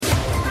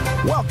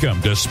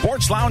Welcome to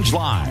Sports Lounge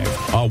Live,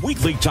 a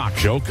weekly talk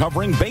show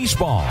covering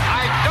baseball.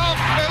 I don't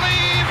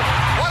believe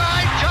what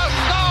I just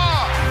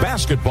saw.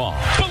 Basketball.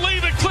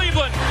 Believe it,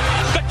 Cleveland.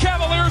 The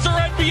Cavaliers are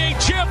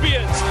NBA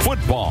champions.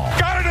 Football.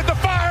 Got it at the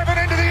 5 and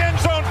into the end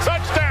zone.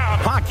 Touchdown.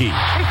 Hockey. He's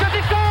got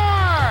the score.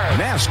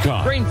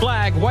 NASCAR. Green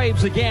flag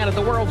waves again at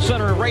the World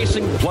Center of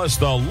Racing. Plus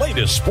the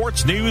latest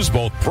sports news,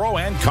 both pro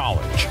and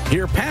college.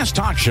 Hear past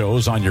talk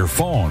shows on your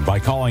phone by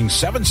calling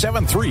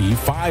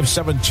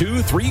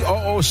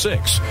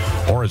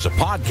 773-572-3006 or as a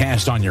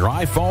podcast on your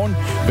iPhone,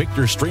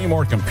 Victor Stream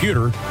or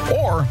computer,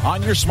 or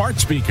on your smart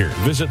speaker.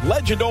 Visit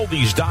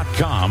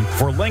legendoldies.com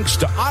for links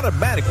to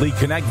automatically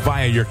connect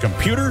via your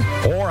computer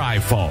or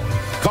iPhone.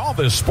 Call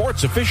the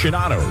sports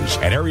aficionados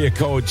at area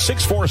code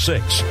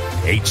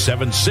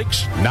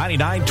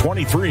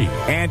 646-876-9923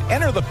 and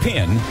enter the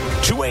PIN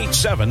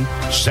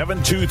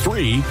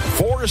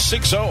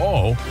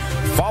 287-723-4600,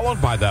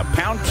 followed by the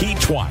pound key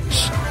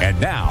twice. And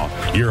now,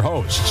 your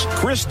hosts,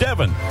 Chris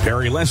Devon,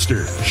 Perry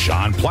Lester,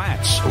 Sean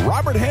Platts,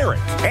 Robert Herrick,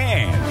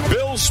 and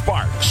Bill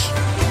Sparks.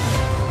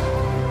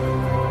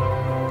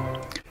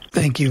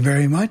 Thank you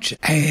very much.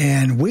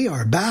 And we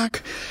are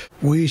back.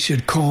 We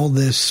should call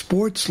this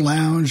Sports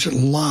Lounge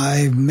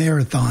Live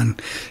Marathon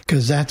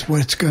because that's what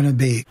it's going to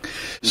be.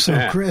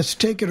 So, Chris,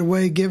 take it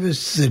away. Give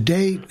us the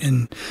date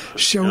and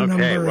show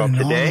number and all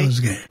those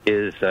games.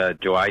 Is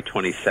July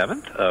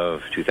 27th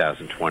of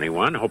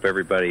 2021. Hope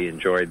everybody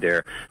enjoyed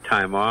their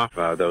time off.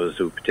 Those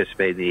who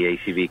participated in the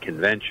ACV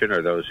convention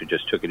or those who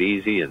just took it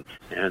easy and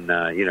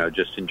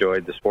just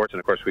enjoyed the sports. And,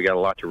 of course, we got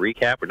a lot to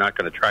recap. We're not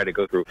going to try to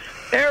go through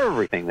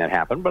everything that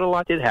happened, but a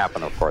lot did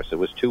happen, of course. It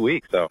was 2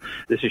 weeks. So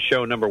this is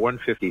show number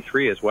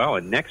 153 as well.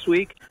 And next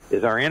week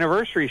is our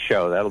anniversary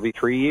show. That'll be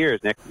 3 years.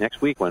 Next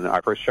week, when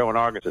our first show in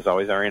August is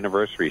always our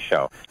anniversary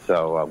show.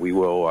 So we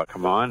will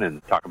come on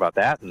and talk about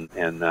that.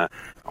 And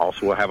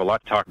also we'll have a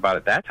lot to talk about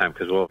at that time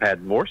because we'll have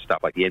had more stuff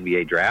like the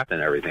NBA draft and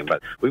everything.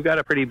 But we've got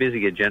a pretty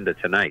busy agenda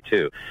tonight,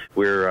 too.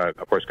 We're,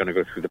 of course, going to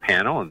go through the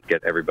panel and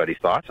get everybody's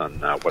thoughts on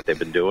what they've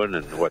been doing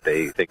and what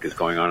they think is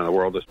going on in the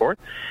world of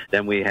sports.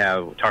 Then we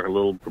talk a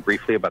little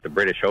briefly about the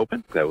British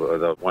Open,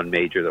 the one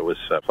major that was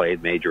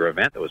major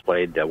event that was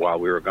played while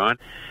we were gone.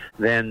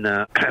 Then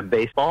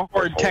baseball.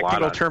 Or in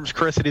technical terms,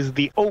 Chris, it is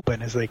the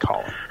Open, as they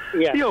call it.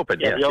 Yeah. The Open,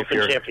 yes. The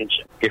Open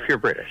Championship. If you're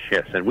British,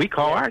 yes. And we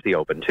call ours the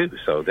Open, too.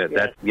 So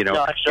that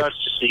No, actually, ours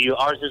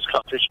is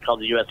officially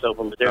called the U.S.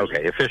 Open. But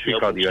officially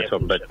called the U.S.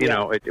 Open. But,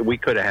 we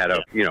could have had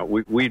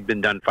we'd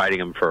been done fighting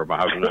them for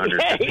about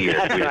 150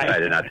 years. We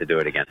decided not to do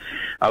it again.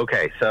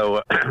 Okay,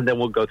 so then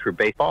we'll go through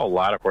baseball. A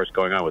lot, of course,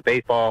 going on with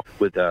baseball,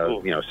 with,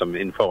 some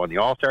info on the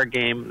All-Star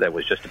game that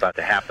was just about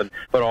to happen,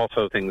 but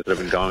also things that have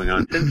been going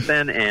on since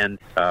then, and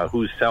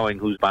who's selling,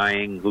 who's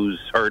buying, who's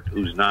hurt,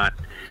 who's not,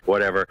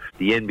 whatever.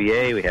 The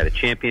NBA, we had a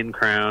champion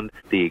crowned.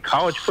 The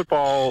college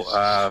football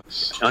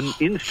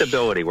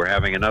instability, we're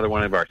having another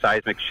one of our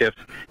seismic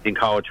shifts in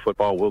college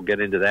football. We'll get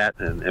into that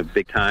and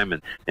big time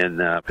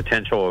and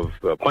potential of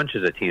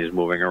bunches of teams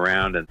moving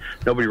around, and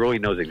nobody really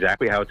knows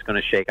exactly how it's going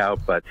to shake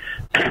out, but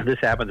this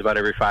happens about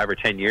every 5 or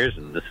 10 years,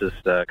 and this is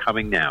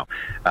coming now.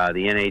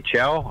 The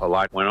NHL, a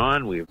lot went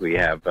on. We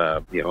have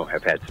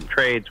had some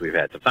trades, we've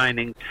had some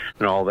signings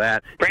and all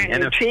that.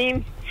 Brand new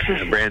team.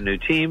 A brand new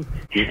team.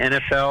 The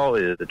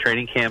NFL, the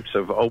training camps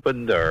have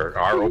opened or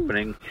are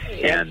opening,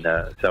 and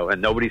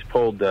nobody's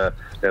blown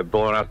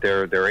out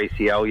their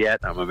ACL yet.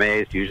 I'm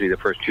amazed. Usually the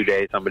first 2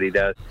 days somebody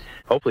does.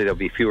 Hopefully there'll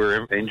be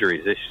fewer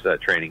injuries this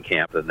training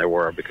camp than there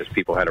were because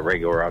people had a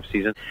regular off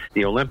season.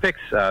 The Olympics,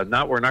 we're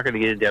not going to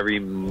get into every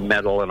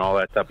medal and all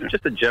that stuff. It's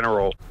just the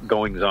general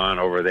goings on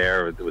over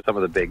there with some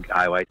of the big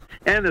highlights,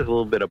 and there's a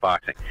little bit of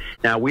boxing.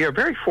 Now we are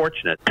very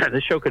fortunate.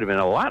 This show could have been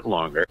a lot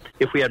longer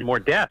if we had more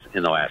deaths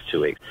in the last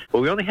 2 weeks,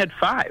 but we only had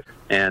 5.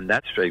 And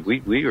that's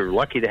we were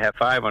lucky to have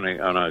 5 on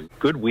a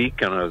good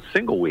week, on a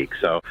single week.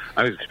 So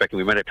I was expecting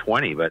we might have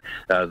 20, but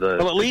at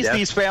least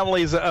these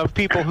families of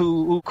people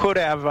who could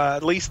have,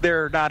 at least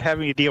they're not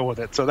having to deal with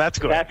it. So that's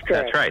good. That's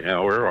correct. That's right.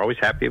 We're always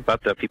happy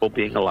about the people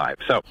being alive.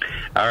 So,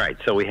 all right.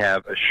 So we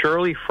have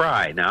Shirley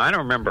Fry. Now I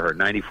don't remember her,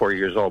 94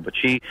 years old, but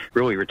she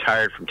really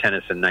retired from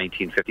tennis in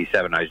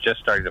 1957. I was just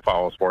starting to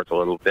follow sports a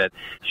little bit.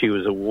 She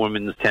was a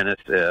women's tennis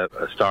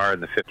star in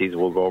the 50s.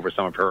 We'll go over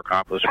some of her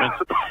accomplishments.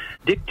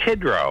 Dick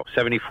Tidrow,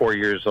 74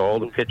 years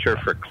old, a pitcher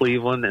for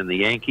Cleveland and the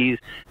Yankees,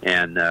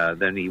 and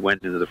then he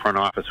went into the front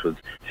office with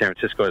San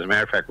Francisco. As a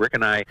matter of fact, Rick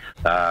and I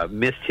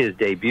missed his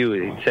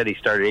debut. He said he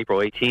started April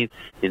 18th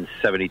in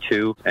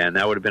 72, and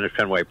that would have been at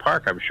Fenway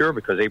Park, I'm sure,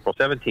 because April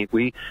 17th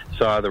we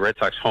saw the Red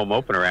Sox home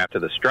opener after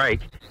the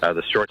strike,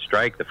 the short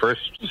strike, the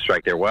first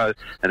strike there was,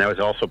 and that was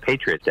also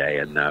Patriot Day,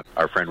 and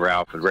our friend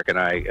Ralph and Rick and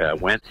I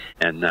went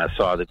and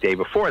saw the day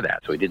before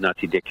that, so we did not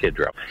see Dick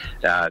Tidrow.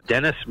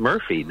 Dennis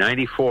Murphy,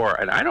 94,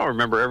 and I don't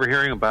remember ever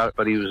hearing about it,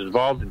 but he was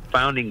involved in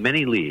founding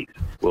many leagues.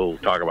 We'll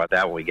talk about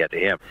that when we get to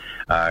him.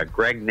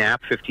 Greg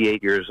Knapp,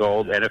 58 years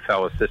old,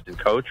 NFL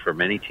assistant coach for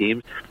many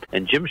teams.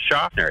 and Jim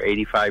Schaffner,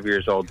 85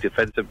 years old,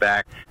 defensive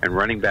back and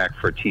running back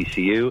for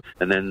TCU,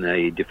 and then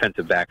the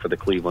defensive back for the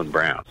Cleveland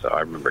Browns. So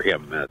I remember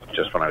him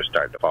just when I was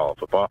starting to follow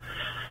football.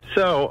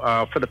 So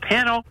for the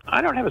panel,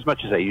 I don't have as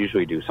much as I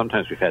usually do.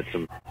 Sometimes we've had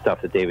some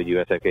stuff that David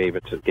Usek gave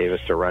us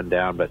to run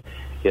down, but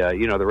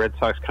the Red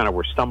Sox kind of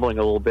were stumbling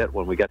a little bit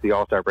when we got the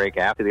All-Star break.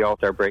 After the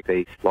All-Star break,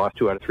 they lost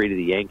 2 out of 3 to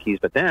the Yankees,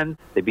 but then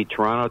they beat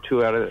Toronto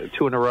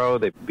 2 in a row.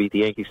 They beat the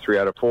Yankees 3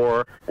 out of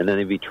 4, and then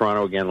they beat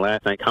Toronto again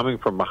last night, coming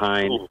from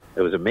behind.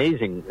 It was an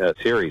amazing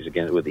series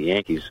again with the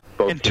Yankees.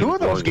 In 2 of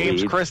those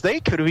games, Chris, they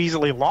could have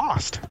easily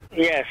lost.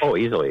 Yes. Oh,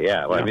 easily,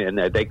 yeah. Well, I mean,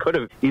 they could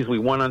have easily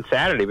won on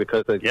Saturday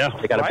because they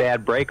got a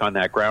bad break on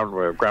that ground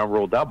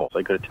rule double.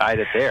 They could have tied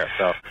it there,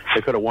 so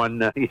they could have won.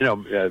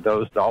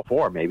 Those all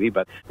 4 maybe.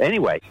 But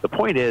anyway, the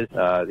point is,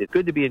 it's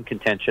good to be in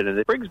contention, and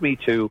it brings me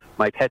to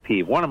my pet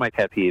peeve. One of my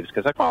pet peeves,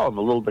 because I follow them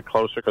a little bit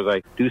closer, because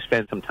I do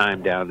spend some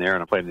time down there,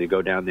 and I'm planning to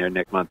go down there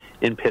next month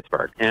in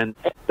Pittsburgh. And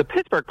the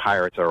Pittsburgh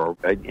Pirates are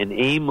an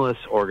aimless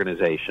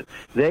organization.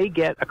 They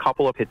get a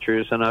couple of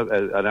pitchers and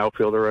an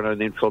outfielder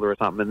and an infielder or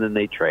something, and then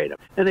they trade them,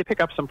 and they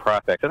pick up some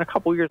prospects. And a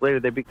couple of years later,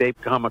 they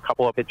become a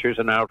couple of pitchers,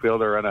 an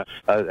outfielder, and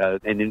an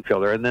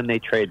infielder, and then they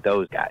trade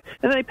those guys.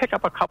 And then they pick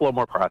up a couple of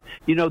more prospects.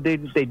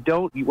 They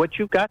don't. What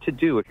you've got to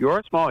do if you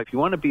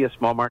want to be a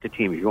small market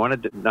team, if you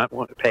want to not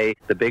want to pay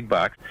the big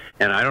bucks,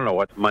 and I don't know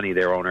what money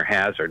their owner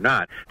has or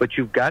not, but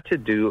you've got to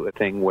do a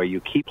thing where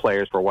you keep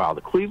players for a while.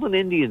 The Cleveland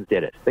Indians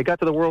did it. They got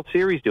to the World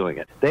Series doing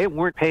it. They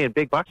weren't paying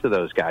big bucks to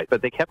those guys,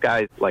 but they kept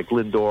guys like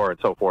Lindor and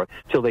so forth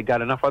till they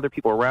got enough other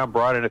people around,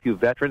 brought in a few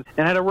veterans,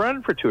 and had a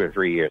run for 2 or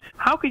 3 years.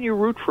 How can you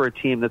root for a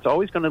team that's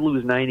always going to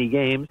lose 90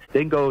 games,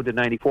 then go to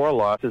 94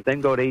 losses,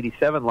 then go to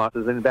 87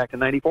 losses, then back to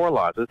 94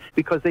 losses,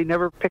 because they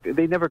never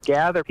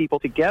gather people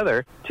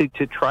together to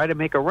try to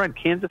make a run?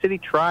 Kansas City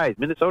tries,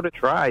 Minnesota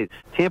tries,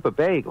 Tampa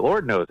Bay,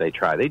 Lord knows they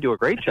try. They do a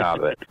great job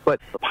of it. But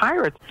the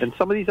Pirates and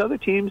some of these other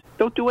teams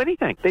don't do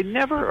anything. They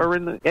never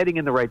are heading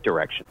in the right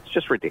direction. It's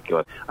just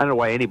ridiculous. I don't know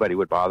why anybody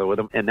would bother with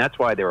them, and that's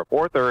why they're a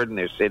 4th in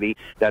their city.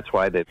 That's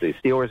why the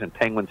Steelers and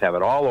Penguins have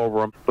it all over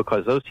them,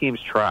 because those teams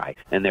try,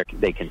 and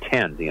they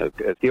contend.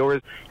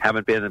 Steelers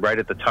haven't been right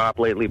at the top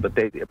lately, but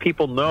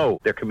people know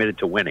they're committed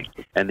to winning,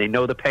 and they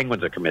know the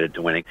Penguins are committed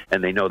to winning,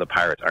 and they know the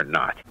Pirates are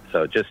not.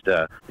 So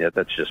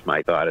that's just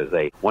my thought, as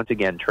they once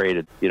again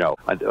traded,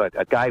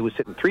 a guy who was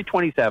sitting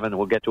 327, and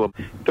we'll get to him,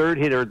 3rd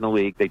hitter in the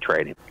league. They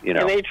trade him.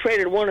 And they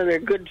traded one of their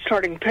good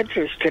starting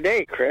pitchers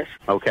today, Chris.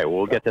 Okay, well,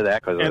 we'll get to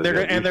that, and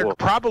they're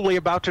probably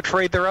about to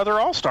trade their other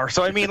All-Star.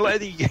 So I mean,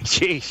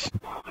 geez.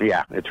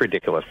 Yeah, it's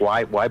ridiculous.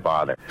 Why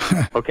bother?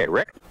 Okay,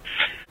 Rick.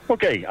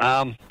 Okay.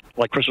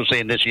 Like Chris was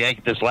saying,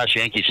 this last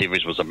Yankee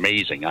series was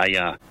amazing.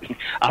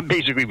 I'm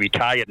basically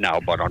retired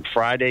now, but on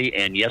Friday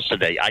and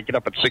yesterday, I get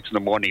up at 6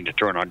 a.m. to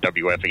turn on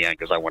WFAN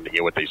because I wanted to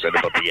hear what they said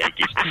about the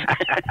Yankees.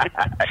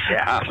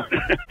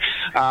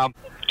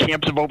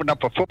 Camps have opened up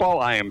for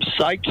football. I am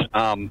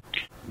psyched.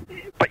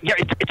 But yeah,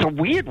 it's a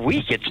weird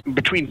week. It's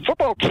between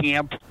football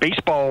camp,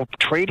 baseball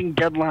trading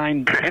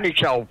deadline,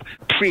 NHL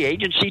free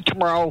agency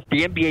tomorrow,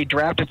 the NBA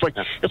draft. It's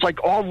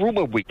like all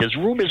rumor week. There's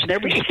rumors in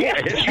every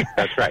sport.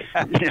 That's right.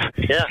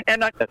 Yeah.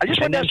 And I just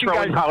want to ask you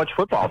guys, college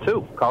football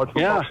too.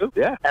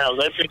 Yeah. And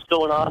Olympics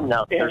going on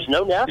now. There's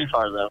no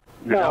NASCAR though.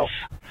 No.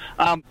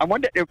 I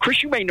wonder,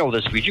 Chris, you may know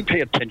this because you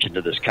pay attention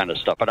to this kind of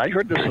stuff. But I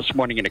heard this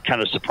morning and it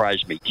kind of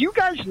surprised me. Do you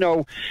guys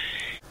know,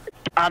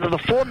 out of the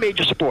 4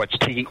 major sports,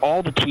 taking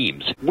all the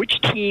teams, which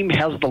team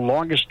has the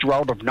longest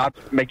drought of not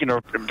making an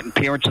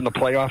appearance in the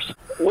playoffs?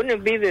 Wouldn't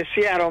it be the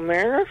Seattle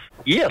Mariners?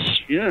 Yes,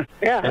 yeah.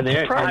 And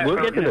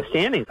we'll get to the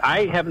standings.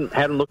 I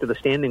haven't looked at the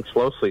standings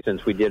closely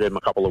since we did them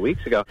a couple of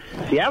weeks ago.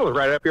 Seattle is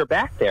right up your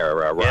back there,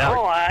 Robert.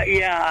 Oh,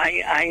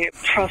 I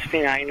trust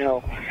me, I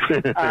know.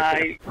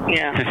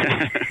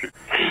 Yeah.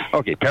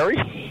 Okay,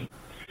 Perry?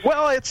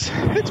 Well, it's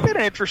been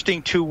an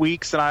interesting 2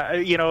 weeks, and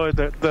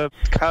the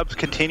Cubs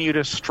continue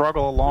to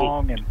struggle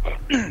along,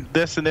 and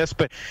this and this.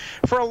 But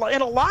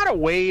in a lot of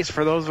ways,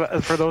 for those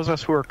of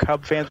us who are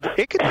Cub fans,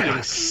 it could be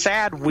a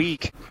sad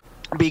week,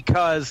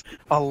 because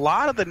a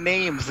lot of the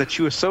names that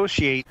you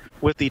associate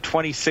with the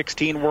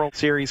 2016 World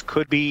Series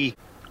could be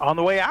on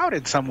the way out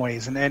in some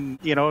ways. And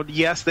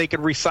yes, they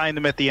could re-sign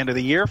them at the end of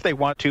the year if they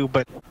want to,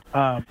 but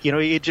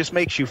it just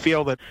makes you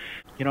feel that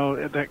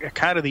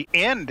kind of the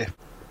end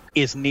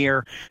is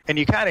near, and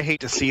you kind of hate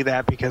to see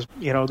that, because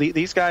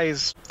these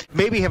guys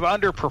maybe have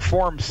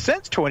underperformed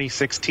since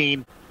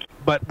 2016,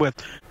 but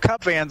with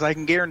Cub fans, I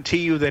can guarantee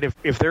you that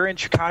if they're in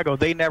Chicago,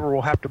 they never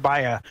will have to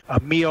buy a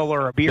meal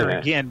or a beer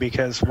again,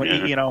 because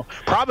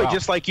probably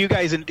just like you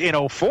guys in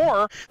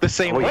 2004, the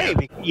same way,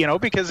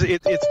 because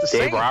it's the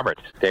same.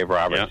 Dave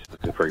Roberts,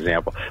 for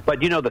example. But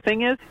the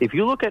thing is, if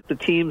you look at the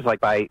teams like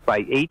by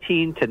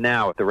 18 to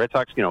now, if the Red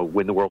Sox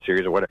win the World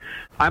Series or whatever,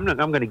 I'm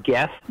going to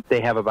guess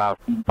they have about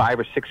 5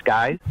 or 6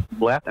 guys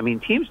left. I mean,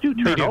 teams do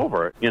turn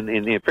over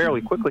in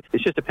fairly quickly. It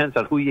just depends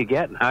on who you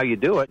get and how you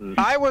do it. And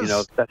I was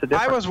that's a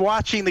difference. I was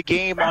watching the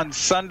game on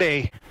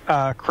Sunday,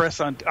 Chris,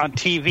 on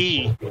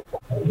TV,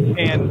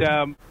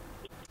 and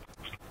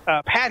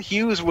Pat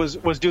Hughes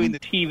was doing the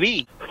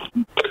TV,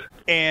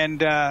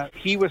 and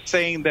he was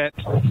saying that.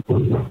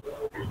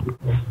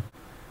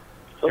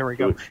 There we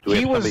go.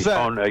 He was.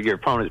 Your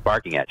phone is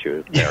barking at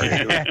you.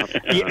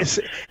 Yes,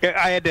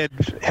 I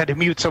had to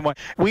mute someone.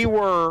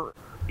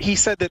 He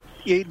said that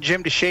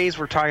Jim Deshaies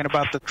were talking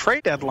about the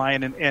trade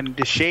deadline, and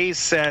Deshaies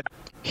said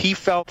he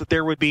felt that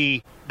there would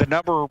be, the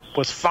number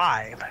was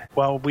 5.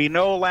 Well, we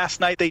know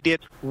last night they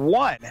did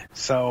 1,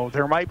 so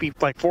there might be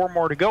like 4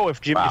 more to go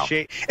if Jim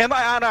Deshaies, and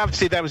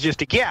obviously that was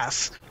just a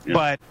guess,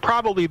 but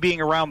probably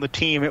being around the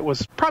team, it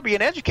was probably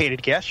an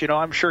educated guess.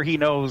 I'm sure he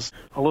knows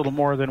a little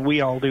more than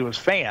we all do as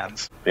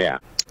fans. Yeah.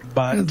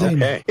 But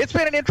it's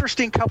been an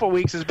interesting couple of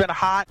weeks. It's been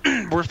hot.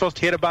 We're supposed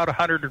to hit about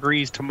 100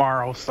 degrees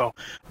tomorrow. So,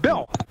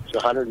 Bill. It's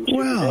 102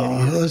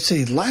 Well, let's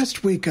see.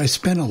 Last week I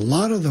spent a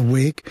lot of the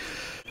week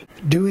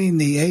doing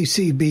the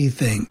ACB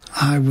thing.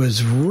 I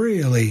was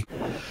really,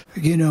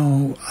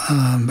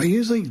 I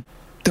usually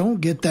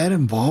don't get that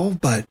involved,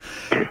 but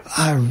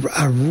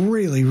I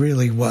really,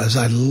 really was.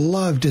 I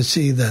love to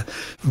see the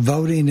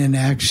voting in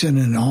action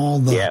and all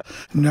the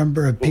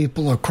number of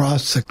people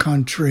across the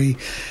country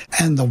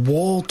and the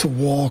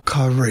wall-to-wall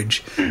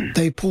coverage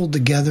they pulled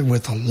together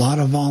with a lot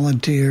of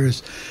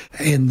volunteers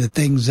and the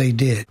things they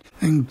did.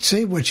 And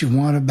say what you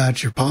want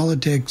about your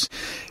politics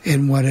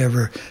and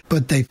whatever,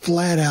 but they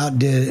flat out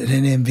did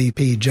an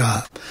MVP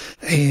job.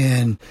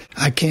 And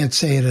I can't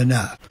say it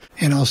enough.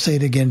 And I'll say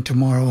it again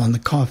tomorrow on the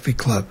Coffee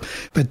Club.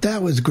 But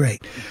that was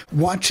great.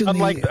 Watching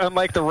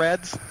unlike the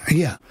Reds?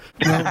 Yeah.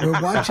 Well, we're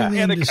watching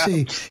them to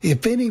see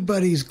if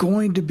anybody's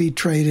going to be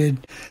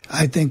traded.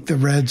 I think the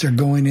Reds are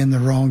going in the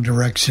wrong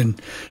direction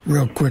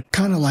real quick.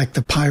 Kind of like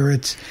the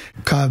Pirates,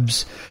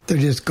 Cubs. They're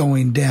just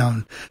going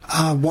down.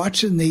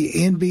 Watching the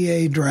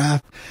NBA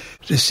draft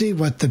to see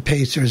what the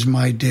Pacers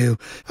might do.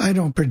 I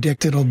don't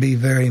predict it'll be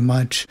very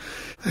much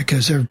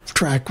because their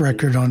track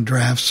record on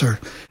drafts are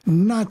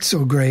not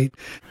so great.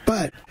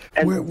 But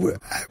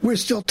we're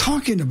still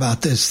talking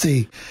about this.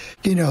 The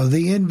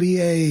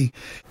NBA,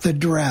 the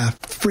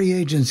draft, free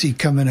agency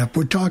coming up.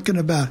 We're talking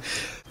about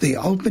the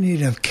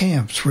opening of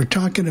camps. We're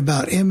talking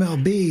about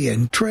MLB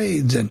and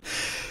trades and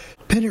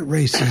pennant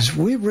races.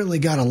 We've really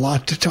got a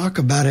lot to talk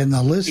about, and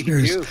the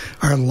listeners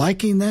are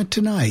liking that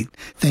tonight.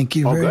 Thank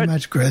you very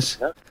much, Chris.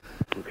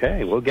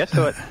 Okay, we'll get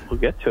to it.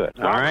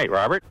 All right,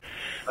 Robert,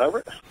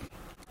 where'd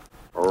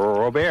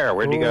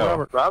you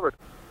go? Robert.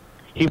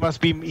 He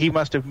must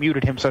have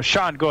muted him. So,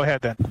 Sean, go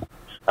ahead then.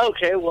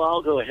 Okay, well,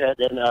 I'll go ahead.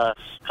 And a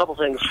couple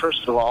things.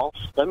 First of all,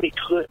 let me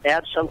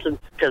add something,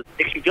 because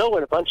it could go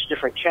in a bunch of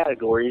different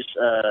categories.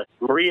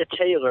 Maria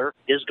Taylor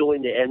is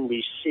going to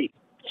NBC.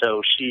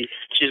 So she's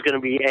going to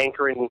be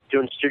anchoring,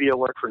 doing studio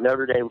work for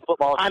Notre Dame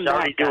football. She's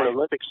already doing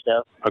Olympic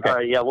stuff. Okay. All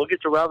right, we'll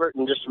get to Robert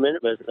in just a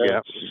minute. But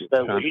she's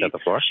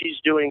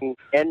doing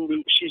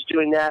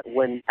that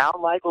when Al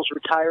Michaels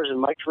retires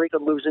and Mike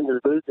Tirico moves into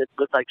the booth. It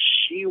looks like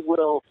she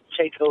will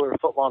take over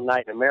Football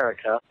Night in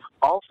America.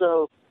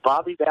 Also,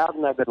 Bobby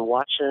Bowden, I've been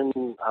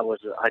watching.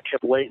 I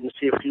kept waiting to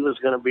see if he was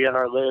going to be on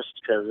our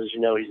list because, as you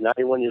know, he's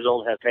 91 years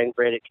old, has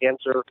pancreatic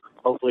cancer.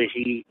 Hopefully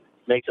he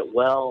makes it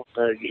well.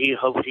 He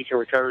hopes he can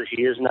recover.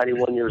 He is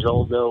 91 years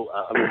old, though.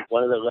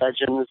 One of the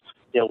legends.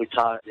 One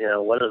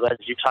of the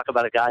legends. You talk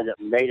about a guy that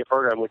made a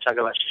program. We talk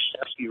about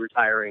Krzyzewski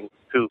retiring,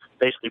 who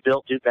basically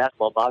built Duke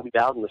basketball. Bobby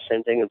Bowden, the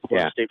same thing in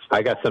Florida State football.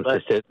 I got some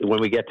statistics. When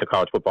we get to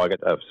college football, I got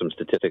some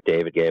statistics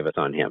David gave us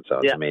on him, so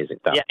it's amazing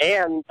stuff. Yeah,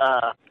 and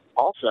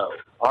also,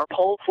 our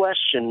poll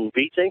question,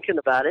 be thinking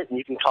about it, and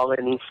you can call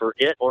in for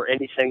it or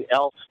anything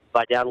else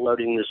by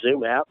downloading the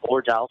Zoom app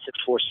or dial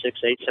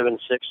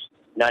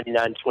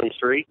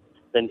 646-876-9923.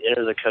 Then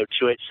enter the code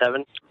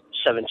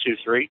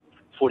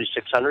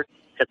 287-723-4600.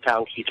 Hit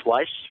pound key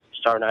twice.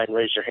 Star 9,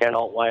 raise your hand,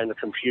 Alt-Y on the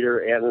computer,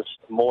 and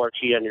more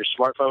key on your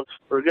smartphone.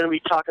 We're going to be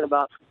talking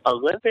about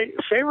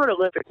favorite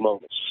Olympic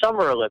moments,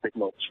 Summer Olympic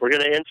moments. We're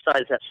going to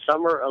emphasize that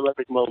Summer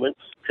Olympic moment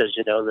because,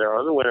 there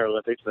are the Winter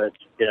Olympics, but,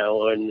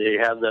 and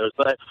you have those.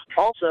 But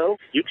also,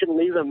 you can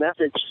leave a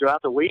message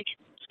throughout the week,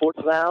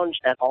 Sports Lounge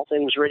at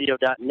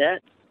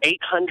allthingsradio.net.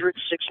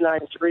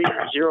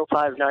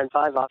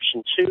 800-693-0595,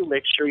 option 2.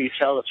 Make sure you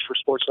tell it's for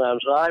Sports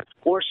Lounge Live,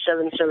 or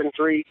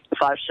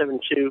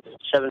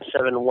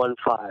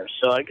 773-572-7715.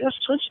 So I guess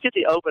let's get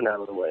the open out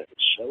of the way.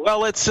 Well,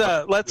 let's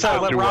let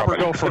Robert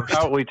go first.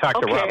 Oh, we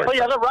talked to Robert. Oh,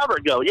 yeah, let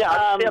Robert go. Yeah,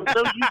 I'm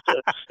so used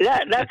to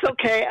That's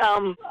okay.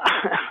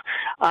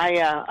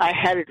 I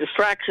had a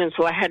distraction,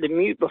 so I had to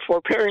mute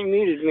before Perry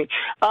muted me.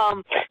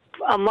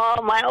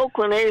 My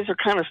Oakland A's are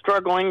kind of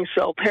struggling,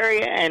 so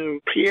Perry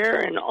and Pierre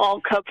and all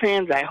Cub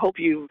fans, I hope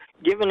you've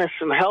given us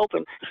some help.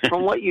 And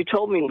from what you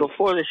told me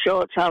before the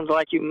show, it sounds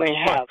like you may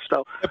have.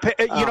 So,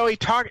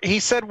 he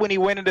said when he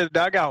went into the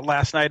dugout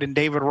last night, and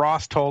David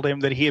Ross told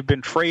him that he had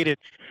been traded.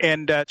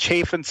 And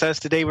Chafin says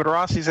to David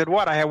Ross, he said,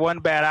 "What? I had one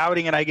bad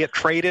outing and I get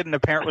traded." And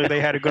apparently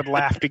they had a good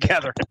laugh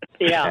together.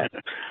 Yeah.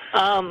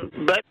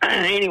 But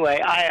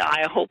anyway,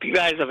 I hope you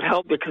guys have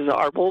helped because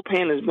our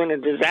bullpen has been a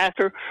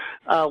disaster.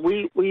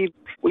 We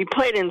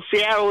played in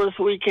Seattle this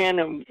weekend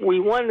and we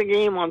won the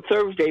game on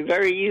Thursday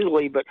very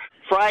easily, but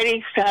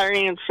Friday,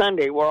 Saturday, and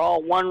Sunday were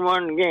all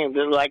one-run games.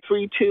 It was like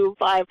 3-2,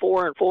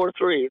 5-4, and 4-3.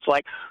 It's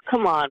like,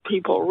 come on,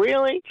 people,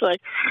 really? It's like,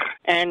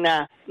 and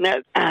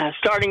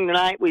starting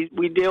tonight,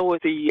 we deal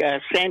with the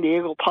San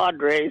Diego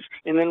Padres,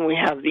 and then we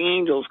have the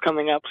Angels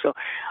coming up. So,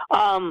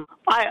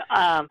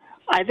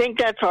 I think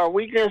that's our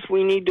weakness.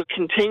 We need to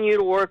continue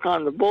to work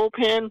on the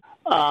bullpen.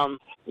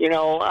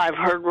 I've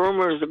heard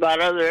rumors about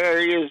other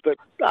areas, but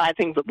I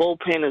think the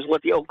bullpen is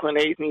what the Oakland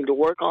A's need to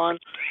work on.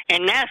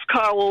 And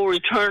NASCAR will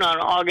return on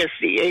August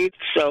the 8th.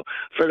 So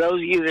for those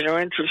of you that are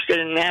interested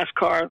in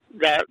NASCAR,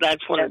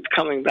 that's when it's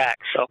coming back.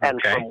 So,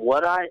 and from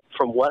what I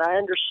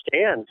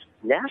understand,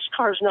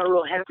 NASCAR is not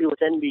real happy with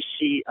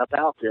NBC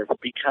about this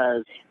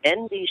because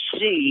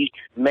NBC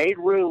made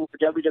room for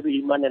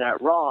WWE Monday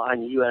Night Raw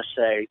on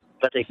USA,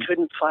 but they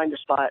couldn't find a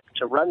spot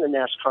to run the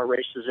NASCAR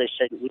races. They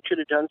said, we could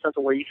have done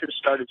something where you could have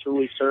started 2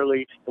 weeks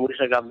early, and we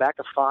could have gone back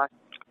to Fox.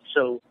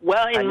 So,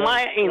 well, in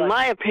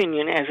my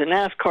opinion, as a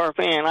NASCAR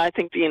fan, I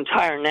think the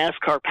entire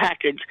NASCAR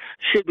package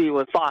should be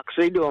with Fox.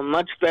 They do a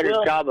much better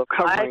job of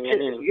covering it.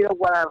 You know,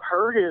 what I've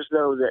heard is,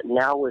 though, that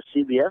now with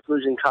CBS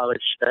losing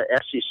college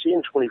SEC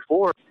in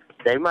 24,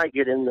 they might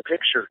get in the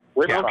picture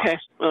with Fox.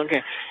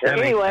 Okay.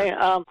 Anyway,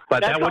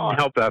 but that wouldn't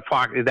help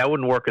Fox. That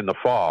wouldn't work in the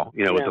fall,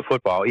 with the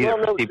football, either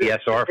for CBS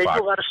or Fox.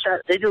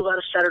 They do a lot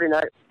of Saturday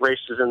night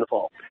races in the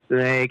fall.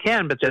 They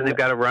can, but then they've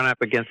got to run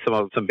up against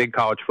some big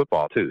college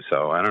football too.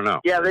 So I don't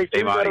know. Yeah, they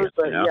do those,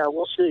 but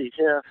we'll see.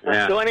 Yeah.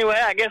 So anyway,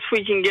 I guess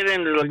we can get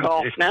into the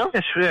golf now.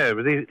 Yes,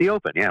 the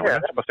Open. Yeah, we're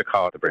not supposed to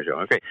call it the British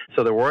Open. Okay,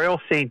 so the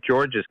Royal St.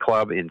 George's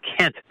Club in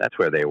Kent, that's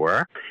where they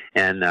were,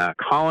 and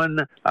Colin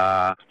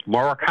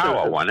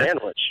Morikawa won it.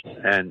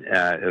 And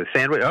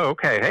sandwich. Oh,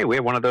 okay. Hey, we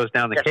have one of those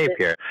down the Cape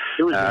here.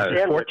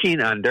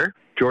 14 under.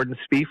 Jordan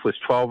Spieth was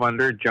 12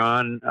 under.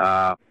 John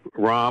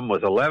Rahm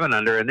was 11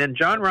 under. And then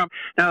John Rahm,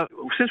 now,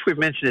 since we've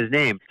mentioned his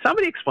name,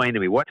 somebody explain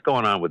to me what's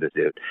going on with this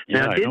dude.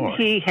 Now, didn't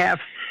he had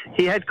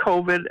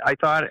COVID, I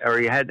thought,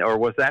 or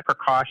was that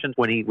precautions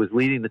when he was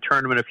leading the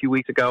tournament a few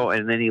weeks ago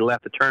and then he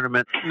left the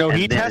tournament? No,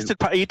 he tested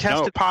positive.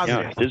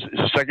 Yeah, this is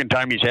the second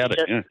time he's had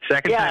it.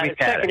 Second time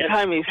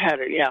he's had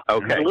it, yeah.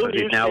 Okay, so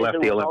he's now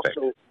left the Olympics.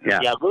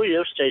 Louis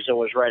Oosthuizen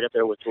was right up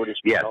there with Jordan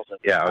Spieth also.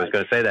 Yeah, I was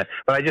going to say that.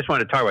 But I just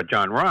wanted to talk about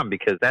John Rahm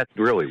because that's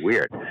really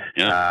weird.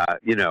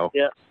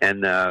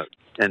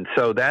 And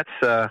so that's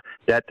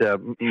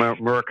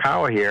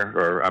Morikawa here,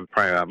 or I'm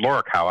probably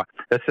Morikawa.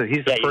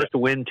 He's the first to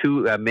win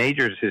two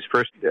majors. His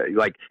first,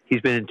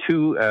 he's been in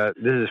two.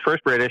 This is his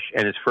first British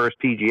and his first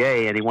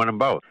PGA, and he won them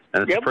both.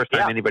 And it's the first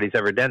time anybody's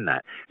ever done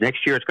that.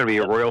 Next year it's going to be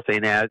a Royal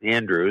St.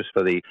 Andrews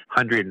for the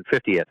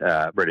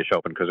 150th British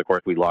Open, because of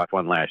course we lost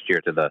one last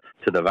year to the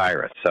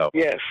virus. So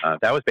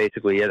that was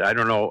basically it. I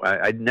don't know.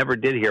 I never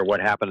did hear what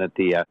happened at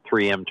the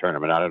 3M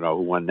tournament. I don't know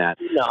who won that.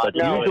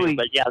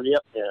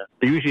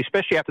 Usually,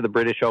 especially after the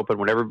British Open,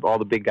 whenever all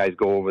the big guys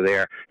go over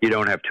there, you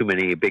don't have too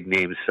many big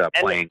names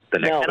playing the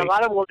next week. And a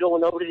lot of them will go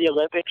over to the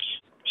Olympics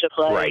to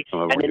play,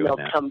 and then they'll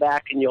come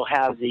back and you'll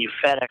have the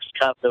FedEx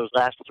Cup, those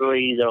last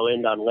three that'll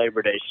end on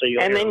Labor Day. So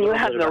and then you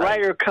have the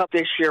Ryder Cup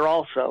this year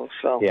also.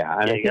 So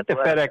I think the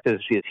FedEx is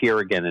here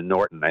again in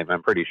Norton.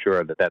 I'm pretty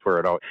sure that's where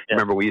it all.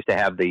 Remember, we used to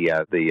have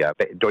the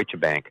Deutsche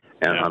Bank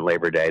on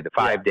Labor Day. The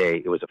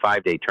 5-day, it was a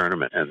 5-day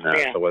tournament, and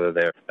so whether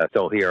they're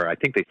still here, I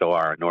think they still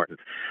are in Norton.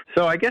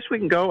 So I guess we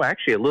can go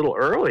actually a little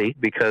early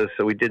because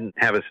we didn't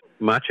have as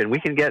much, and we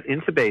can get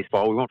into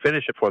baseball. We won't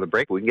finish it before the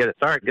break. We can get it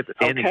started, get the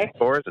standings and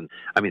scores, and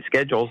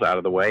schedules out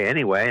of the way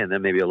anyway, and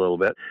then maybe a little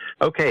bit.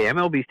 Okay,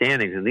 MLB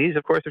standings, and these,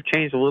 of course, have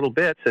changed a little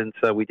bit since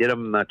we did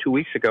them 2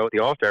 weeks ago at the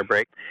All-Star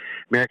break.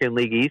 American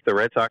League East, the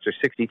Red Sox are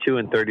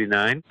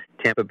 62-39.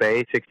 Tampa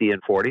Bay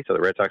 60-40, so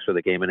the Red Sox with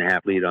a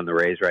 1.5 lead on the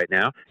Rays right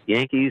now.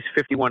 Yankees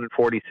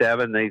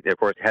 51-47. They, of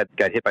course,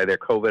 got hit by their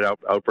COVID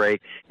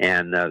outbreak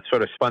and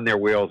sort of spun their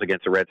wheels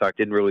against the Red Sox.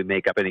 Didn't really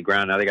make up any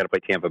ground. Now they got to play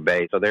Tampa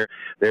Bay, so they're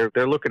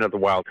looking at the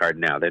wild card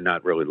now. They're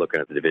not really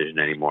looking at the division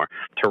anymore.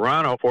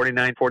 Toronto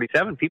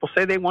 49-47. People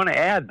say they want to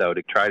add though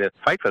to try to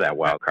fight for that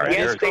wild card.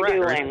 Yes, they do,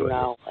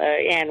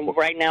 and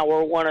right now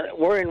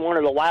we're in one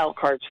of the wild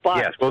card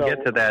spots. Yes, we'll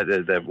get to that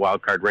the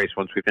wild card race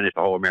once we finish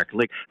the whole American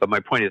League. But my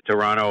point is,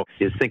 Toronto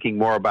is thinking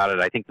more about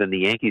it, I think, than the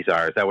Yankees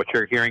are. Is that what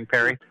you're hearing,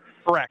 Perry?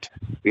 Correct.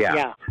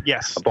 Yeah.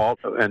 Yes.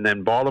 And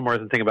then Baltimore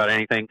isn't thinking about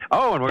anything.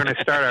 Oh, and we're going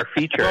to start our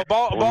feature.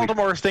 Well,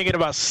 Baltimore is thinking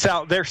about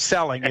they're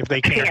selling if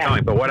they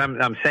can. But what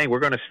I'm saying,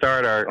 we're going to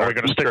start our. Are we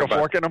going to stick a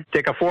fork in them?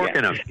 Stick a fork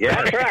in them.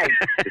 Yeah, that's right.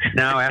 It's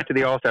now after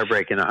the All-Star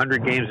break, and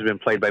 100 games have been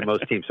played by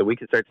most teams, so we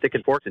can start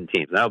sticking forks in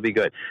teams. That'll be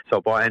good.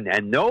 So,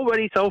 and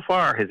nobody so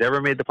far has ever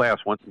made the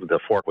playoffs once the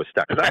fork was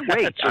stuck. I'm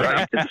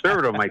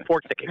conservative on my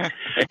fork sticking.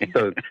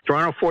 So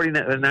Toronto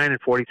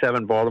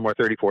 49-47, Baltimore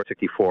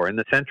 34-64. In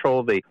the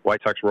Central, the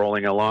White Sox roll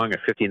rolling along at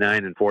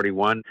 59 and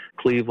 41.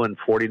 Cleveland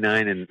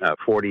 49 and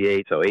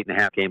 48, so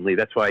 8.5 game lead.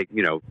 That's why,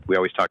 you know, we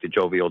always talk to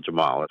Jovial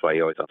Jamal. That's why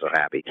he always sounds so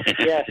happy.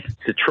 Yes.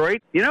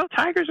 Detroit, you know,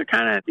 Tigers are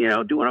kind of, you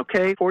know, doing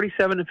okay,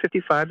 47 and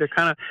 55. They're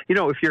kind of, you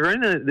know, if you're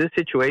in this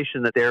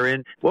situation that they're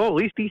in, well, at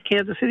least beat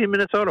Kansas City and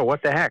Minnesota.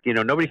 What the heck? You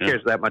know, nobody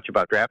cares that much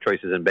about draft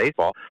choices in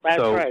baseball.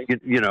 That's so, right.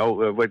 you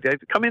know,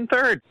 come in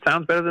third.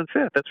 Sounds better than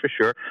fifth, that's for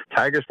sure.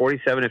 Tigers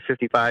 47 and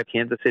 55,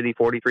 Kansas City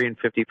 43 and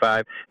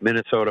 55,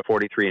 Minnesota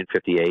 43 and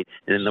 58.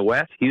 And in the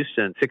West,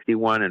 Houston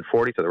 61 and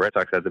 40. So the Red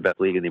Sox have the best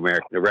league in the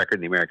record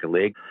in the American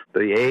League.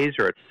 The A's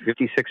are at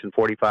 56 and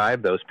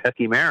 45. Those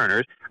pesky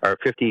Mariners are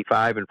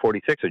 55 and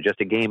 46. So just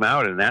a game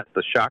out, and that's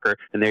the shocker.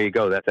 And there you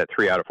go. That's that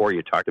 3 out of 4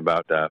 you talked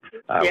about,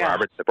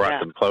 Robert, that brought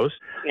them close.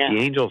 Yeah.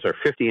 The Angels are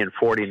 50 and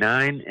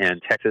 49,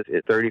 and Texas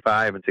is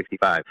 35 and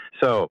 65.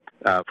 So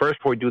first,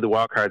 before we do the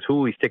wild cards, who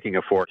are we sticking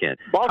a fork in?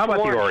 Baltimore, how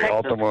about the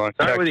Orioles? Baltimore,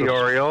 Start with the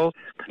Orioles.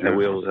 And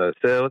we'll,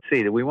 so let's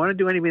see. Do we want to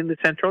do anything in the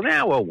Central?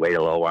 Now we'll wait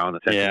a little while in the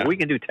Central. Yeah. We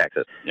can do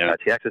Texas. Yeah.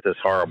 Texas is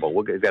horrible.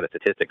 We've got a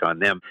statistic on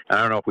them. I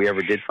don't know if we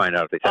ever did find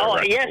out if they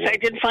said yes, I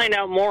did find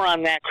out more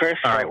on that, Chris.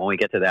 All right, when we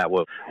get to that,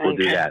 we'll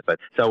do that. But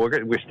so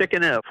we're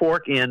sticking a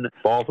fork in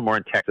Baltimore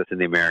and Texas in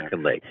the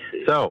American League.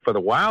 So for the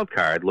wild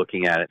card,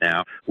 looking at it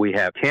now, we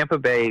have Tampa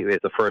Bay is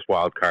the first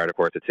wild card, of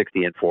course, at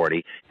 60 and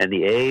 40, and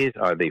the A's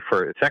are the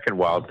second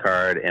wild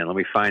card. And let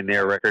me find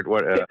their record.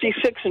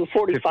 56 and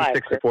 45.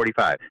 56 and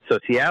 45. So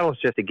Seattle's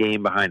just a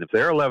game behind them. So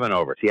they're 11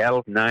 over.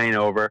 Seattle's 9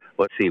 over.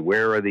 Let's see,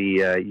 where are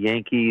the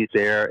Yankees?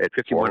 They're at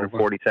 51 and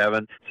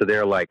 47. So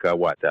they're like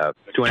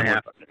two and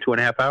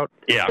a half out?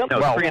 Yeah. No,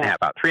 3.5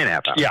 out. 3.5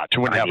 out. Yeah,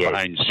 2.5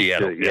 behind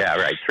Seattle. So, yeah,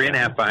 right.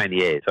 3.5 behind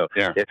the A's. So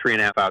they're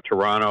 3.5 out.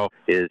 Toronto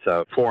is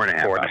 4.5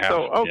 out.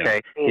 So,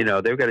 okay, you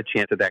know, they've got a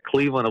chance at that.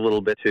 Cleveland a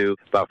little bit too,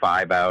 about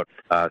 5 out.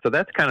 So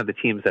that's kind of the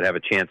teams that have a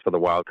chance for the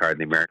wild card in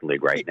the American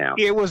League right now.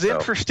 It was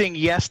interesting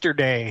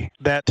yesterday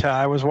that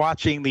I was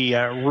watching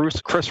the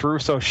Chris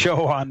Russo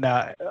show on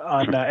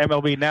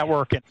MLB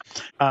Network,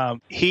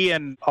 and he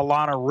and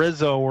Alana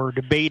Rizzo were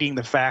debating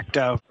the fact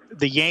of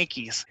the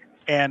Yankees.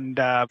 And,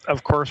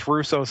 of course,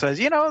 Russo says,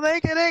 you know, they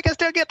can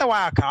still get the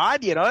wild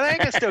card. You know, they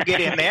can still get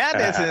in there,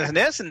 this and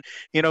this. And,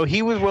 you know,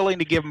 he was willing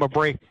to give them a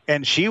break.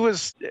 And she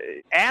was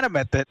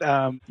adamant that,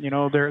 you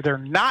know, they're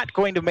not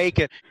going to make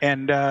it.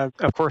 And,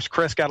 of course,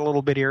 Chris got a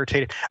little bit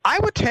irritated. I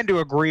would tend to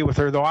agree with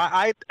her, though.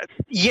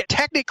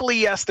 Technically,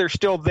 yes, they're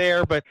still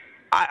there, but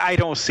I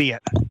don't see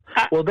it.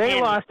 Well, they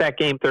lost that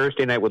game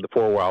Thursday night with the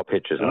 4 wild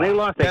pitches, and they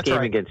lost that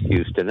game against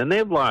Houston, and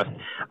they've lost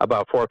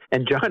about 4.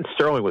 And John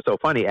Sterling was so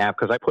funny,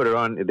 because I put it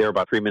on. They're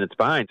about 3 minutes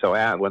behind. So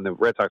when the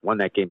Red Sox won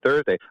that game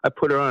Thursday, I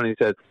put it on, and he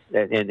said,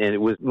 and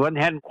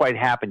it hadn't quite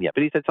happened yet,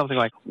 but he said something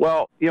like,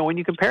 "Well, you know, when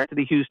you compare it to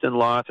the Houston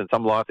loss and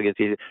some loss against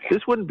Houston,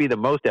 this wouldn't be the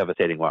most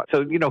devastating loss."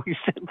 So you know, he's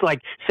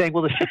like saying,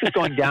 "Well, the ship is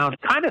going down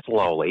kind of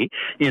slowly."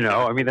 You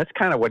know, I mean, that's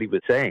kind of what he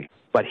was saying.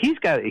 But he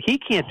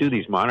can't do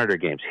these monitor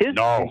games. He's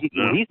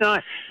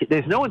not.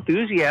 There's no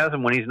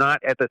enthusiasm when he's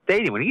not at the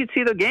stadium. When he can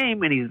see the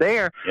game and he's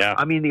there,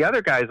 I mean, the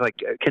other guys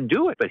can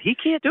do it, but he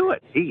can't do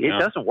it. It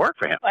doesn't work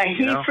for him.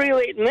 He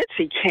freely admits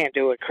he can't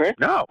do it, Chris.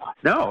 No,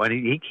 and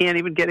he can't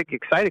even get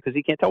excited because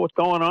he can't tell what's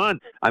going on.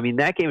 I mean,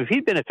 that game, if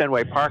he'd been at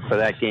Fenway Park for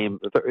that game,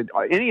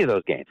 any of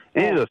those games,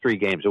 any of those 3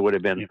 games, it would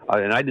have been,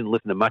 and I didn't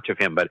listen to much of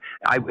him, but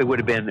it would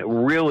have been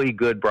really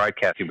good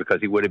broadcasting because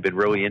he would have been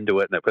really into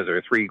it, and because there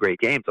were 3 great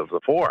games of the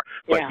 4.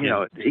 But, you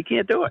know, he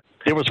can't do it.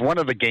 There was one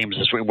of the games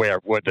this week where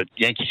the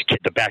Yankees,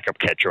 the backup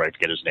catcher, I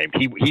forget his name,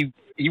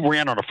 he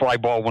ran on a fly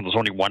ball when there was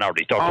only 1 out.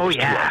 He thought it was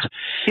 2 outs.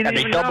 He didn't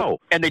even know.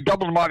 And they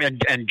doubled him up,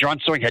 and John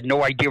Sterling had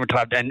no idea what to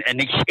have. And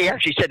he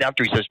actually said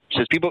after, he says,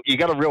 people, you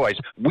got to realize,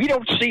 we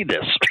don't see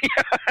this.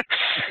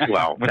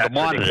 Well, with the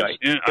monitors.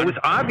 It was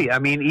obvious. I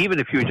mean, even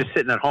if you were just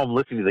sitting at home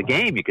listening to the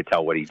game, you could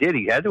tell what he did.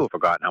 He had to have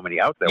forgotten how many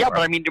outs there were. Yeah, but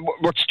I mean,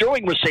 what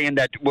Sterling was saying,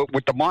 that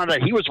with the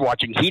monitor he was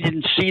watching, he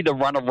didn't see the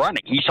runner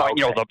running. He saw,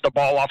 you know, the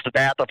ball off the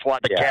bat, the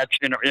catch.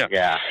 You know,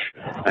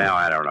 Well,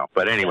 I don't know.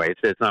 But anyway,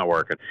 it's not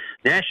working.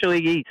 National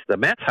League East. The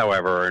Mets,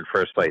 however, are in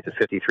first place at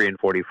 53 and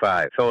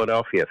 45.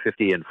 Philadelphia,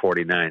 50 and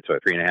 49, so a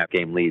 3.5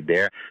 game lead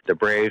there. The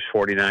Braves,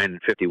 49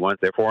 and 51.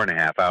 They're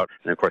 4.5 out.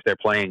 And, of course, they're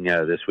playing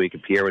this week,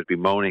 and Pierre was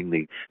bemoaning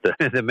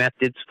the Mets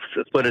did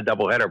split a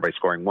doubleheader by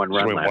scoring 1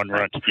 run last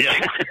night.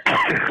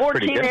 Yeah.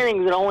 14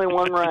 innings and only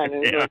 1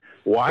 run. Yeah.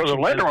 Washington,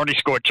 the later only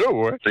scored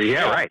 2.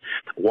 Right.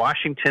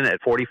 Washington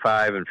at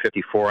 45 and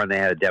 54, and they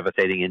had a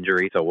devastating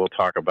injury, so we'll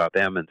talk about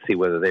them and see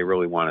whether they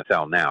really want to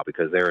sell now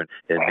because they're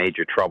in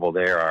major trouble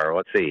there. Or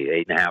let's see,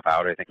 8.5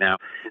 out, I think now.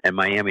 And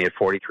Miami at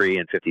 43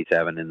 and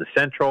 57. In the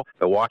Central,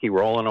 Milwaukee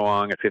rolling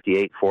along at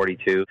 58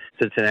 42.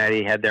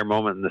 Cincinnati had their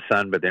moment in the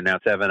sun, but they're now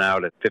 7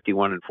 out at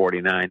 51 and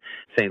 49.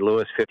 St.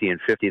 Louis 50 and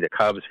 50. The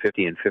Cubs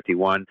 50 and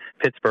 51.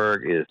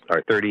 Pittsburgh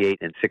are 38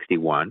 and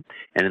 61.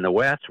 And in the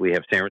West, we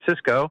have San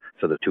Francisco.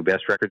 So the 2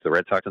 best records, the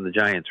Red Sox and the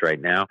Giants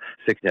right now.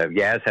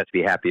 Yaz has to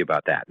be happy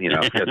about that, you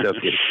know.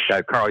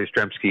 Carl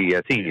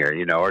Yastrzemski Senior,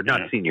 you know, or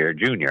not senior,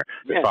 junior.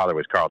 His father was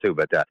was Carl too,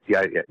 but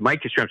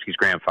Mike Yastrzemski's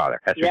grandfather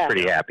has to be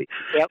pretty happy.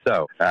 Yep.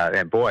 So,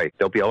 and boy,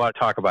 there'll be a lot of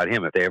talk about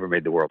him if they ever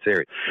made the World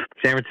Series.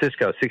 San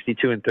Francisco,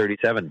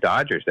 62-37.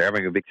 Dodgers, they're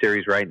having a big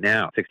series right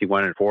now,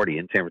 61-40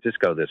 in San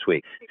Francisco this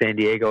week. San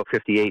Diego,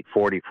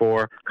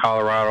 58-44.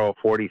 Colorado,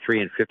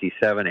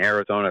 43-57.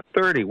 Arizona,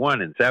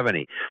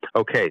 31-70.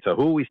 Okay, so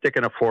who are we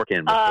sticking a fork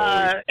in?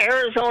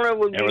 Arizona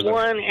would be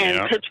one,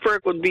 and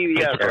Pittsburgh would be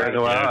the other.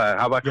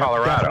 How about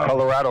Colorado?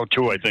 Colorado,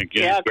 too, I think.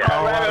 Yeah,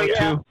 Colorado,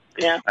 too.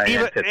 Yeah.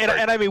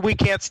 And I mean, we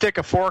can't stick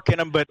a fork in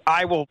them, but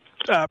I will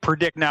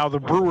predict now the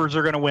Brewers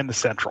are going to win the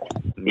Central.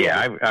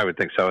 Yeah, I would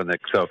think so. And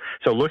so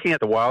looking at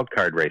the wild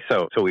card race,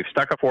 so we've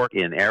stuck a fork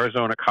in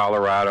Arizona,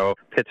 Colorado,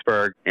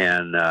 Pittsburgh,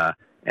 and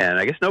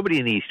I guess nobody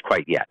in the East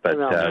quite yet, but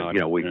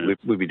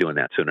we'll be doing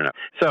that soon enough.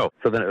 So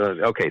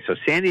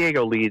San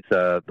Diego leads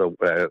the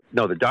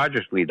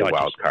Dodgers lead the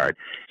wild card,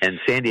 and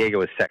San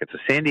Diego is second. So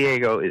San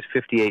Diego is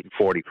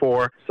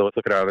 58-44. So let's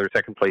look at our other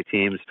second place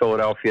teams.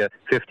 Philadelphia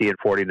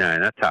 50-49.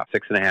 That's tough.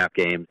 6.5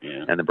 games,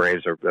 and the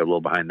Braves are a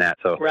little behind that.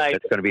 So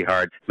it's going to be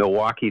hard.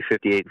 Milwaukee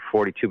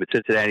 58-42, but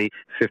Cincinnati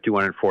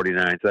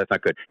 51-49. So that's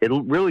not good. It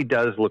really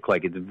does look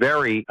like it's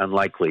very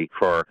unlikely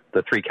for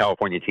the three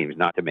California teams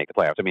not to make the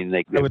playoffs. I mean,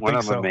 one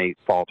of them may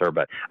falter,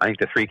 but I think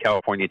the three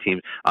California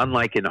teams,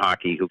 unlike in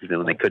hockey,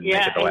 when they couldn't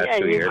make it the last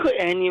 2 years.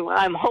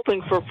 I'm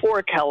hoping for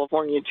 4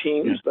 California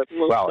teams, but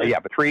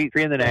but three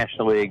in the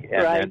National League,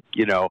 and then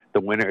the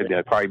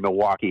winner, probably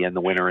Milwaukee, and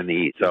the winner in the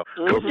East. So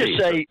could you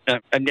say,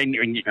 and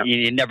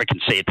you never can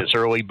say it this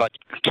early, but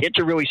can't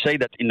you really say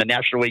that in the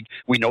National League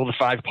we know the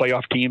 5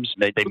 playoff teams?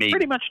 They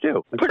pretty much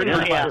do. Pretty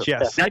much,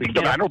 yes. I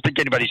don't think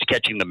anybody's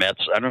catching the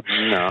Mets. I don't.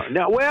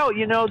 No. Well,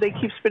 they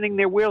keep spinning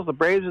their wheels. The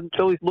Braves and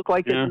Phillies look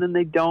like it, and then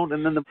they don't,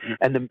 and then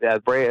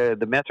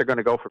the Mets are going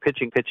to go for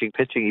pitching,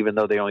 even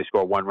though they only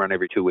score 1 run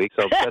every 2 weeks.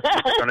 So that's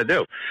what they're going to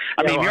do.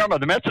 I mean, remember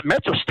the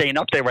Mets are staying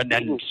up there,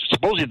 and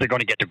supposedly they're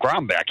going to get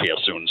DeGrom back here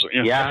soon. So,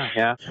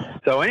 yeah.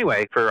 So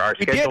anyway, for our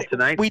schedule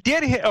tonight, we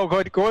did hit. Oh, go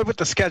ahead with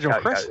the schedule,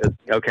 Chris.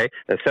 Okay,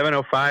 at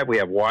 7:05 we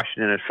have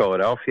Washington at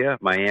Philadelphia,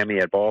 Miami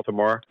at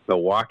Baltimore,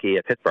 Milwaukee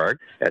at Pittsburgh.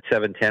 At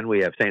 7:10 we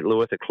have St.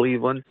 Louis at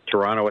Cleveland,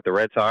 Toronto at the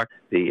Red Sox.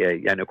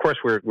 And of course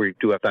we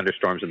do have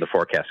thunderstorms in the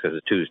forecast because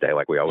it's Tuesday,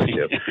 like we always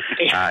do.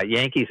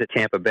 Yankees at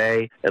Tampa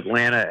Bay,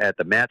 Atlanta at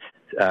the Mets.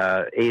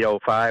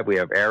 8:05 we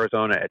have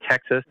Arizona at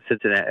Texas,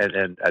 Cincinnati,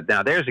 and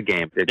now there's a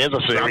game. There's a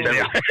series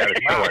there.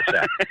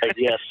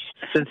 Yes.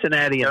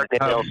 Cincinnati and the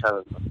Cubs.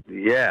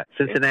 Yeah,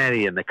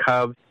 Cincinnati and the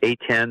Cubs.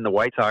 8:10 the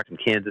White Sox in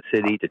Kansas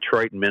City,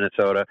 Detroit and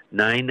Minnesota.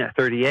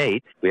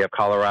 9:38 we have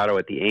Colorado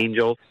at the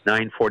Angels.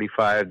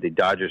 9:45 the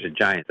Dodgers at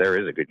Giants. There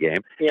is a good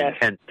game. Yes.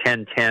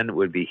 10:10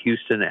 would be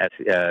Houston at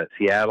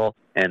Seattle,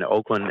 and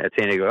Oakland at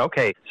San Diego.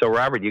 Okay, so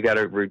Robert, you going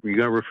to root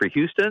for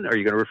Houston, or are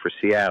you going to root for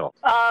Seattle?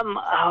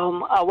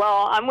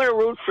 Well, I'm going to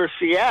root for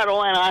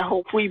Seattle, and I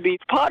hope we beat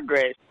the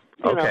Padres.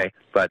 Okay,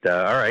 but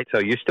all right. So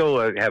you still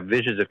have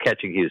visions of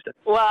catching Houston?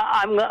 Well,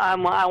 I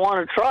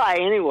want to try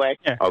anyway.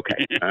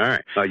 Okay, all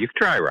right. Well, you can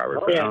try,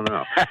 Robert. But I don't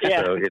know.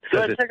 Yeah. So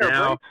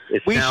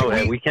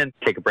we can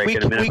take a break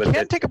in a minute. We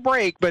can take a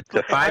break, but it's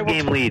a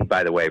 5-game lead,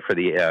 by the way, for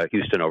the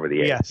Houston over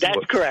the A's. Yes,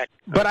 that's correct.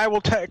 But I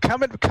will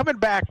coming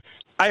back.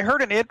 I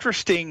heard an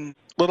interesting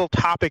little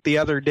topic the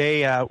other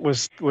day.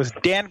 Was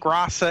Dan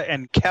Grassa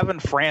and Kevin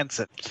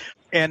Frandsen,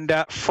 and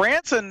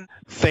Frandsen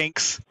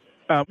thinks.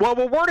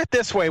 We'll word it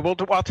this way.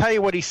 I'll tell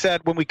you what he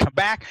said when we come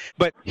back.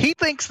 But he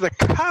thinks the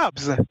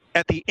Cubs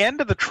at the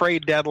end of the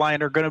trade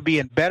deadline are going to be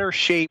in better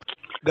shape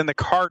than the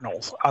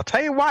Cardinals. I'll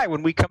tell you why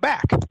when we come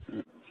back.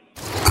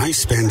 I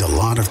spend a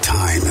lot of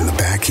time in the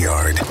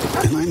backyard,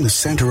 and I'm the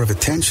center of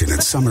attention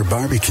at summer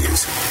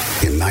barbecues.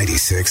 In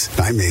 '96,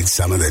 I made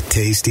some of the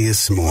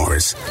tastiest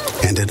s'mores.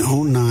 And in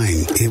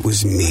 '09, it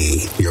was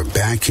me, your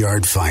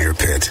backyard fire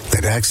pit,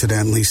 that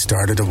accidentally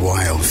started a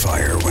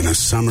wildfire when a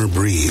summer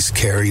breeze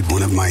carried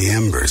one of my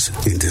embers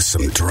into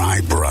some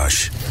dry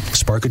brush.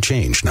 Spark a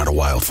change, not a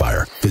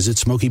wildfire. Visit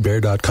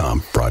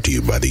SmokeyBear.com. Brought to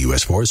you by the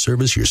U.S. Forest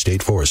Service, your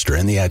state forester,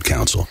 and the Ad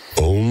Council.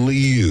 Only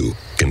you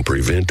can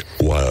prevent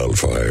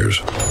wildfires.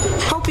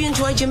 Hope you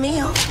enjoyed your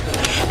meal.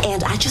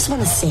 And I just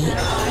want to say,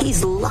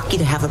 he's lucky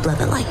to have a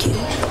brother like you.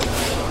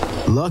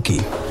 Lucky?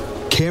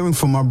 Caring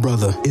for my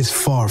brother is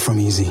far from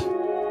easy.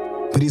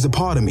 But he's a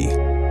part of me,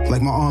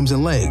 like my arms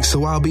and legs,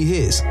 so I'll be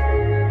his.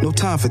 No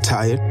time for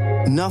tired.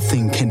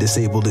 Nothing can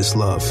disable this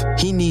love.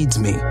 He needs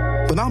me,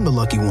 but I'm the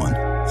lucky one,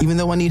 even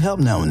though I need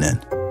help now and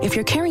then. If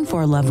you're caring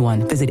for a loved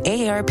one, visit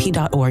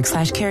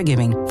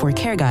aarp.org/caregiving for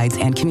care guides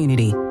and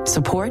community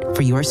support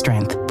for your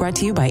strength. Brought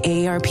to you by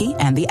AARP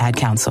and the Ad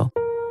Council.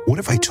 What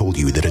if I told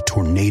you that a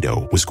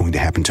tornado was going to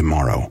happen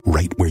tomorrow,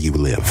 right where you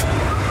live?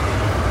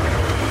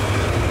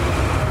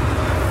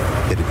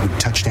 That it would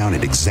touch down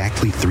at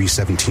exactly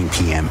 3:17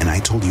 p.m., and I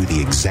told you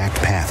the exact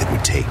path it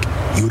would take.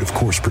 You would, of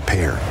course,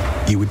 prepare.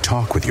 You would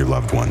talk with your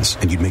loved ones,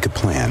 and you'd make a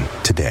plan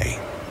today.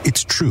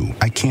 It's true,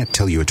 I can't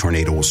tell you a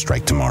tornado will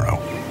strike tomorrow,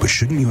 but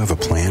shouldn't you have a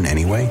plan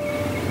anyway?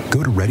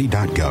 Go to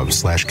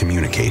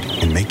ready.gov/communicate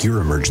and make your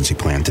emergency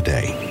plan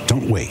today.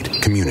 Don't wait.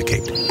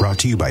 Communicate. Brought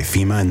to you by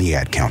FEMA and the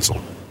Ad Council.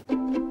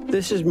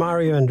 this is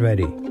Mario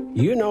Andretti.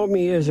 You know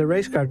me as a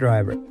race car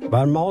driver, but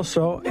I'm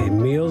also a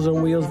Meals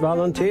on Wheels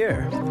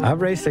volunteer.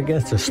 I've raced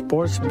against the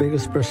sport's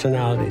biggest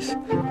personalities,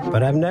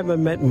 but I've never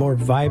met more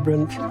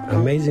vibrant,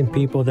 amazing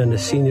people than the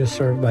seniors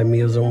served by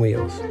Meals on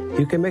Wheels.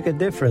 You can make a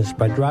difference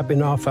by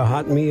dropping off a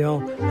hot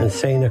meal and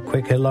saying a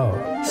quick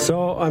hello.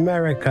 So,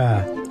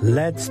 America,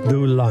 let's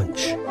do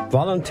lunch.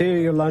 Volunteer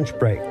your lunch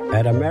break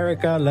at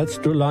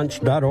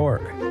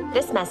americaletsdolunch.org.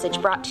 This message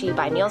brought to you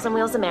by Meals on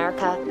Wheels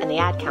America and the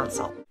Ad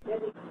Council.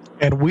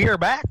 And we are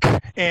back.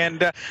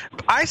 And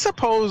I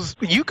suppose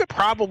you could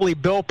probably,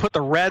 Bill, put the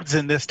Reds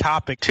in this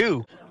topic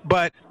too.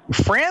 But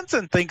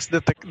Franzen thinks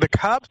that the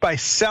Cubs, by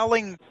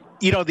selling,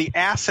 the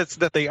assets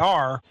that they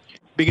are,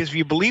 because if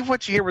you believe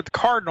what you hear with the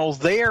Cardinals,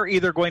 they are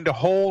either going to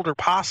hold or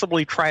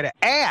possibly try to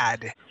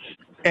add.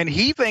 And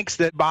he thinks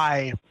that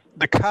by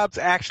the Cubs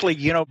actually,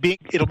 it'll be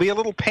a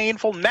little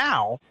painful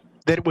now,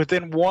 that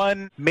within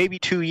 1, maybe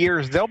 2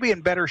 years, they'll be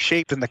in better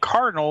shape than the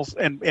Cardinals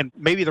and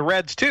maybe the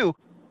Reds too,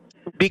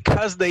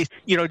 because they,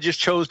 just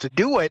chose to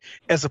do it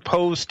as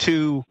opposed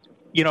to,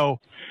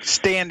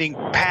 standing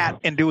pat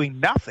and doing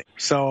nothing.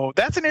 So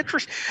that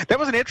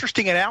was an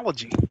interesting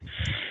analogy.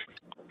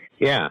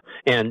 Yeah,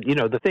 and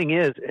the thing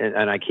is,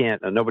 and I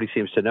can't. Nobody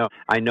seems to know.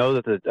 I know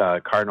that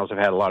the Cardinals have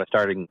had a lot of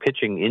starting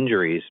pitching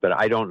injuries, but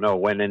I don't know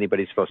when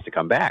anybody's supposed to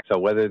come back. So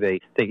whether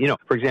they think,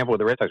 for example, with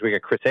the Red Sox, we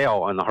got Chris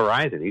Sale on the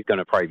horizon. He's going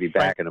to probably be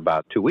back in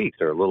about 2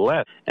 weeks or a little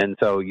less, and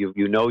so you're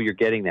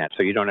getting that.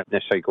 So you don't have to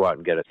necessarily go out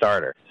and get a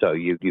starter. So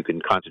you can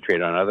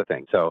concentrate on other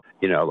things. So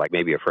like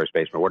maybe a first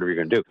baseman or whatever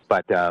you're going to do.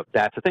 But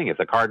that's the thing. If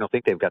the Cardinals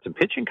think they've got some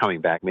pitching coming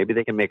back, maybe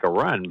they can make a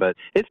run. But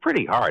it's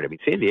pretty hard. I mean,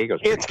 San Diego's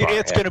it's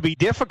going to be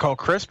difficult,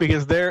 Chris, because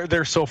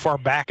they're so far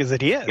back as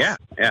it is. Yeah,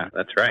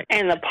 that's right.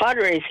 And the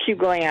Padres keep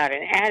going out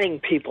and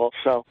adding people,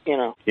 so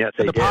Yes,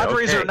 the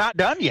Padres are not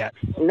done yet.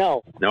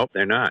 No. Nope,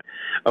 they're not.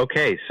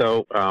 Okay,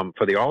 so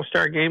for the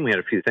All-Star game, we had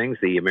a few things.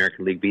 The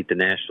American League beat the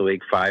National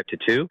League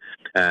 5-2,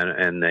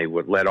 and they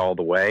led all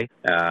the way.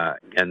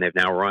 And they've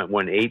now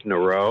won 8 in a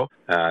row.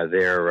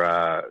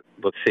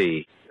 Let's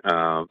see.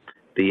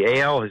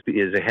 The AL is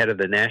ahead of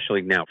the National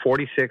League now.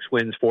 46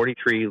 wins,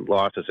 43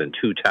 losses, and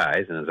 2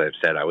 ties. And as I've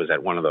said, I was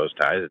at one of those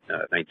ties at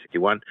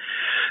 1961.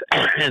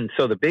 And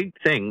so the big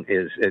thing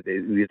is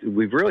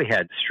we've really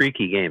had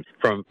streaky games.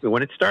 From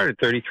when it started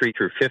 33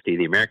 through 50,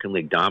 the American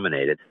League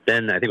dominated.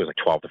 Then I think it was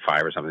like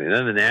 12-5 or something. And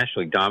then the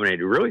National League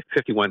dominated really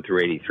 51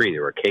 through 83.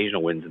 There were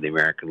occasional wins in the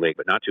American League,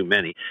 but not too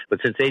many.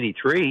 But since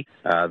 83,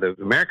 the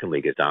American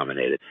League has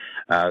dominated.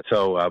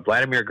 So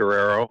Vladimir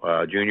Guerrero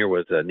Jr.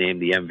 was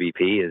named the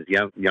MVP, his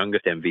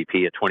youngest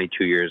MVP at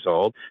 22 years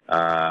old.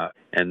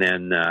 And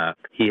then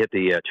he hit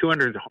the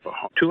 200th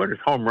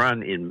home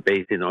run in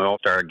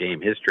All-Star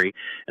game history.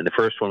 And the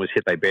first one was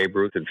hit by Babe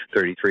Ruth in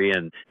 33.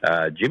 And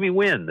Jimmy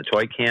Wynn, the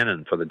toy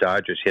cannon for the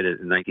Dodgers, hit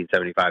it in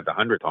 1975, the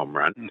 100th home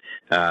run.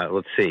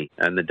 Let's see.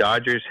 And the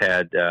Dodgers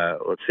had,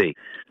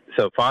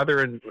 so father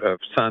and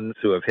sons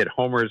who have hit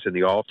homers in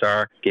the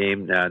All-Star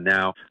game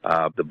now,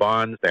 the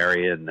Bonds,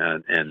 Barry and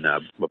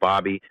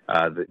Bobby,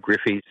 the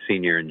Griffey,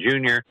 senior and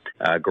junior,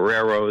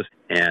 Guerreros.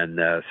 And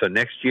so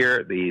next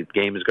year, the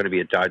game is going to be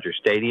at Dodger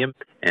Stadium.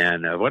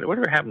 And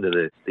whatever happened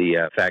to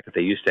the fact that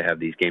they used to have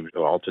these games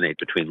alternate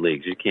between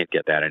leagues? You can't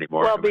get that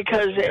anymore. Well,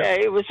 because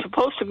it was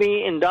supposed to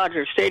be in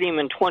Dodger Stadium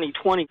in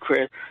 2020,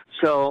 Chris.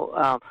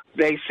 So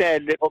they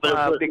said that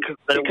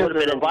because of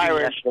the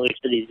virus. Last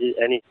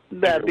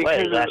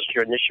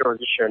year and this year, or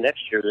this year and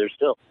next year, they're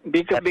still.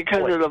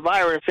 Because of the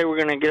virus, they were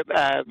going to get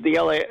the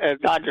LA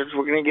Dodgers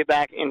were going to get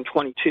back in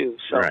 22.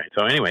 So. Right.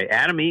 So anyway,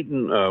 Adam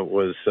Eaton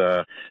was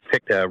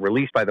picked,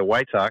 released by the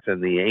White Sox,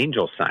 and the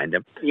Angels signed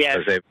him. Yes.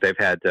 Because they've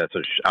had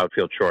some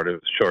outfield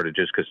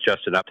shortages because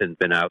Justin Upton's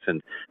been out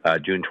since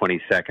June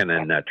 22nd,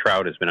 and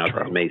Trout has been out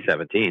since May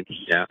 17th.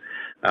 Yeah.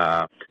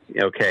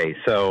 Okay.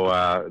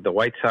 So the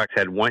White Sox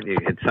had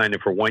signed him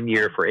for 1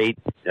 year for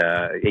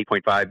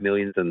 $8.5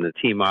 million, and the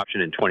team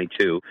option in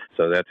 22.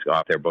 So that's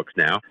off their books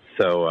now.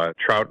 So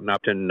Trout and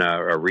Upton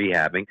are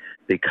rehabbing.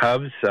 The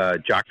Cubs,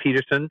 Jock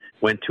Peterson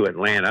went to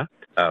Atlanta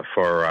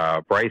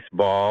for Bryce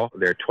Ball,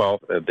 the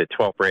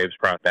 12th Braves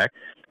prospect.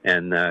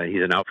 And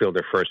he's an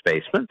outfielder, first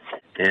baseman.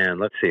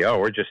 And let's see.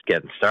 We're just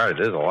getting started.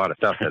 There's a lot of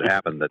stuff that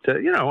happened that,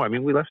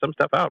 we left some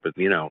stuff out, but,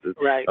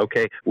 Right.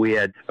 Okay. We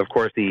had, of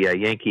course, the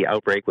Yankee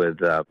outbreak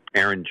with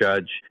Aaron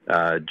Judge,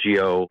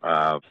 Gio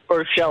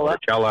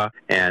Urshela,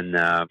 and,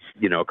 a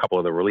couple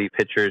of the relief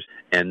pitchers.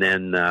 And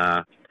then,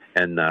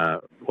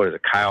 what is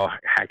it, Kyle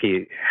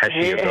Hashioka,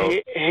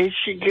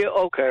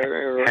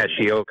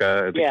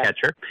 the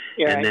catcher.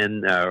 Yeah, and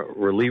then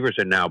relievers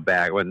are now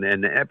back. And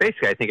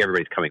basically, I think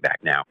everybody's coming back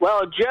now.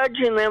 Well, Judge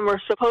and them are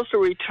supposed to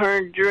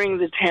return during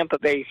the Tampa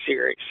Bay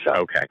series. So.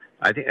 Okay.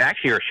 I think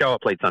actually Urshela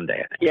played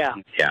Sunday. I think. Yeah.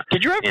 Yeah.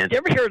 Did you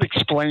ever hear it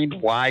explained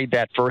why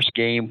that first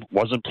game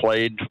wasn't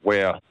played?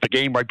 Where the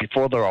game right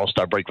before the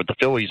All-Star break with the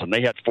Phillies, and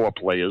they had 4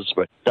 players,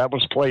 but that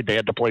was played. They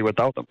had to play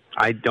without them.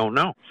 I don't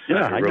know.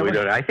 Yeah, I really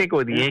don't. I think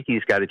the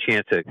Yankees got a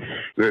chance to.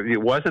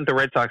 It wasn't the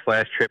Red Sox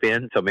last trip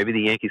in, so maybe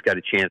the Yankees got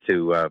a chance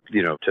to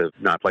to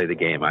not play the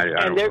game.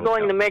 And they're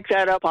going to make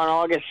that up on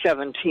August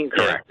 17th.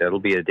 Correct. It'll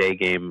be a day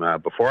game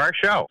before our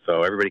show,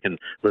 so everybody can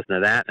listen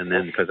to that. And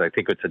then because I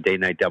think it's a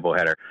day-night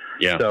doubleheader.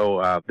 Yeah.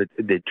 So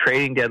the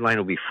trading deadline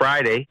will be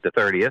Friday, the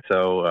 30th.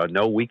 So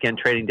no weekend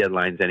trading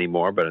deadlines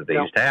anymore, but they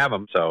used to have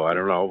them. So I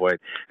don't know.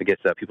 I guess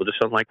people just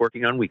don't like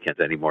working on weekends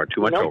anymore.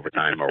 Too much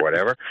overtime or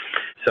whatever.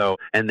 So,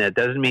 and that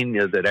doesn't mean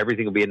that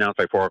everything will be announced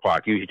by 4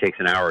 o'clock. It usually takes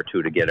an hour or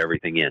two to get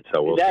everything in.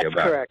 So we'll see about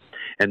That's correct.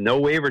 it. And no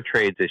waiver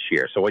trades this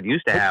year. So what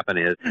used to happen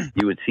is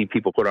you would see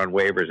people put on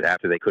waivers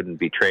after they couldn't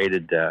be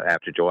traded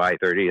after July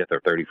 30th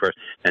or 31st,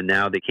 and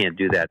now they can't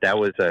do that. That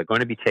was going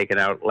to be taken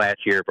out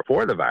last year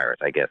before the virus,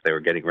 I guess. They were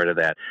getting rid of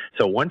that.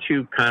 So once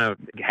you kind of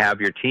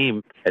have your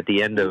team at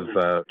the end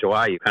of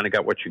July, you kind of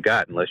got what you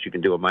got, unless you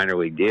can do a minor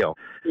league deal.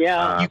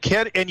 Yeah. You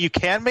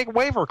can make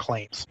waiver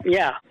claims.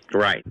 Yeah.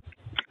 Right.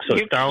 So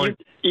Starlin,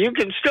 you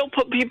can still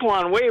put people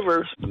on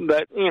waivers,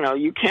 but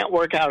you can't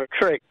work out a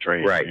trick.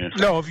 Right.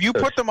 No, if you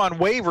put them on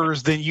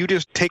waivers, then you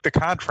just take the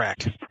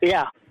contract.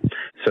 Yeah.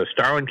 So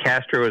Starlin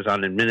Castro is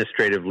on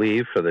administrative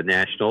leave for the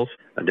Nationals,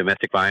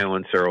 domestic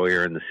violence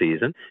earlier in the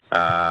season.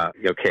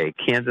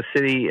 Kansas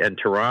City and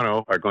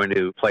Toronto are going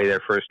to play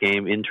their first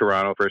game in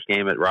Toronto, first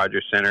game at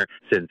Rogers Center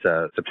since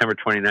September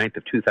 29th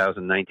of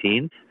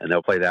 2019, and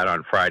they'll play that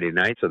on Friday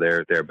night, so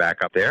they're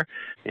back up there.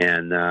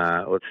 And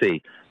let's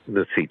see,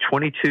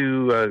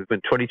 22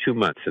 been 22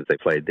 months since they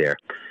played there.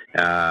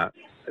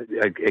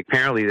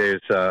 Apparently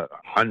there's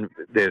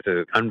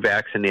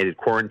unvaccinated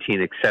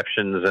quarantine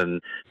exceptions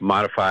and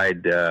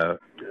modified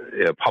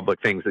public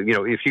things.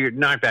 If you're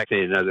not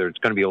vaccinated, it's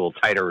going to be a little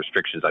tighter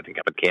restrictions, I think,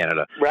 up in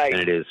Canada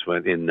than it is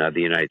in the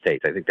United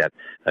States. I think that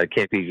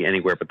can't be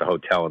anywhere but the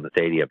hotel and the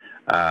stadium.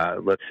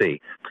 Let's see.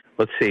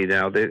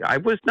 Now, I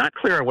was not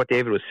clear on what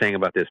David was saying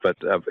about this, but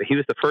he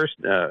was the first.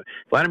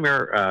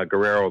 Vladimir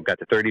Guerrero got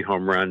to 30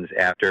 home runs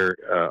after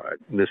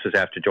this was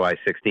after July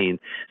 16th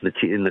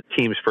in the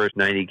team's first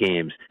 90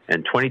 games,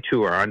 and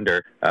 22 are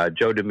under.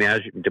 Joe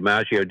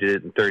DiMaggio did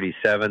it in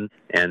 37,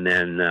 and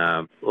then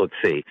let's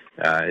see,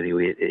 and he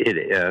hit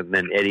it.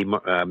 Then Eddie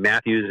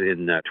Matthews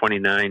in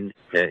 29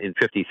 in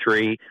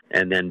 53,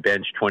 and then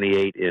bench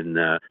 28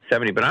 in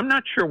 70. But I'm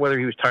not sure whether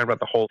he was talking about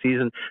the whole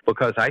season,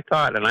 because I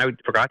thought, and I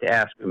forgot to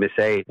ask Miss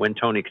A when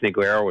Tony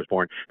Conigliaro was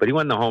born, but he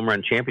won the home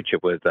run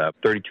championship with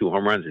 32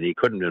 home runs, and he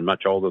couldn't have been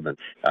much older than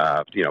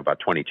about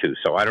 22.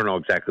 So I don't know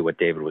exactly what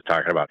David was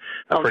talking about.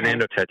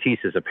 Fernando Tatis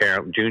is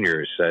apparently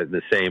juniors in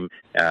the same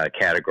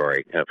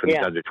category for the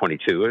under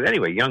 22.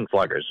 Anyway, young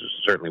sluggers is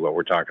certainly what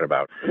we're talking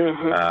about.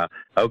 Mm-hmm.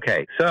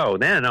 Okay, so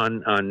then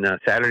on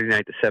Saturday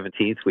night the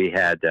 17th, we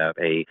had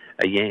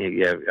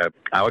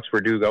Alex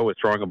Verdugo was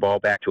throwing a ball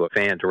back to a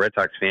Red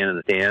Sox fan in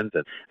the stands,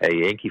 and a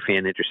Yankee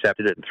fan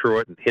intercepted it and threw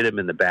it and hit him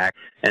in the back.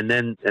 And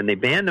they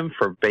banned him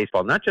from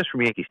baseball, not just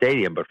from Yankee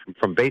Stadium, but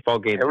from baseball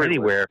games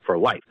anywhere for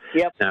life.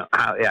 Yep. Now,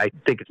 I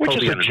think it's Which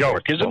totally is a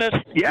joke, isn't it?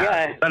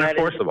 Yeah, it's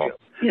unenforceable.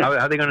 How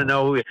are they going to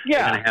know if they're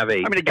going to have a...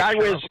 I mean, a guy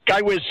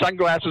wears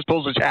sunglasses,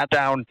 pulls his hat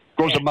down,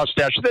 grows a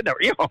mustache. They never,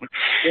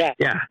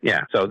 Yeah.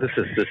 So this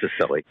is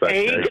silly. But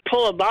he could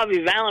pull a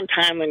Bobby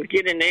Valentine and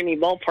get into any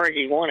ballpark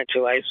he wanted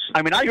to.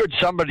 I mean, I heard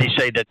somebody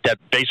say that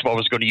baseball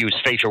was going to use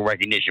facial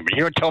recognition, but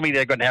you're going to tell me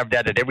they're going to have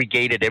that at every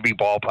gate at every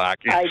ballpark?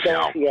 I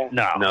don't.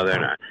 No, they're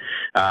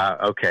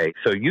not. Okay,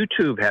 so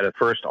YouTube had a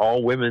first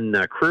all-women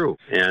crew,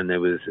 and it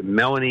was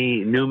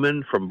Melanie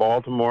Newman from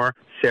Baltimore,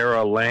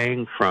 Sarah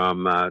Lang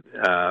from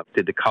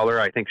did the color.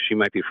 I think she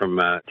might be from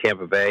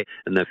Tampa Bay,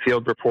 and the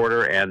field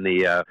reporter and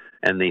the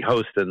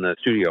host in the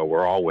studio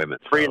were all women.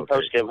 Pre and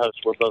post game hosts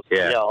were both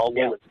all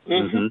women.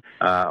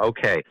 Mm-hmm.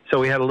 Okay, so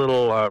we had a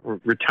little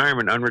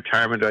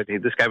unretirement. I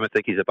think this guy must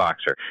think he's a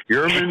boxer.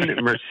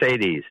 Yerman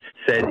Mercedes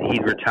said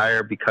he'd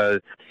retire because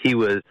he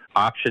was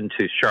optioned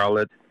to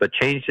Charlotte, but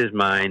changed his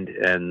mind,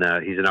 and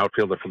he's an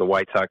outfielder for the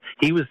White Sox.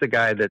 He was the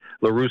guy that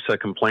La Russa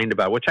complained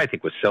about, which I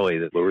think was silly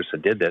that La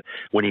Russa did that,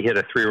 when he hit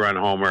a 3-run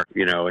homer,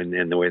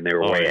 and the way they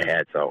were way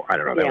ahead. So I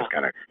don't know, that was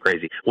kind of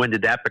crazy. When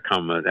did that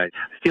become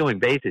stealing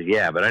bases?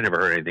 Yeah, but I never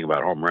heard anything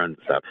about home runs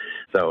and stuff.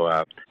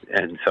 So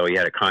so he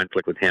had a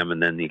conflict with him,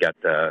 and then he got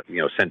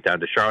sent down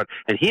to Charlotte.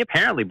 And he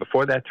apparently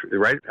before that,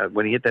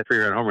 when he hit that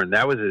 3-run homer, and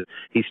that was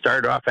he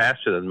started off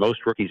faster than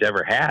most rookies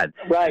ever had.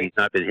 Right. He's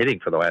not been hitting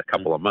for the last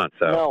couple of months.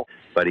 So. No.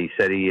 But he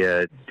said he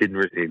didn't,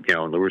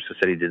 La Russa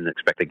said he didn't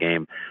expect a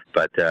game.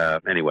 But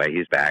anyway,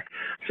 he's back.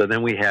 So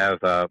then we have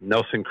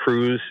Nelson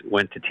Cruz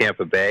went to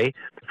Tampa Bay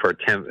for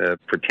Tampa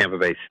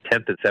Bay's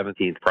 10th and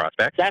 17th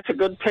prospect. That's a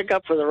good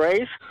pickup for the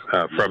Rays.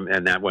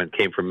 And that one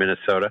came from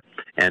Minnesota,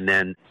 and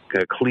then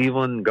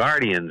Cleveland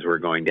Guardians were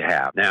going to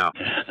have. Now,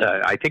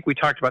 I think we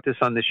talked about this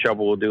on this show,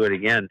 but we'll do it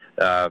again.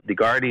 The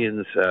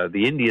Guardians,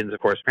 the Indians, of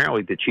course,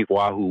 apparently the Chief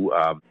Wahoo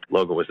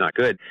logo was not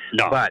good.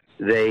 No. But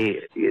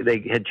they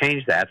had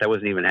changed that. That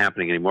wasn't even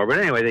happening anymore. But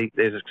anyway,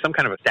 there's some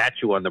kind of a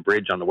statue on the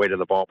bridge on the way to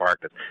the ballpark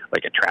that's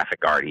like a traffic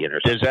guardian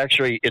or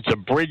something. It's a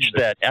bridge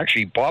that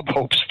actually Bob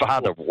Hope's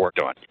father worked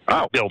on.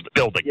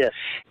 Building. Yes.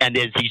 And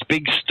there's these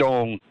big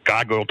stone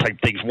gargoyle type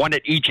things, one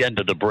at each end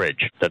of the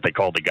bridge that they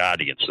call the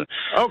Guardians.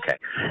 Okay.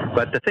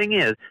 But the thing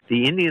is,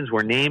 the Indians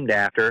were named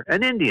after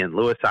an Indian,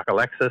 Louis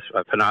Sockalexis,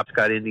 a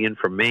Penobscot Indian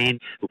from Maine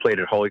who played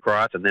at Holy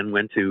Cross and then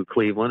went to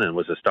Cleveland and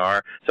was a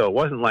star. So it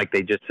wasn't like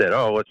they just said,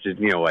 oh, let's just,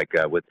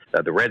 with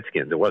the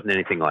Redskins. It wasn't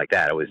anything like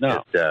that. It was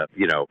just,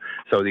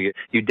 so you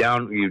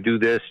do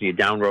this and you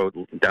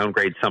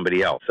downgrade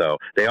somebody else. So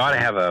they ought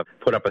to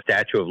put up a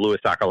statue of Louis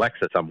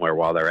Sockalexis somewhere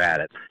while they're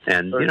at it.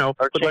 And,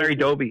 put Larry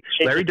Doby.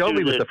 Larry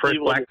Doby was the first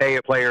black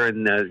player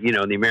in,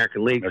 in the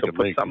American League. So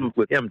put something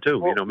with him,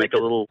 too. Make a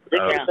little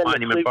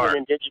monument park.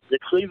 The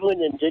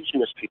Cleveland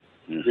Indigenous people,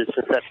 since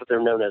that's what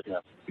they're known as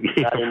now.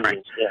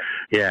 Right.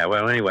 Yeah,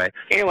 well, anyway.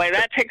 Anyway,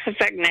 that takes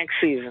effect next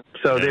season.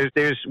 So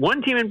there's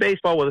one team in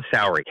baseball with a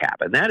salary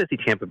cap, and that is the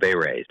Tampa Bay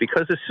Rays.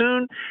 Because as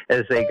soon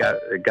as they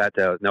got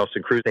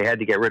Nelson Cruz, they had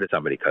to get rid of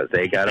somebody because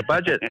they got a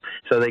budget.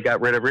 So they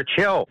got rid of Rich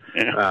Hill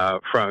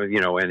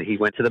and he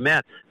went to the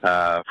Mets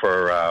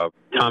for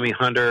Tommy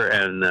Hunter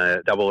and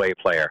AA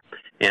player.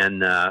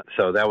 And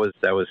so that was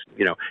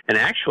and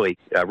actually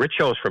Rich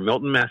Hill is from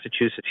Milton,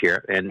 Massachusetts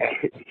here, and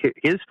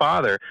his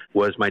father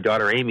was my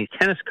daughter Amy's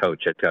tennis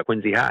coach at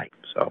Quincy High.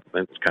 So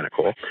that's kind of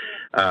cool.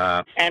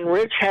 And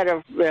Rich had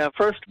a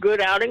first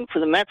good outing for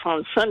the Mets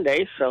on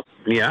Sunday. So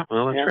yeah,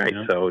 well, that's right.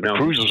 Yeah. So no,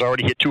 Cruz has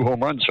already hit 2 home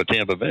runs for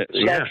Tampa Bay.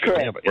 That's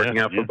correct. Working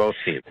out for both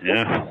teams.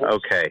 Yeah.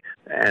 Okay,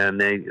 and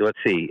then let's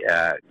see.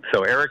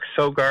 So Eric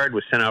Sogard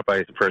was sent out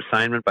for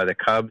assignment by the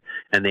Cubs,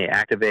 and they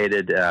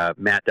activated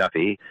Matt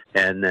Duffy,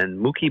 and then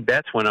Mookie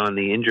Betts went on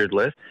the injured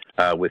list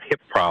with hip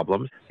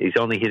problems. He's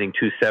only hitting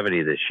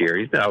 .270 this year.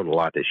 He's been out a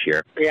lot this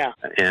year. Yeah.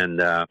 And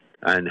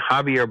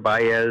Javier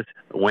Baez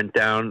went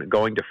down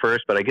going to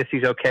first, but I guess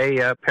he's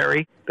okay,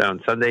 Perry? On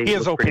Sunday, he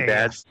is okay. Pretty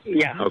bad.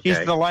 Yeah. Okay. He's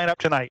in the lineup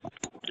tonight.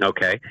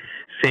 Okay.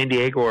 San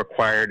Diego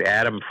acquired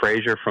Adam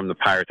Frazier from the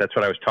Pirates. That's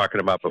what I was talking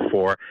about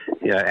before.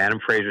 Yeah, Adam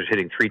Frazier's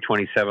hitting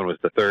 .327, was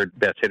the third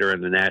best hitter in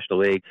the National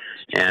League,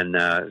 and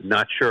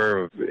not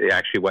sure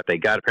actually what they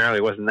got. Apparently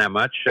it wasn't that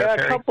much. Yeah,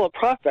 Perry? a couple of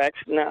prospects,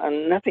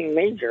 nothing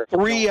major.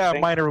 3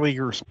 minor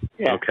leaguers.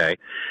 Yeah. Okay.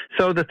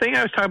 So the thing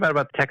I was talking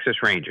about the Texas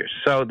Rangers.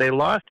 So they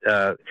lost,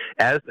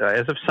 as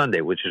of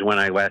Sunday, which is when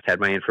I last had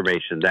my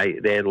information,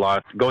 they had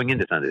lost, going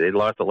into Sunday, they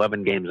lost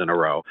 11 games in a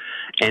row.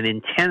 And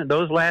in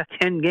those last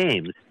 10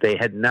 games, they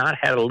had not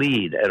had a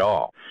lead at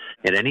all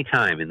at any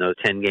time in those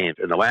 10 games.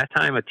 And the last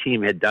time a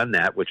team had done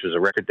that, which was a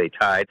record they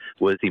tied,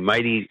 was the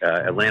mighty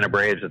Atlanta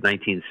Braves of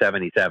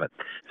 1977.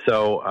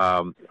 So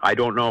I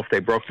don't know if they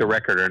broke the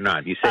record or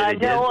not. You say they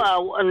did?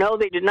 No,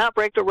 they did not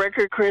break the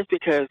record, Chris,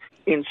 because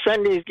in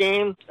Sunday's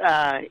game,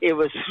 it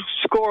was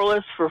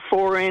scoreless for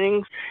 4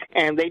 innings,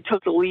 and they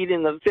took the lead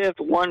in the 5th,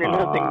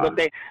 1-0, but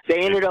they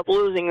ended up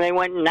losing. They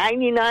went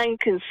 99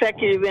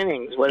 consecutive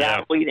innings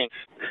without leading.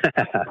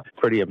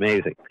 Pretty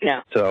amazing.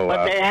 Yeah. So,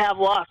 but they have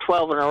lost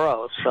 12 in a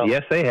row. So.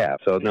 Yes, they have.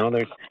 So no,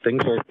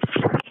 things are.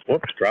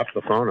 Whoops! Dropped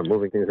the phone. I'm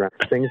moving things around.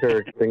 Things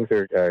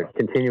are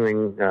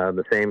continuing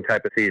the same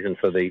type of season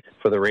for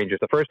the Rangers.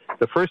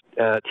 The first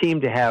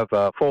team to have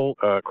full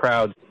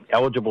crowds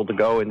eligible to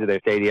go into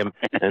their stadium,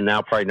 and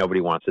now probably nobody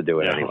wants to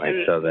do it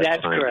anyway. So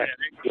that's fine. Correct.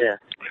 Yeah.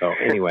 So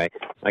anyway,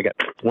 I got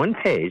one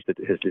page that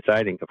is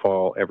deciding to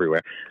fall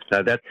everywhere.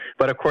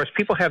 But of course,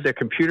 people have their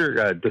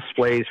computer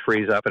displays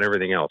freeze up and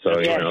everything else.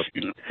 So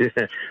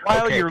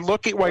While you're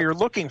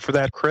looking for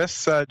that,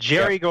 Chris,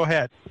 Jerry, go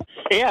ahead.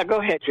 Yeah,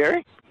 go ahead,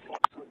 Jerry.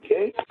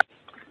 Okay.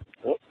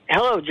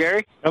 Hello,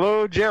 Jerry.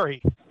 Hello,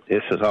 Jerry.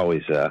 This is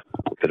always a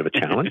bit of a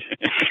challenge.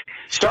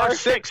 Star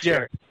 6,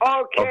 Jerry.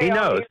 Okay. Oh, he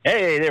knows.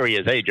 Hey, there he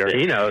is. Hey, Jerry.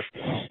 He knows.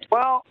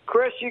 Well,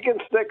 Chris, you can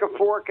stick a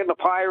fork in the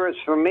Pirates.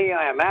 For me,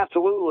 I am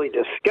absolutely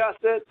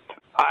disgusted.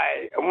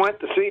 I went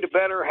to see the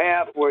better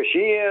half where she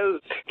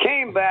is.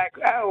 Came back,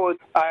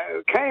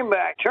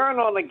 turned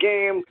on the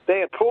game. They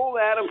had pulled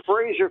Adam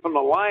Frazier from the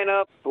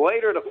lineup.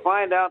 Later to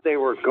find out they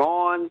were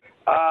gone.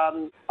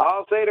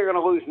 I'll say they're going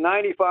to lose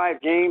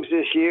 95 games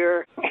this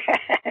year.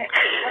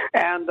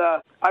 And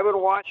I've been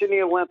watching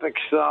the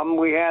Olympics some.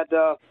 We're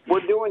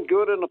doing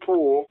good in the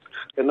pool,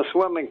 in the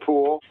swimming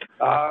pool.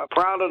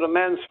 Proud of the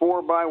men's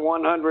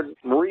 4x100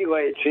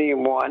 relay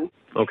team won.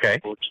 Okay.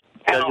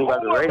 Judging by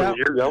the ratings,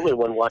 you're the only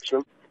one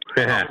watching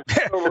them.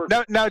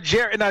 now,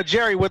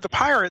 Jerry, with the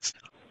Pirates,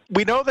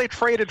 we know they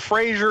traded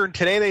Frazier, and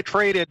today they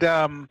traded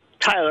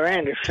Tyler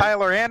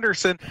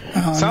Anderson.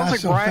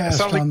 Sounds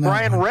like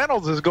Brian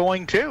Reynolds is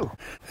going too.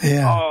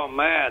 Yeah. Oh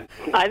man,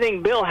 I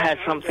think Bill has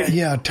something.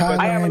 Yeah,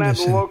 Tyler I haven't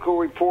Anderson. had the local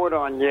report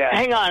on yet.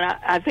 Hang on,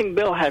 I think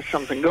Bill has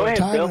something. Go ahead,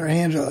 Bill. Tyler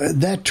Anderson.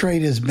 That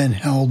trade has been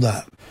held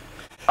up.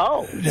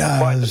 Oh,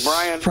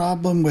 Brian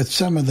problem with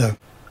some of the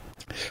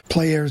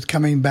players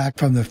coming back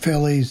from the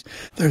Phillies.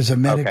 There's a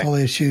medical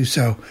issue,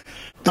 so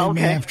they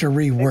may have to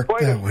rework they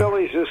play that the one.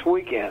 Phillies this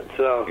weekend,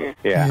 so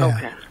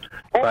Yeah.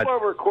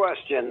 Over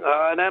question,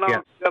 and then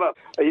I'll shut up.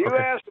 You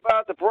asked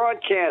about the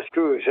broadcast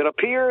crews. It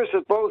appears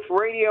that both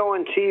radio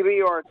and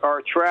TV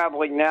are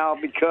traveling now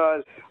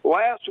because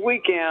last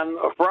weekend,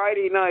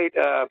 Friday night,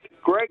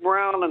 Greg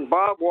Brown and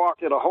Bob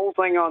Walker did a whole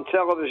thing on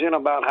television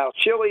about how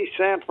chilly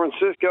San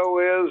Francisco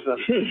is,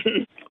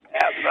 and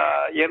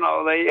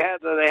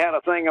they had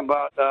a thing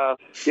about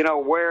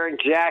wearing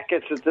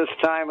jackets at this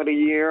time of the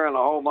year and a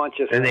whole bunch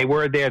of. And they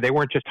were there. They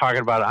weren't just talking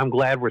about, I'm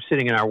glad we're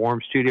sitting in our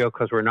warm studio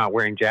because we're not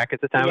wearing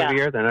jackets this time of the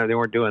year. They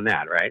weren't doing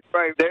that, right?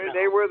 Right.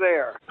 They were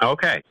there.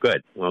 Okay,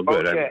 good. Well,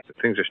 good. Okay.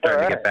 Things are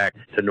starting to get back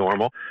to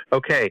normal.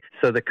 Okay,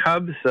 so the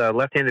Cubs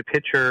left-handed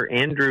pitcher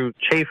Andrew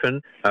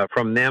Chafin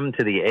from them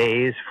to the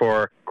A's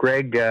for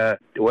Greg, how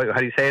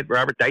do you say it,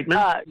 Robert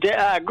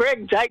Deitman?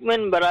 Greg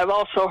Deitman, but I've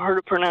also heard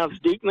it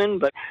pronounced Diekman,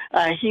 but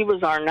he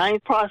was our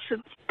 9th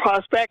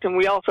prospect, and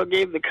we also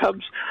gave the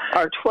Cubs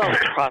our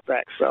 12th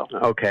prospect. So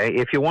Okay,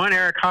 if you want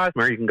Eric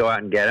Hosmer, you can go out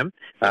and get him.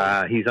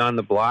 He's on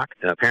the block.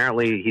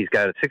 Apparently, he's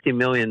got a $60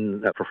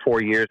 million for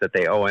 4 years that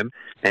they owe him,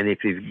 and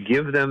if you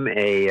give them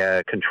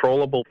a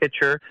controllable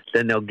pitcher,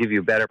 then they'll give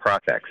you better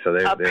prospects. So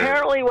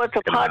apparently, what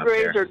the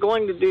Padres are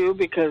going to do,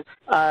 because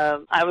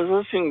I was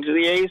listening to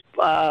the A's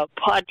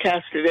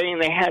podcast today,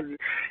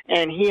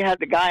 and he had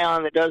the guy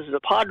on that does the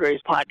Padres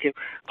podcast.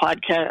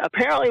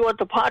 Apparently, what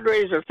the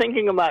Padres are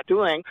thinking about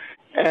doing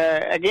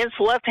against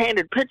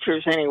left-handed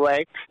pitchers,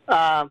 anyway.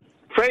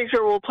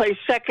 Frazier will play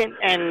second,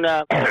 and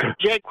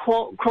Jake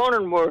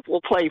Cronenworth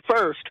will play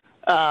first.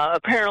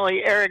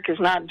 Apparently, Eric is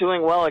not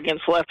doing well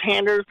against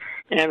left-handers,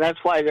 and that's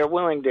why they're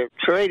willing to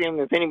trade him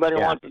if anybody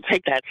wants to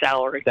take that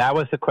salary. That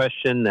was the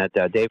question that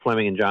Dave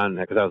Fleming and John,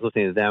 because I was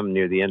listening to them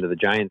near the end of the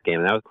Giants game,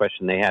 and that was the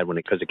question they had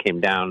because it came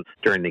down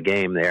during the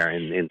game there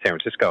in San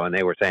Francisco, and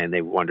they were saying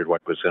they wondered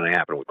what was going to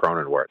happen with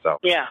Cronenworth. So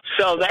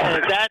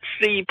that's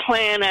the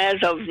plan as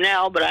of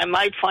now, but I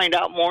might find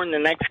out more in the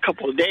next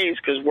couple of days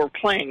because we're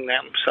playing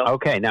them. So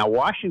okay, now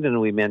Washington,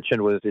 we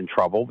mentioned, was in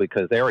trouble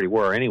because they already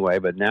were anyway,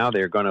 but now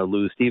they're going to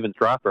lose Steven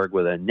Strasburg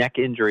with a neck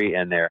injury,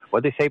 and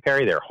what they say,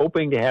 Perry, they're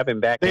hoping to have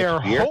him back They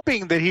next are year.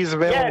 hoping that he's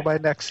available by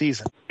next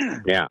season.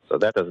 Yeah, so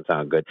that doesn't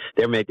sound good.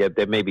 There may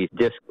be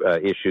disc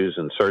issues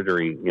and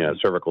surgery,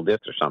 cervical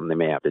discs or something they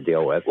may have to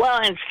deal with.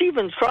 Well, and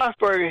Steven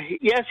Strasburg,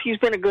 yes, he's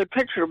been a good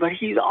pitcher, but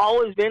he's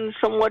always been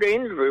somewhat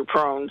injury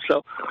prone.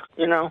 So,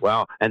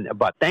 Well,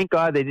 but thank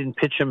God they didn't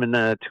pitch him in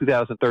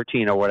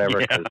 2013 or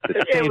whatever. Yeah.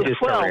 It was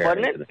 12,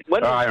 wasn't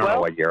it? I don't know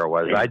what year it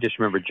was. I just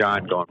remember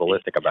John going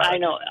ballistic about it. I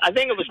know. I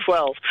think it was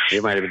 12.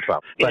 It might have been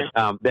 12.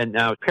 But then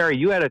now, Perry,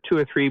 you had 2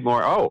 or 3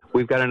 more. Oh,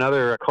 we've got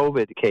another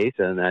COVID case,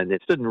 and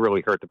it didn't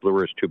really hurt the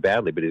Brewers too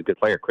badly, but he's a good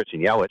player. Christian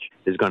Yelich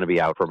is going to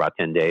be out for about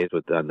 10 days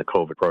on the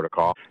COVID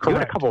protocol. Correct. You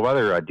had a couple of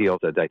other deals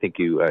that I think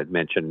you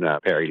mentioned,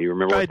 Perry. Do you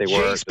remember what they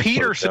were? Jace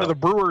Peterson of the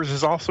Brewers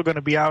is also going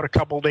to be out a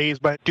couple of days,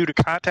 but due to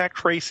contact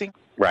tracing.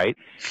 Right.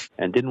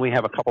 And didn't we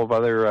have a couple of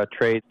other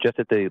trades just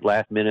at the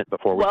last minute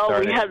before we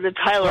started? We had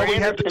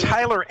the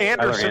Tyler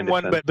Anderson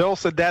one, but Bill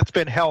said that's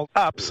been held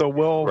up, so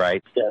we'll...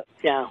 Right.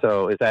 Yeah.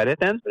 So is that it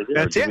then?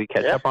 That's it. Did we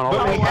catch up on all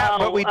that?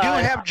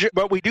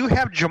 But we do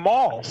have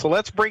Jamal, so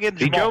let's bring in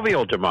Jamal. The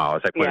jovial Jamal,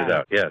 as I pointed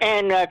out, yes.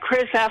 And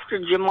Chris, after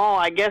Jamal,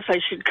 I guess I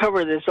should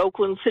cover this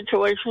Oakland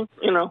situation,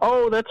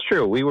 Oh, that's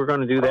true. We were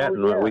going to do that,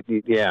 we'll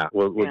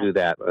do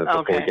that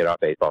before we get off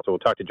baseball. So we'll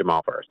talk to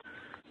Jamal first.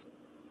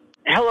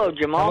 Hello,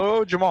 Jamal.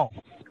 Hello, Jamal.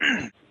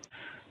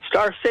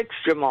 Star 6,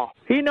 Jamal.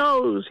 He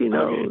knows. For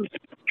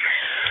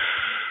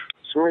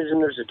some reason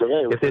there's a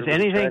delay. If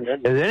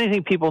there's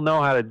anything people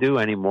know how to do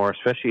anymore,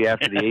 especially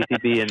after the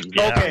ACB and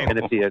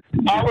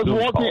I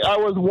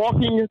was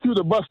walking through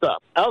the bus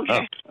stop.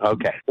 Okay.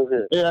 Okay.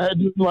 Yeah, I had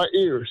to use my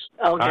ears.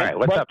 Okay. All right.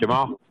 What's up,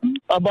 Jamal?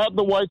 About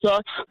the White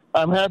Sox,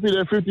 I'm happy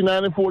they're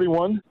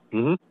 59-41.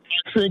 Mm-hmm. I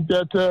think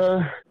that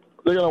they're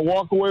going to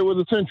walk away with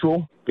the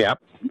Central. Yep.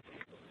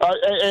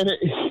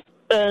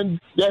 And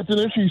that's an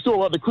issue you saw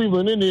about the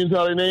Cleveland Indians,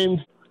 how they named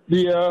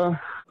the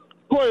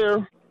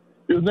player.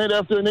 It was named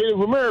after a Native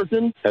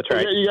American. That's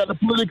right. You got the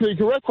politically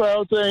correct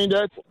crowd saying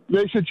that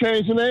they should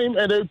change the name,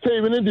 and they're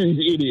paving into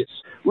these idiots.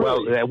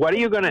 Really. Well, what are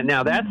you going to...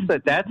 Now, that's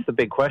the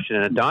big question,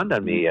 and it dawned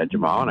on me,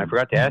 Jamal, and I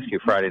forgot to ask you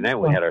Friday night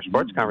when we had our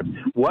sports conference.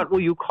 What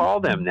will you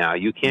call them now?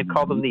 You can't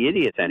call them the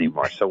idiots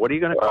anymore, so what are you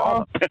going to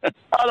call them?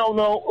 I don't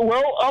know.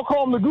 Well, I'll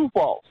call them the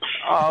goofballs.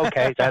 Oh,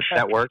 okay.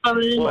 That works. I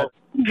mean...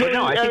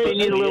 No, I think they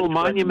need a little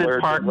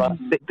monument park.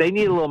 They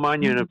need a little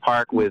monument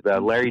park with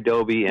Larry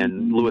Doby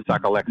and Louis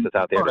Alexis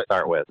out there to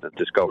start with, and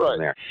just go from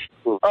there.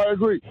 I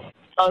agree.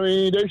 I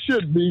mean, they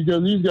should be,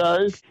 because these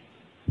guys,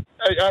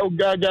 I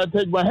got to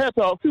take my hat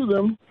off to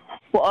them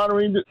for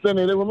honoring the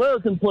Native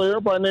American player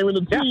by naming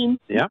the team.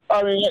 Yeah.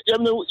 I mean,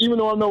 even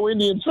though I'm no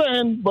Indians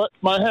fan, but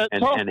my hat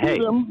off to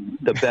them.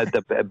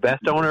 The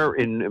best owner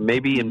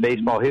in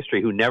baseball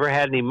history who never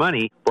had any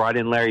money brought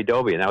in Larry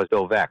Doby, and that was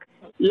Bill Veeck.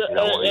 Yeah,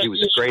 he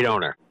was a great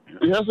owner.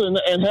 Yes,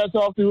 and hats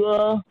off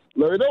to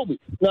Larry Doby.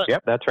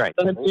 Yep, that's right.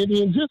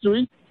 Indians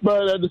history,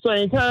 but at the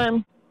same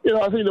time,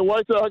 I think the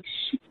White Sox,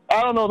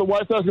 I don't know if the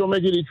White Sox are going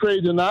to make any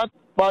trades or not,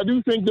 but I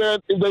do think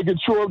that if they could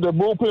shore up their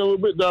bullpen a little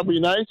bit, that would be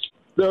nice.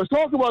 There was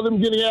talk about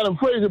them getting Adam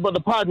Frazier, but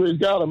the Padres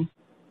got him.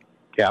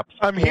 Yep.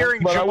 I'm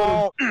hearing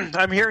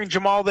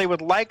Jamal. They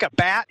would like a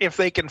bat if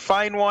they can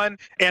find one,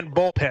 and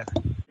bullpen.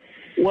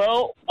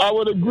 Well, I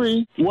would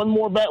agree. One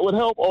more bat would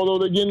help.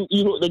 Although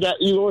they got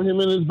Eloy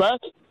Jimenez back.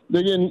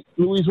 They're getting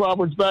Luis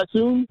Roberts back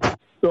soon,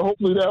 so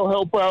hopefully that'll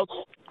help out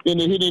in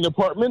the hitting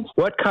department.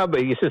 What Cub?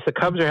 Since the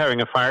Cubs are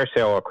having a fire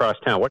sale across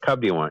town, what Cub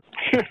do you want?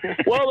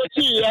 Well, let's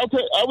see.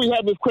 I'll be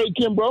happy with Craig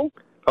Kimbrough.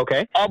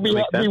 Okay. I'll be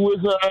happy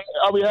with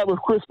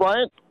Chris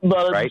Bryant,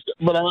 but I'm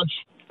not sure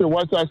the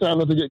White Sox signed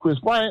enough to get Chris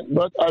Bryant,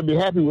 but I'd be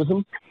happy with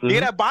him. Mm-hmm.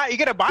 You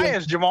get a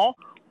bias, Jamal.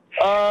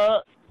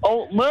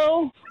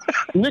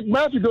 Nick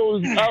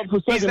Matrico is out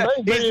for second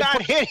base.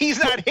 He's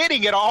not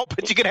hitting at all,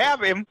 but you could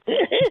have him.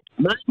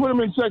 Let's put him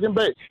in second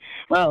base.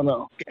 I don't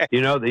know.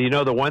 You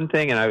know the one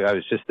thing, and I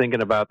was just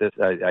thinking about this.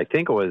 I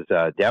think it was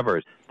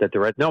Devers that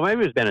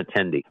maybe it was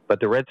Benintendi, but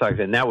the Red Sox,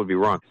 and that would be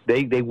wrong.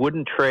 They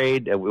wouldn't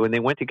trade when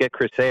they went to get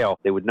Chris Sale.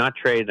 They would not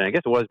trade, and I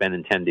guess it was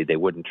Benintendi. They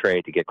wouldn't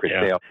trade to get Chris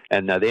Sale,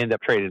 and they ended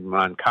up trading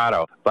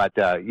Moncado. But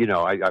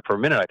for a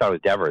minute I thought it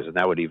was Devers, and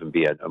that would even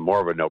be more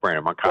of a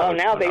no-brainer. Moncado. Well,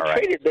 now they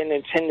traded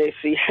Benintendi.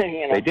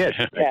 They did.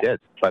 They did.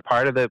 But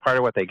part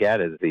of what they get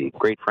is the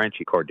great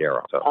Frenchie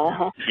Cordero.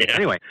 So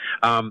anyway,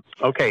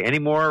 okay. Any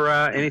more?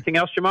 Anything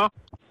else, Jamal?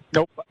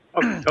 Nope.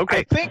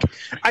 Okay.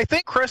 I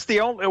think Chris,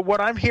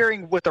 what I'm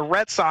hearing with the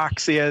Red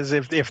Sox is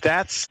if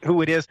that's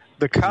who it is,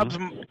 the Cubs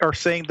are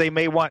saying they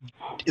may want.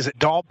 Is it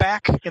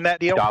Dahlbeck in that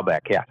deal?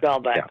 Dahlbeck, yeah.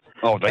 Dahlbeck. Yeah.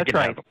 Oh, that's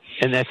right.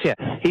 And that's it.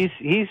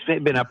 He's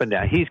been up and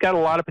down. He's got a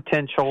lot of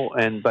potential,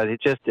 but it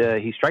just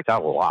he strikes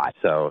out a lot.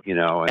 So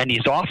and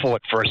he's awful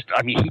at first.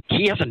 I mean,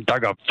 he hasn't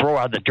dug a throw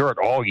out of the dirt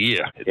all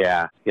year.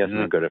 Yeah, he hasn't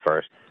been good at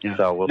first. Yeah.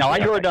 So now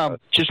I heard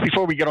just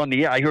before we get on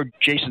the air, I heard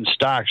Jason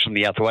Starks from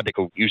the Athletic,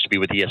 who used to be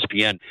with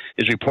ESPN,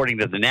 is reporting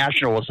that the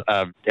Nationals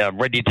are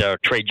ready to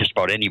trade just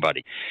about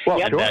anybody.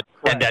 Well,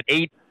 and that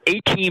eight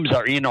teams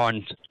are in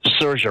on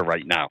Scherzer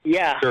right now.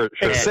 Yeah. Sure.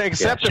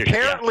 Except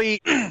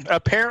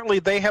apparently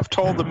they have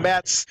told the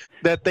Mets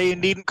that they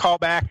needn't call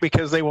back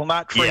because they will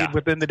not trade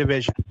within the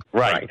division.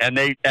 Right. And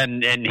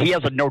he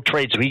has a no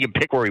trade, so he can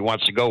pick where he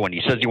wants to go, and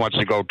he says he wants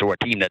to go to a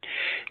team that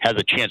has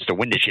a chance to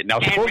win this shit. Now,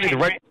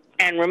 supposedly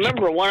and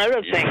remember, one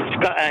other thing,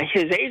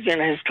 his agent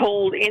has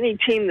told any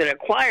team that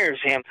acquires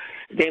him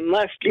they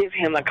must give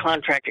him a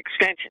contract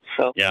extension.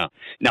 So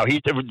now he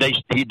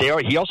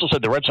also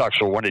said the Red Sox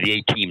were one of the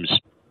 8 teams.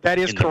 That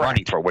is correct.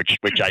 Running for which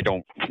I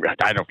don't.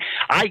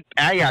 I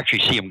actually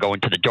see him going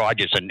to the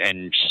Dodgers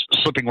and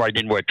slipping right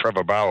in where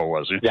Trevor Bauer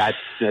was. That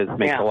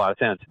makes a lot of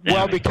sense.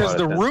 Well, because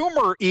the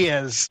rumor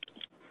is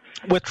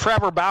with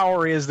Trevor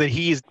Bauer is that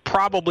he's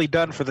probably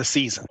done for the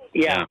season.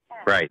 Yeah.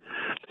 Right.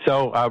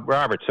 So,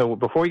 Robert,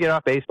 before we get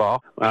off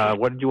baseball,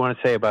 what did you want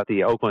to say about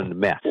the Oakland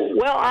Mets?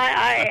 Well,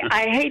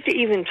 I hate to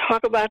even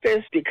talk about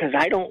this because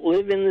I don't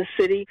live in the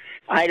city.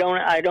 I don't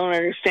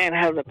understand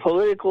how the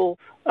political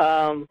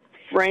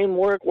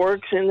framework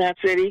works in that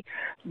city.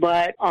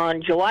 But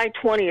on July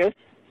 20th,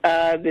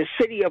 the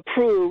city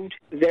approved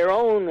their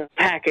own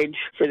package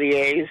for the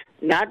A's,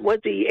 not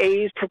what the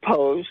A's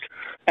proposed.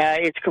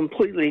 It's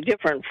completely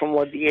different from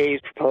what the A's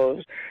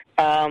proposed.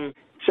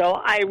 So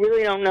I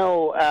really don't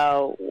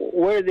know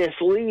where this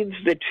leads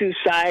the two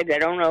sides. I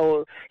don't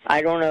know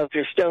if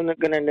they're still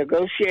going to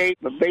negotiate,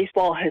 but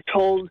baseball has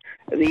told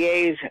the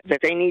A's that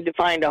they need to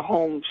find a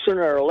home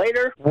sooner or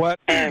later. What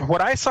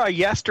I saw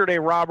yesterday,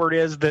 Robert,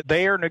 is that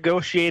they are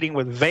negotiating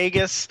with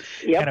Vegas,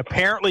 and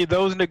apparently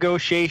those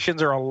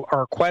negotiations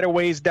are quite a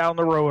ways down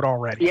the road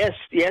already.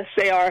 Yes,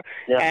 they are.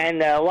 Yeah. And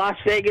Las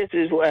Vegas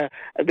is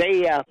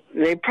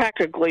they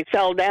practically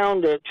fell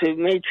down to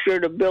make sure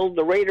to build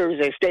the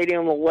Raiders a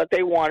stadium of what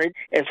they wanted,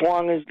 as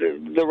long as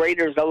the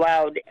Raiders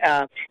allowed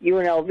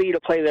UNLV to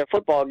play their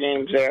football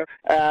games there.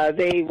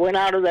 They went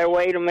out of their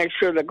way to make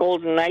sure the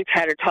Golden Knights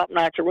had a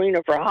top-notch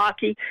arena for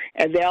hockey,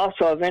 and they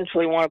also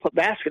eventually want to put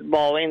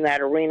basketball in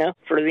that arena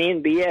for the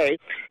NBA.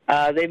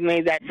 They've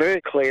made that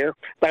very clear,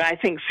 but I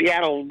think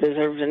Seattle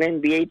deserves an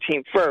NBA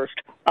team first.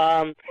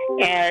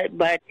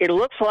 But it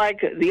looks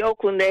like the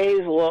Oakland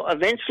A's will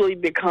eventually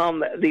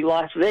become the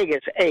Las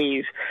Vegas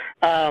A's.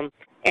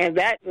 And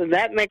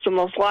that makes the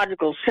most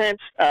logical sense.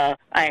 I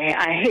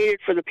hate it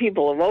for the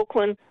people of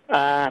Oakland.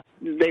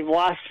 They've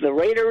lost the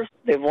Raiders.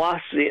 They're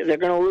going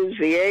to lose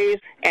the A's,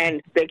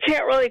 and they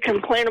can't really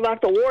complain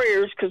about the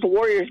Warriors because the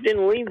Warriors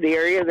didn't leave the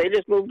area. They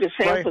just moved to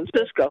San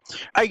Francisco.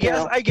 I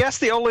guess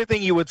the only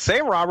thing you would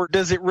say, Robert,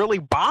 does it really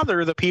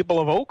bother the people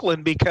of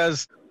Oakland?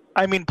 Because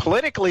I mean,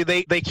 politically,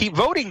 they keep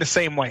voting the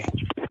same way.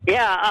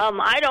 Yeah,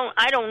 I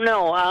don't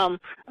know.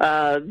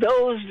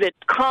 Those that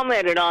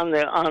commented on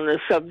the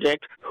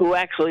subject, who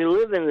actually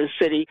live in the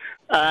city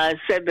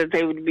said that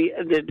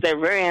they're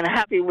very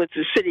unhappy with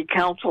the city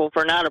council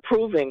for not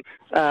approving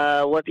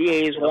what the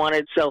A's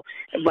wanted. So,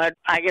 but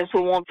I guess we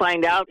won't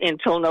find out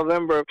until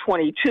November of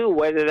 22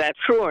 whether that's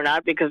true or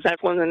not, because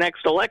that's when the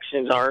next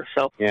elections are.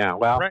 So yeah,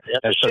 well,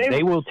 so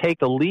they will take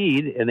the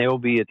lead, and they will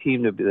be a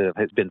team that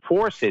has been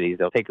 4 cities.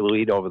 They'll take the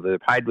lead over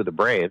tied with the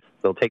Braves.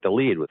 They'll take the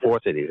lead with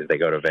 4 cities if they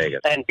go to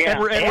Vegas. And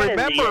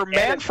remember,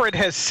 Manfred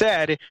has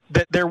said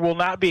that there will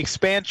not be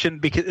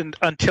expansion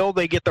until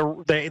they get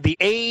the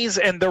A's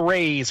and the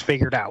Rays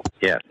figured out.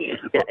 Yeah.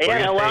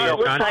 Well, it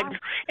looks like,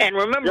 and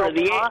remember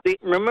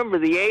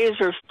the A's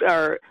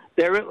are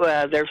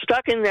they're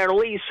stuck in their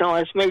lease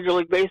unless Major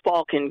League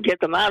Baseball can get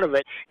them out of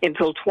it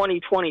until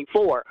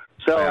 2024.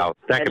 So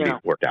that could be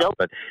worked out.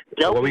 But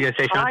what were you going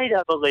to say, Sean? I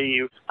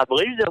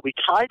believe they'll be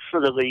tied for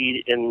the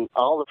lead in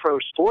all the pro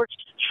sports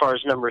as far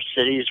as number of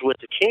cities with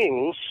the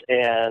Kings.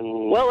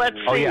 And let's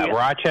see.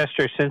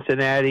 Rochester,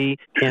 Cincinnati,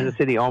 Kansas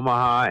City,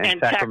 Omaha, and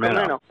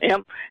Sacramento.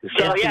 Yep.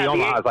 Kansas City,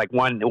 Omaha is like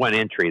one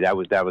entry. That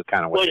was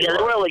kind of what. Well, they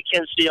were only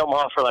Kansas City,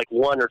 Omaha for like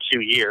 1 or 2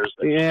 years.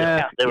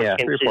 Yeah, 3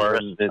 or 4,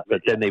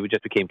 but then they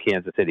just became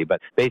Kansas City. But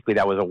basically,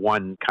 that was a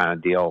one kind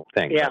of deal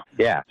thing.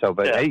 Yeah. So,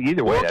 but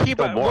either way,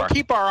 we'll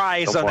keep our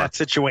eyes on that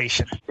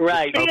situation.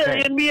 Right. Speaking of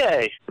the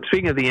NBA.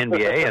 Speaking of the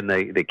NBA and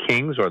the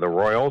Kings or the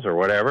Royals or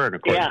whatever, and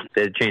of course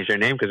they changed their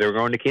name because they were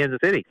going to Kansas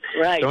City.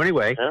 Right. So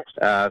anyway,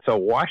 so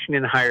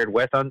Washington hired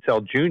Wes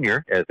Unseld Jr.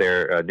 as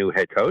their new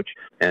head coach,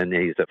 and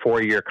he's a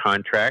 4-year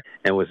contract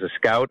and was a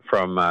scout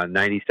from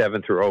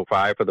 97 through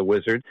 05 for the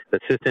Wizards,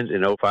 assistant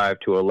in 05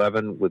 to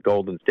 11 with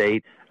Golden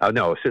State.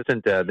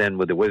 Assistant then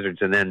with the Wizards,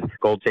 and then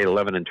Golden State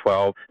 11 and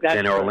 12,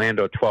 then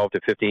Orlando 12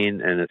 to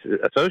 15, and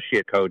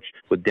associate coach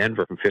with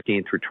Denver from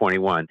 15 through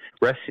 21.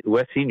 Wes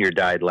Sr.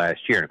 died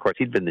last year, and of course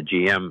he'd been the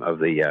GM of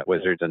the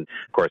Wizards, and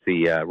of course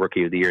the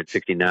Rookie of the Year at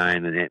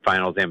 69, and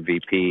Finals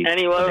MVP. And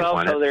he was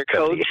also their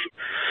coach.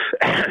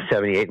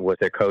 78 was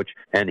their coach,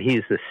 and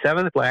he's the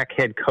 7th black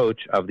head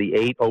coach of the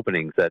 8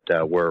 openings that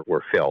were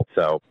filled.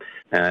 So,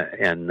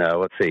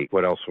 let's see,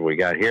 what else have we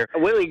got here?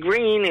 Willie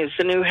Green is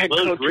the new head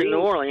coach in New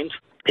Orleans.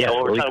 Yeah,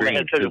 we're talking about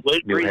head coach.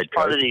 Willie Green's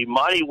part of the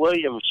Monty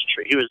Williams.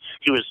 He was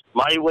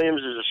Monty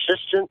Williams'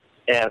 assistant,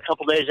 and a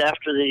couple days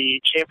after the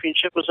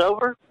championship was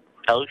over,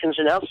 Pelicans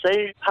announced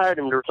they hired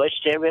him to replace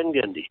Stan Van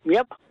Gundy.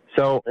 Yep.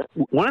 So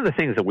one of the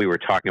things that we were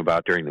talking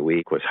about during the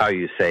week was how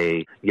you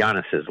say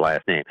Giannis's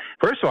last name.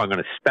 First of all, I'm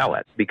going to spell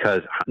it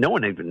because no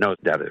one even knows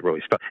that it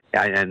really spelled.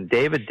 And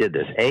David did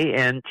this.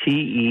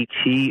 ANTETOKOUMPO,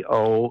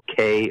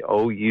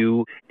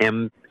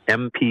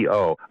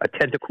 a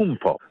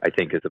Antetokounmpo, I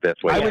think is the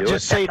best way to do it. I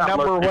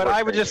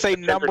would just say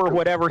number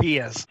whatever he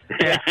is.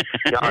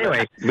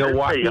 Anyway,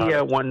 Milwaukee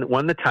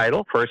won the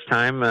title first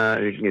time,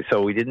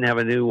 so we didn't have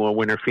a new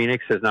winner.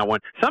 Phoenix has not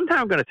won. Sometime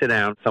I'm going to sit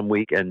down some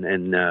week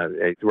and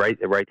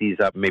write these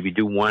up, maybe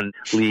do one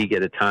league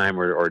at a time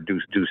or do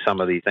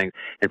some of these things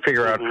and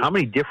figure out how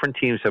many different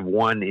teams have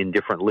won in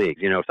different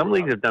leagues. Some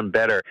leagues have done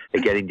better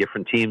at getting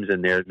different teams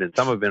in there, and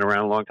some have been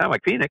around a long time,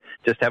 like Phoenix,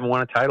 just haven't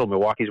won a title.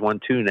 Milwaukee's won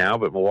 2 now,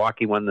 but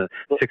Milwaukee won the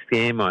 6th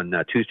game on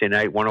Tuesday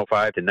night,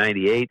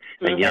 105-98,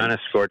 and Giannis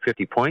scored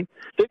 50 points.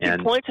 50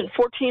 points and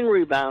 14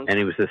 rebounds. And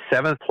he was the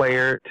 7th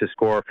player to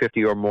score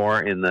 50 or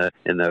more in the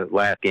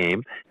last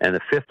game, and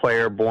the 5th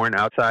player born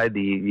outside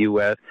the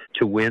U.S.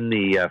 to win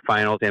the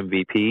Finals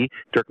MVP.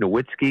 Dirk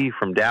Nowitzki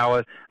from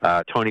Dallas,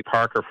 Tony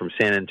Parker from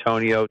San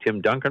Antonio, Tim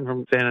Duncan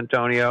from San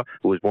Antonio,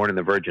 who was born in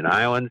the Virgin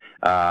Islands,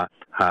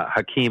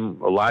 Hakeem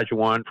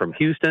Olajuwon from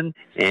Houston,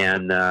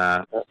 and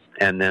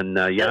then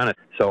Giannis.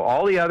 So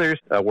all the others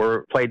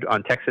were played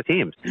on Texas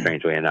teams,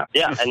 strangely enough.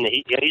 Yeah, and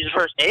he's the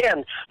first.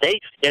 And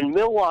in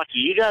Milwaukee,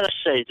 you got to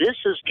say this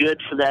is good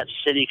for that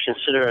city,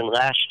 considering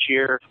last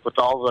year with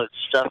all the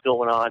stuff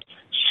going on,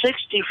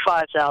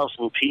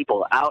 65,000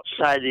 people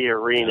outside the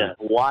arena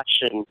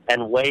watching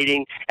and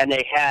waiting, and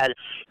they had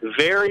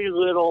very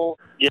little.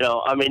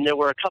 There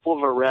were a couple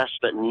of arrests,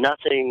 but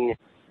nothing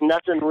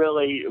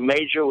really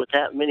major with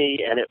that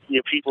many, and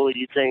people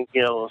you think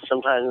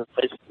sometimes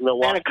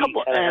Milwaukee.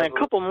 And a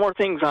couple more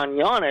things on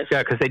Giannis.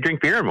 Yeah, because they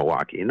drink beer in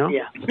Milwaukky,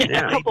 Yeah.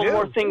 A couple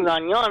more things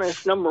on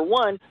Giannis. Number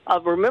one,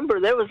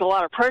 remember there was a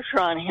lot of pressure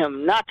on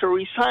him not to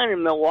re-sign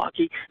in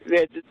Milwaukee.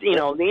 A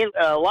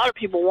lot of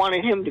people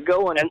wanted him to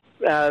go and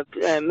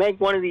make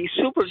one of these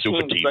super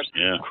teams. But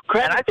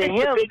credit to him.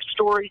 The big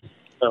story.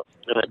 Oh,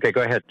 okay,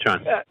 go ahead,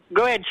 Sean.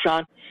 Go ahead,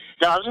 Sean.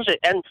 No, I was going to say,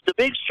 and the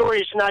big story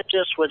is not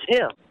just with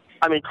him.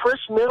 Chris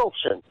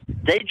Middleton,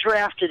 they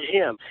drafted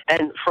him.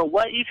 And for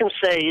what you can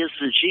say, is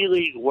the G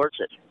League worth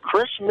it?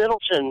 Chris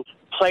Middleton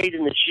played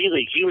in the G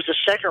League. He was a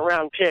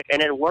second-round pick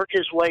and then worked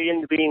his way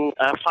into being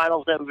a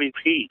Finals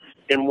MVP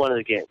in one of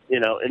the games.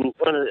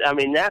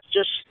 That's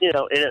just,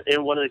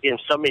 in one of the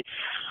games. So,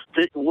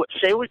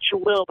 say what you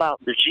will about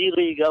the G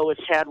League,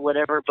 it's had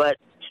whatever, but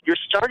you're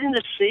starting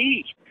to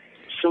see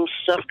some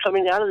stuff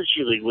coming out of the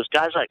G League with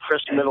guys like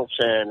Chris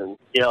Middleton, and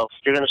you're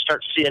going to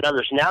start seeing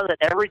others now that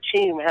every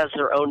team has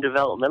their own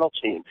developmental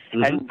team.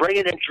 And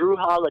bringing in Drew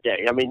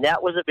Holiday,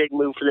 that was a big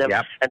move for them.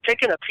 Yep. And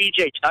picking up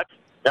PJ Tucker.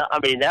 I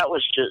mean, that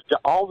was just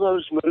all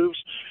those moves.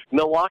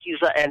 Milwaukee's,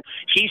 and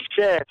he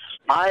said,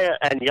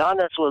 and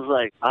Giannis was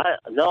like,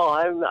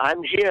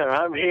 I'm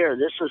here.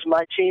 This is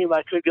my team.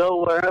 I could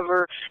go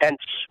wherever. And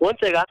one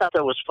thing I thought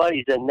that was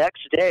funny, the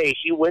next day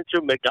he went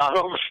to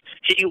McDonald's.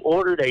 He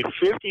ordered a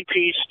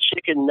 50-piece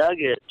chicken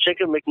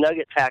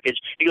McNugget package.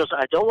 He goes,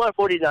 I don't want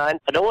 49.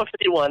 I don't want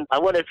 51. I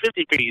want a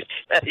 50-piece.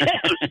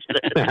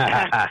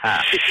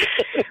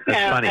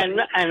 Funny. And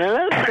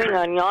another thing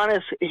on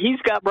Giannis,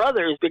 he's got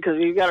brothers because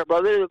he's got a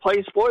brother that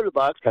plays for the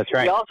Bucks. That's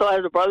right. He also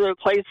has a brother that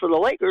plays for the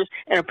Lakers,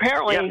 and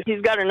apparently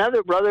he's got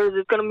another brother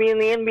that's going to be in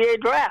the NBA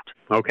draft.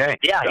 Okay.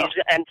 Yeah,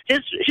 and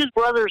his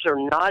brothers are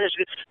not as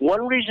good.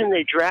 One reason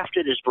they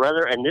drafted his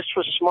brother, and this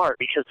was smart,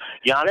 because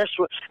Giannis,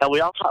 and we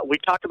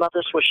talked about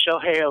this with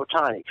Shohei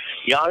Ohtani.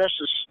 Giannis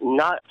is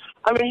not.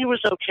 I mean, he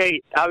was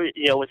okay,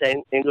 with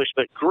English,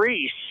 but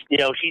Greece.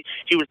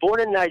 He was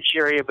born in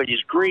Nigeria, but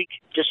he's Greek.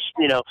 Just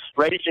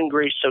raised in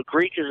Greece, so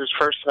Greek is his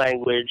first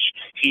language.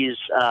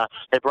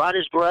 They brought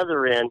his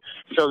brother in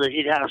so that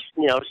he'd have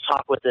to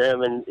talk with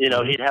them, and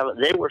he'd have.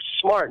 They were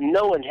smart,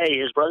 knowing, hey,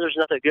 his brother's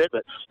not that good,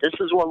 but this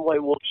is one way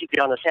we'll keep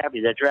Giannis happy.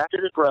 They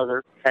drafted his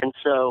brother, and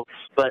so,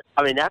 but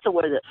I mean, that's a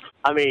way that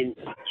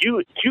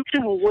you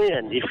can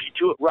win if you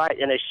do it right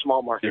in a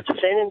small market.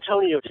 San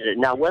Antonio did it.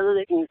 Now,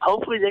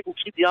 hopefully they can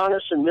keep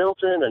Giannis and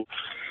Milton and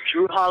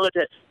Drew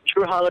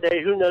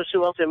Holiday, who knows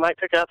who else they might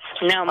pick up.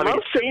 Now,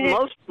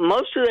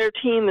 most of their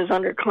team is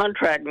under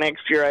contract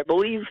next year, I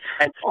believe.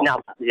 And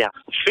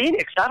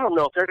Phoenix, I don't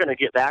know if they're going to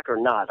get back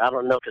or not. I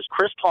don't know, because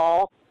Chris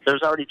Paul,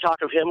 there's already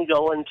talk of him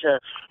going to.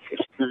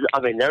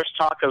 I mean, there's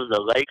talk of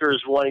the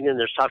Lakers wanting him.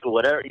 There's talk of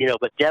whatever,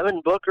 but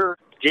Devin Booker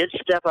did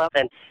step up.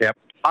 And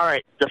all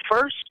right,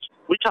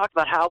 we talked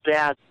about how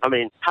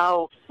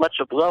much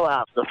a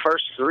blowout the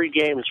first 3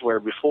 games were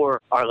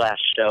before our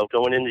last show,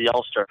 going into the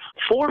All-Star.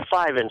 4,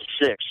 5, and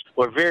 6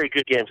 were very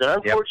good games. And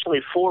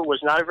unfortunately, 4 was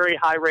not a very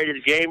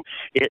high-rated game.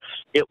 It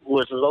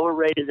was lower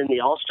rated than the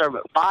All-Star,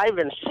 but 5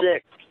 and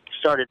 6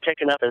 started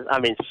picking up. I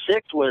mean,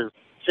 6 was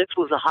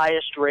the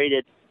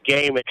highest-rated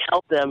game. It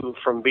helped them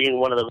from being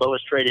one of the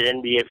lowest-rated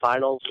NBA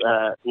Finals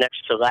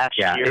next to last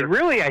year. It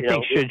really, I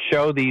think, should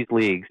show these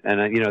leagues. And,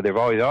 they've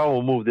always,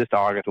 we'll move this to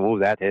August, we'll move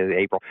that to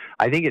April.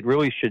 I think it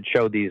really should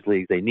show these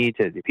leagues. They need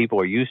to. People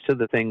are used to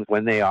the things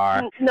when they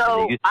are.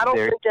 No, I don't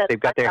think that. They've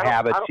got their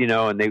habits,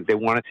 and they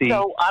want to see.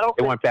 No,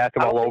 they want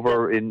basketball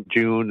over in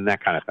June and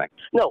that kind of thing.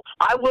 No,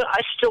 I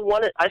still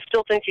want it. I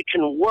still think it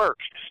can work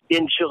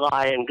in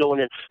July and going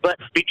in. But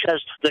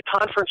because the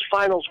conference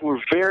finals were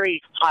very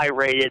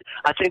high-rated,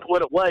 I think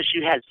what it was,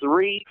 you had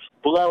 3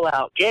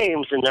 blowout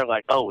games, and they're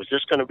like, oh, is this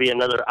going to be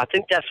another? I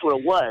think that's what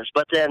it was.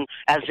 But then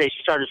as they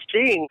started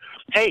seeing,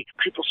 hey,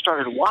 people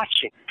started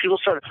watching.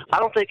 I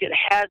don't think it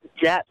had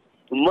that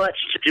much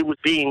to do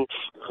with being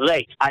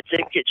late. I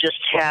think it just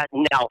had,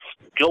 now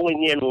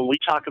going in, when we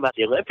talk about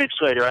the Olympics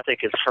later, I think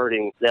it's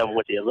hurting them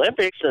with the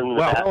Olympics, and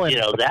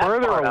the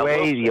further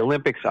away the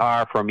Olympics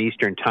are from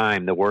Eastern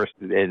Time, the worse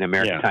in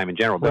American time in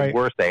general, the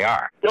worse they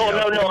are. No.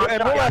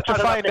 And we'll have to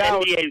find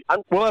out.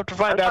 We'll have to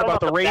find out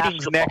about the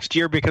ratings next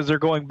year, because they're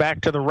going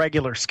back to the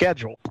regular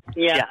schedule.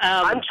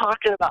 I'm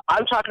talking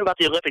about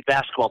the Olympic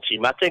basketball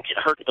team. I think it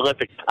hurt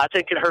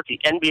the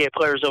NBA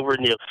players over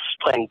in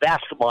playing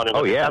basketball.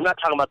 I'm not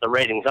talking about the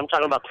ratings. I'm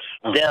talking about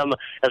them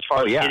as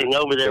far as getting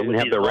over there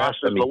with these losses.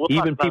 I mean,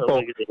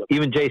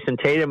 even Jason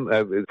Tatum,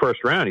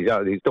 first round,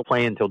 he's still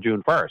playing until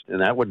June 1st,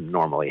 and that wouldn't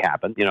normally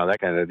happen. That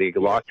kind of, they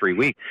lost 3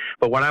 weeks.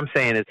 But what I'm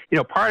saying is,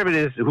 part of it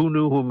is who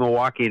knew who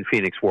Milwaukee and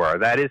Phoenix were.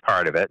 That is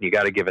part of it. You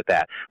got to give it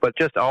that. But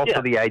just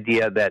also the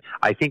idea that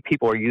I think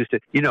people are used to.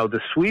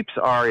 The sweeps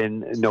are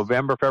in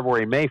November,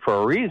 February, May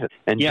for a reason,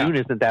 and June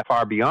isn't that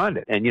far beyond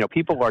it. And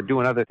people are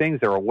doing other things.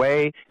 They're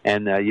away,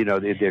 and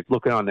they're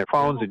looking on their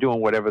phones. They're doing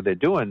whatever they're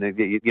doing.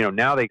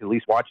 Now they can at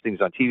least watch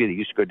things on TV. They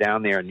used to go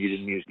down there, and you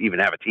didn't even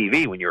have a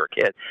TV when you were a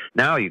kid.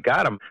 Now you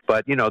got them,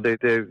 but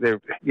they're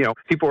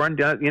people are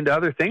into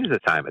other things this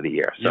time of the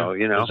year. So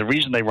there's a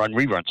reason they run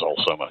reruns all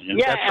summer.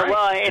 That's right.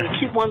 Well, and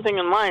keep one thing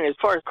in mind: as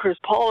far as Chris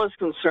Paul is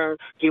concerned,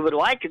 he would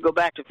like to go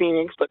back to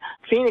Phoenix, but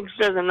Phoenix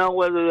doesn't know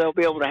whether they'll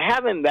be able to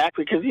have him back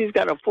because he's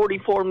got a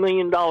 $44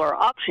 million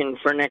option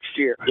for next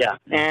year. Yeah,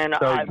 and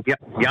so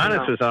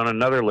Giannis is on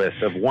another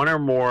list of 1 or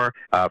more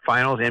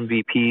Finals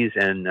MVPs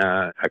and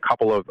a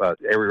couple of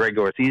every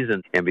regular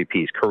season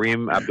MVPs.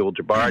 Kareem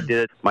Abdul-Jabbar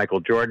did it, Michael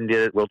Jordan did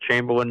it, Wilt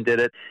Chamberlain did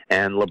it,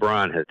 and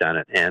LeBron has done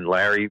it, and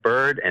Larry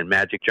Bird, and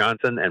Magic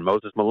Johnson, and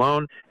Moses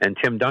Malone, and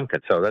Tim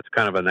Duncan. So that's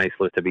kind of a nice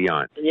list to be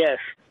on. Yes.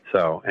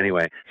 So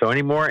anyway,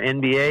 any more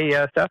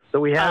NBA stuff that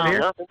we have here?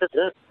 No, that's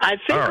it. I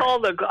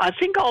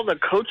think all the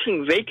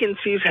coaching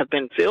vacancies have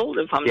been filled,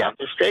 if I'm not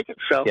mistaken.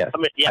 So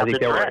I think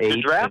the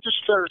draft is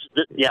Thursday.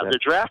 The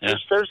draft is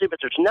Thursday, but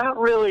there's not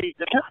really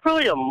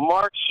a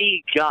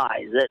marquee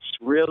guy that's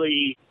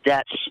really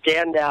that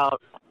standout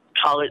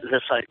college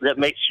that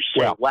makes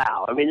you say,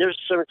 "Wow." I mean, there's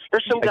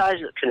some guys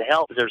that can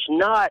help. There's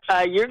not.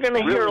 You're going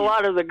to hear a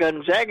lot of the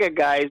Gonzaga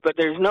guys, but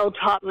there's no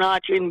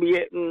top-notch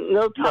NBA,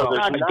 no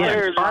top-notch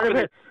players.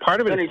 Part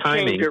of it is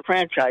timing. Your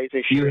franchise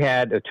this year. You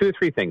had 2 or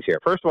 3 things here.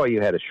 First of all,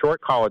 you had a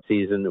short college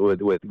season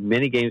with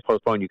many games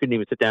postponed. You couldn't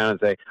even sit down and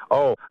say,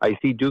 "Oh, I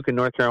see Duke and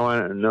North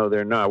Carolina." No,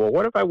 they're not. Well,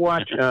 what if I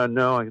watch?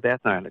 No,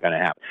 that's not going to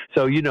happen.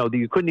 So you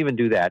couldn't even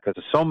do that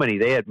because so many.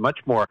 They had much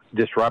more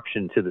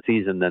disruption to the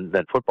season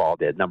than football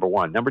did. Number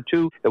one. Number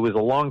two, it was a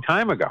long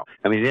time ago.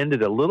 I mean, it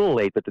ended a little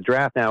late, but the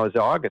draft now is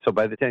August. So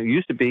by the time it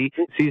used to be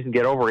season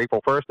get over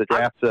April 1st, the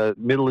draft's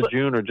middle of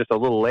June or just a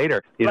little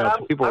later.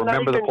 So people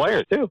remember the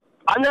players too.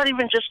 I'm not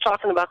even just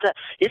talking about that.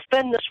 It's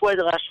been this way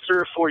the last 3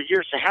 or 4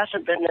 years. There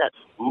hasn't been that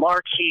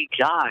marquee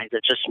guy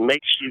that just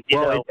makes you,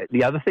 know.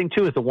 The other thing,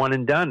 too, is the one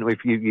and done.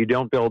 If you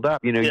don't build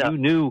up, you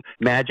knew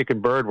Magic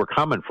and Bird were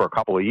coming for a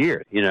couple of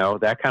years,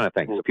 that kind of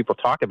thing. So people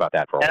talked about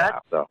that for a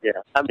while. So. Yeah.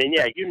 I mean,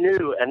 you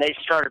knew, and they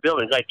started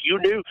building. Like, you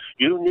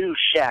knew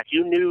Shaq.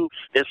 You knew,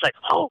 it's like,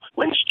 oh,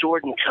 when's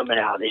Jordan coming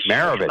out?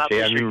 Maravich.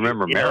 I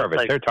remember Maravich.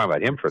 Like, they're talking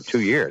about him for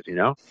 2 years,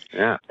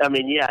 Yeah. I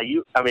mean,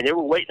 they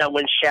were waiting on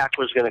when Shaq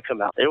was going to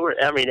come out. They were,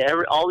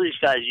 all these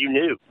guys you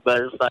knew, but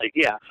it's like,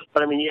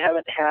 but I mean, you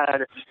haven't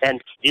had, and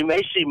you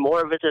may see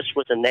more of it just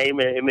with the name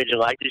and image and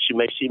likeness. You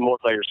may see more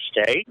players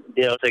stay,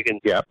 thinking,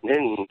 do I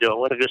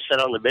want to go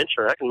sit on the bench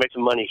or I can make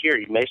some money here?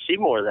 You may see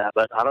more of that,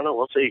 but I don't know.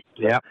 We'll see.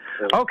 Yeah.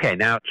 Okay.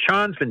 Now,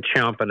 Sean's been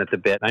chomping at the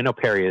bit. I know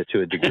Perry is to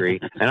a degree,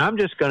 and I'm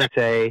just going to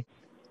say,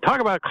 talk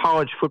about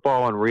college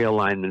football and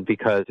realignment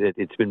because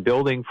it's been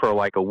building for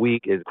like a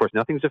week. Of course,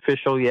 nothing's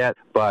official yet,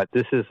 but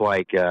this is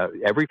like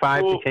every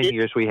 5 to 10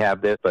 years we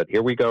have this, but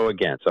here we go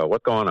again. So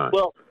what's going on?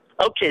 Well,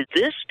 okay,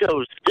 this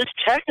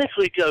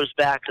technically goes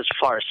back as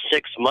far as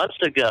 6 months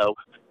ago,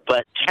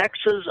 but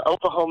Texas,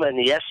 Oklahoma, and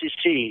the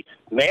SEC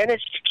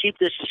managed to keep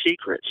this a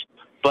secret.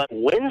 But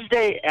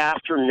Wednesday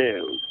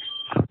afternoon,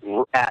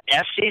 at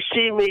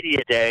SEC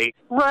Media Day,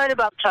 right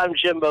about the time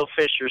Jimbo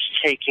Fisher's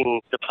taking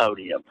the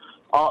podium,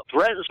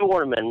 Brett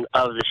Zorman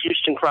of the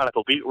Houston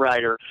Chronicle beat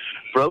writer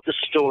broke the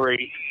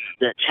story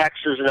that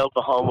Texas and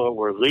Oklahoma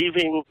were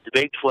leaving the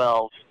Big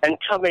 12 and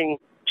coming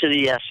to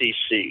the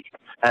SEC.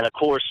 And, of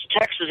course,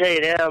 Texas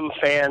A&M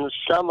fans,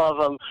 some of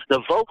them,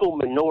 the vocal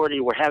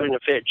minority were having a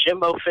fit.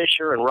 Jimbo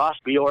Fisher and Ross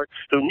Bjork,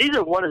 who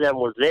neither one of them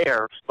were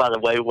there, by the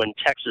way, when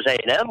Texas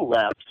A&M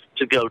left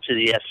to go to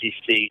the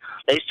SEC.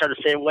 They started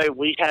saying, wait,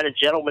 we had a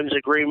gentleman's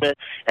agreement,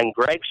 and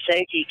Greg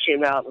Sankey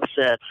came out and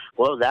said,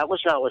 well, that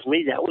was not with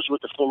me. That was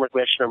with the former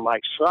commissioner,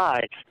 Mike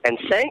Sly. And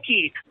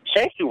Sankey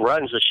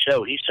runs the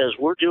show. He says,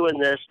 we're doing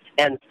this,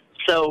 and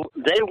so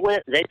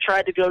they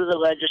tried to go to the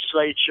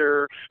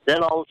legislature.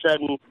 Then all of a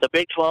sudden, the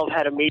Big 12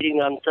 had a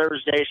meeting on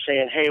Thursday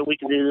saying, hey, we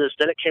can do this.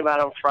 Then it came out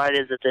on Friday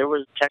that there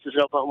was Texas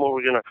and Oklahoma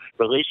were going to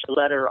release a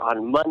letter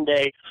on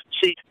Monday.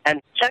 See, and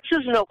Texas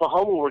and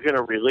Oklahoma were going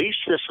to release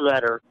this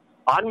letter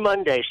on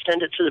Monday,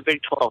 send it to the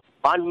Big 12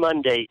 on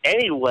Monday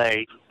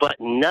anyway, but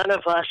none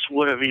of us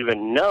would have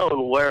even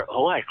known where,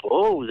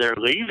 they're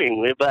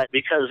leaving. But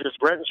because this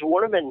Brett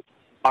Zorman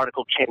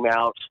article came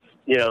out,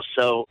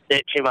 so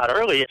it came out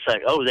early. It's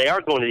like, they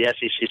are going to the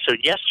SEC. So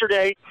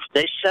yesterday,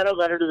 they sent a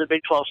letter to the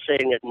Big 12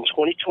 saying that in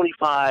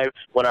 2025,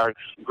 when our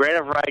grant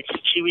of rights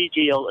TV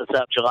deal is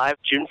up,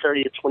 June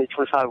 30th,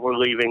 2025, we're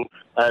leaving.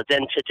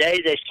 Then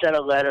today, they sent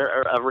a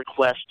letter, a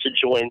request to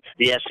join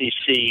the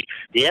SEC.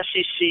 The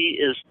SEC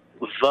is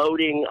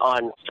voting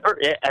on,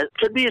 it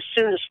could be as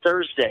soon as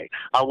Thursday,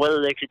 on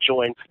whether they could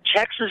join.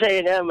 Texas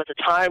A&M at the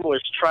time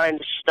was trying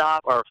to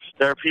stop, or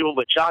there are people,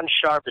 but John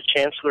Sharp, the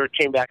chancellor,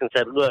 came back and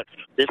said, look,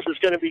 this is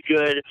going to be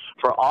good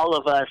for all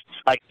of us.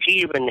 Like,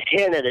 he even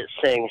hinted at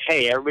saying,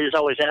 hey, everybody's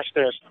always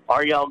asking us,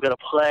 are y'all going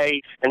to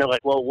play? And they're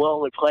like, well, we'll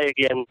only play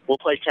again. We'll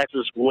play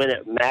Texas when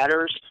it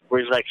matters.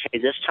 Where he's like, hey,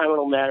 this time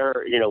it'll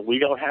matter. We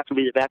don't have to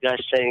be the bad guys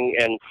saying,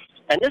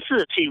 and this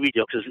is a TV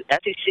deal because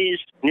SEC's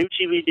new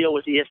TV deal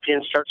with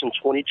ESPN starts in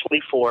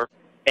 2024,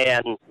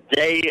 and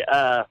they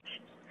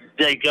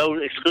go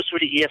exclusively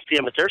to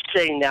ESPN. But they're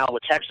saying now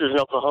with Texas and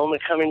Oklahoma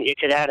coming, it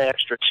could add an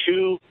extra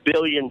 $2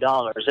 billion.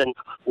 And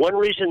one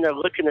reason they're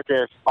looking at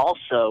this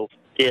also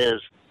is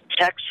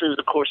Texas,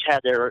 of course, had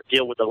their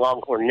deal with the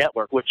Longhorn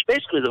Network, which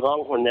basically the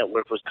Longhorn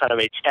Network was kind of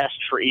a test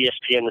for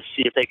ESPN to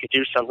see if they could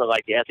do something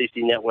like the SEC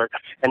Network.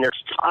 And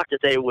there's talk that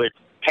they would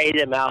pay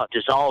them out,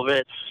 dissolve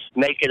it,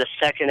 make it a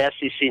second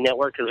SEC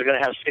network because they're going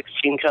to have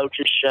 16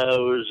 coaches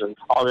shows and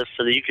all this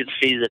so that you could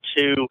see the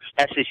two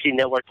SEC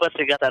networks. Plus,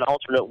 they got that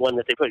alternate one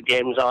that they put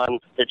games on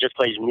that just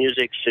plays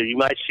music, so you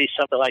might see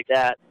something like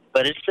that.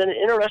 But it's an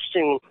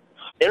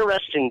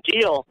interesting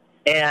deal,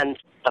 and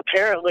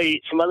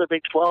apparently some other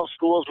Big 12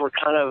 schools were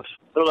kind of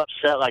a little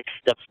upset, like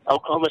the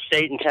Oklahoma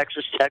State and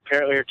Texas Tech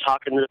apparently are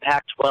talking to the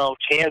Pac-12,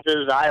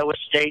 Kansas, Iowa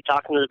State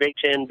talking to the Big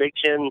Ten. Big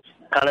Ten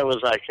kind of was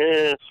like,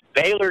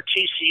 Baylor,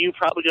 TCU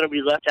probably going to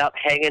be left out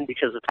hanging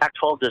because the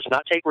Pac-12 does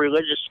not take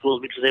religious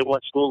schools because they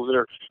want schools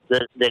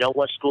they don't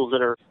want schools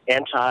that are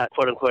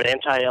quote-unquote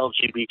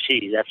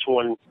anti-LGBT. That's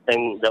one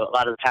thing that a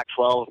lot of the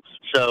Pac-12.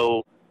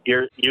 So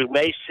you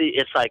may see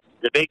it's like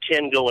the Big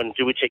Ten going,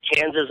 do we take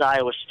Kansas,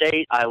 Iowa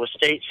State,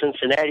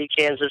 Cincinnati,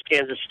 Kansas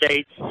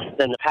State?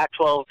 Then the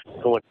Pac-12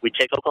 going, we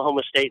take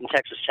Oklahoma State and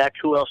Texas Tech.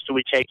 Who else do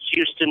we take?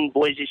 Houston,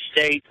 Boise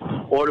State,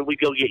 or do we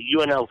go get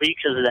UNLV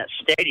because of that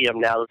stadium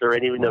now that there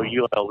ain't even no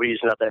UNLVs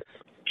not that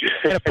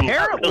and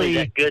apparently really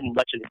that good and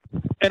much of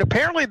it. And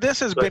apparently this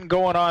has been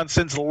going on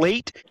since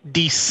late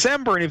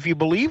December, and if you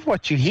believe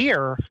what you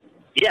hear,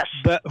 yes,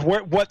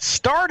 what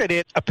started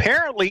it,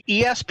 apparently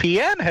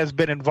ESPN has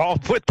been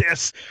involved with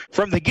this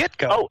from the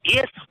get-go. Oh,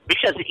 yes,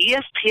 because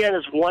ESPN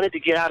has wanted to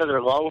get out of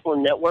their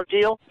Longhorn Network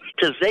deal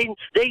because they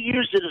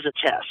used it as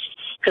a test.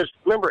 Because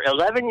remember,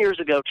 11 years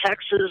ago,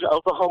 Texas,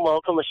 Oklahoma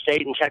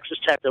State, and Texas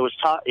Tech,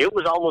 it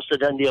was almost a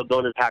done deal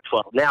going to the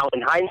Pac-12. Now,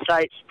 in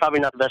hindsight,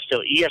 probably not the best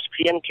deal.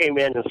 ESPN came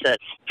in and said,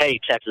 "Hey,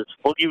 Texas,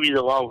 we'll give you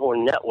the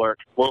Longhorn Network.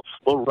 We'll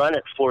run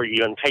it for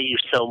you and pay you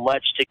so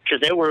much," because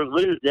they were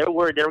going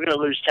to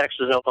lose Texas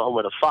and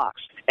Oklahoma to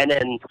Fox. And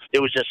then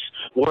it was just,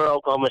 where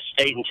Oklahoma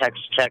State and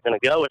Texas Tech going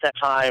to go at that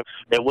time?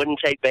 They wouldn't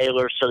take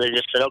Baylor, so they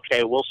just said,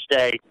 "Okay, we'll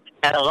stay."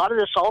 And a lot of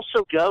this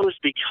also goes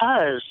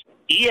because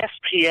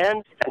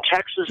ESPN and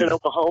Texas and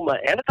Oklahoma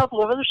and a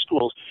couple of other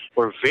schools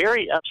were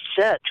very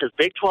upset because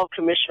Big 12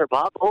 Commissioner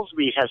Bob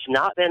Bowlesby has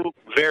not been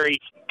very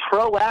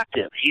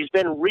proactive. He's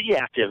been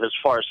reactive as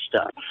far as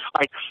stuff.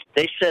 Like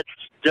they said,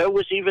 there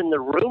was even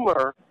the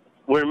rumor.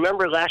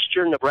 Remember last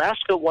year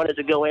Nebraska wanted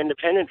to go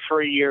independent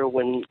for a year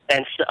and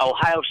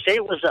Ohio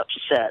State was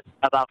upset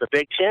about the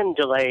Big Ten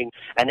delaying,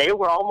 and they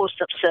were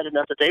almost upset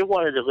enough that they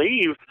wanted to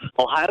leave.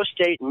 Ohio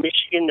State,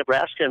 Michigan,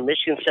 Nebraska, and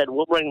Michigan said,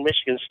 "We'll bring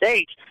Michigan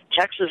State."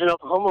 Texas and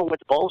Oklahoma went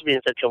to Bowlesby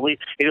and said, "Can we?"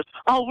 He goes,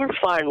 "Oh, we're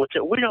fine with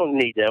it. We don't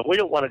need them. We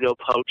don't want to go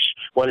poach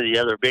one of the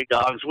other big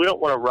dogs. We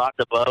don't want to rock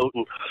the boat."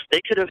 And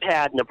they could have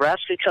had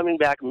Nebraska coming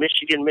back,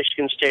 Michigan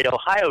State,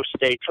 Ohio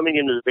State coming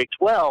into the Big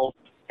 12.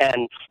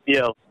 And,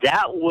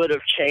 that would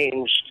have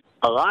changed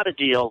a lot of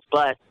deals,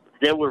 but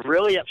they were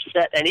really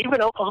upset. And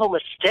even Oklahoma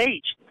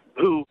State,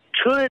 who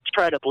could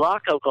try to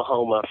block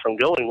Oklahoma from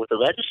going with the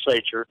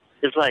legislature,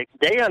 is like,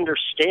 they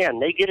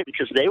understand. They get it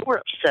because they were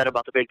upset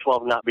about the Big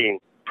 12 not being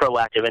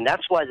proactive. And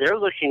that's why they're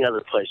looking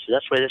other places.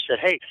 That's why they said,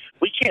 hey,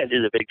 we can't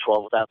do the Big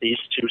 12 without these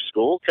two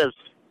schools because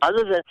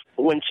other than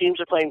when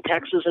teams are playing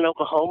Texas and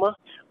Oklahoma,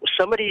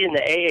 somebody in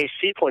the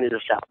AAC pointed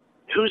this out.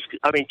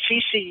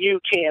 TCU,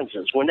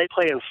 Kansas, when they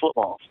play in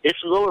football, it's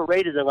lower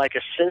rated than like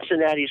a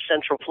Cincinnati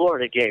Central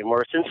Florida game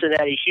or a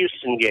Cincinnati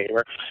Houston game.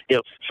 Or,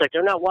 it's like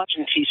they're not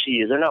watching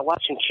TCU. They're not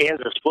watching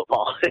Kansas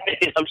football.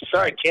 I'm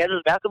sorry,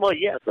 Kansas basketball,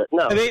 yes, but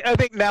no. I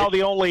think now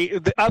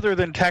other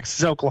than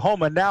Texas,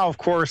 Oklahoma, now, of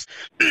course,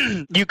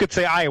 you could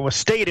say Iowa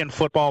State in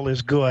football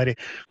is good,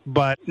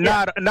 but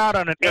not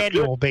on an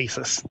annual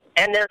basis.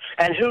 And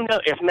who knows,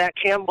 if Matt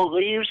Campbell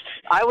leaves,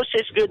 Iowa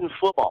State's good in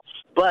football,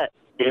 but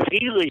if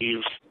he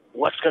leaves,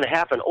 what's going to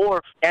happen?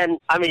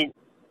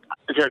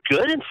 They're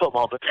good in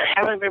football, but they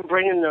haven't been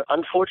bringing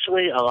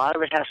unfortunately, a lot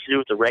of it has to do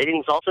with the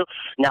ratings also.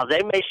 Now,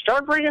 they may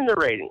start bringing the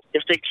ratings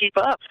if they keep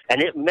up, and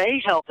it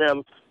may help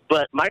them,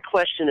 but my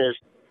question is,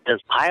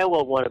 does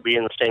Iowa want to be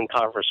in the same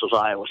conference as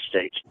Iowa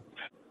State?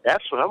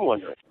 That's what I'm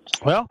wondering.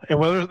 Well,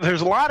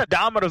 there's a lot of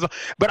dominoes,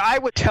 but I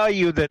would tell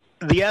you that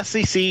the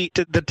SEC,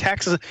 the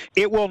Texas,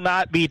 it will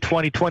not be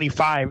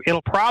 2025.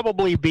 It'll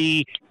probably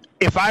be,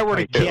 if I were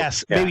to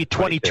guess, maybe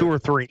 22 or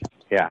 3.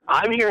 Yeah,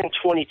 I'm hearing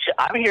 22.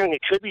 I'm hearing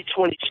it could be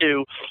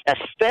 22,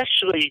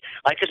 especially,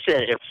 like I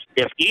said,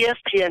 if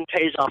ESPN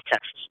pays off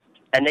Texas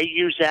and they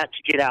use that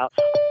to get out,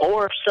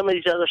 or if some of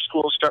these other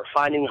schools start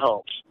finding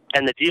homes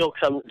and the deal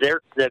comes,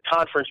 the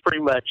conference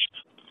pretty much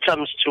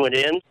comes to an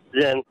end,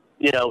 then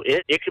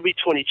it could be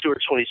 22 or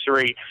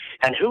 23.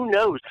 And who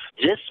knows,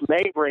 this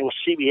may bring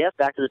CBS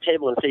back to the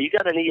table and say, you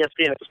got an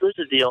ESPN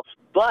exclusive deal,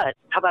 but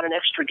how about an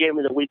extra game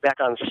of the week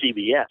back on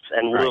CBS?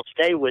 And we'll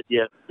stay with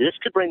you. This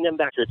could bring them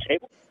back to the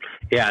table.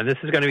 Yeah, and this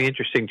is going to be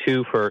interesting,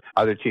 too, for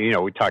other teams.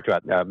 We talked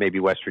about maybe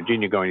West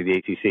Virginia going to the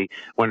ACC.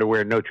 Wonder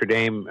where Notre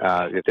Dame,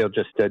 if they'll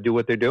just do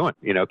what they're doing,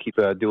 keep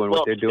doing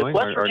what they're doing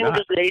or not. If West Virginia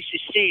goes to the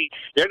ACC,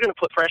 they're going to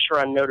put pressure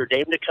on Notre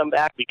Dame to come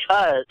back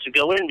to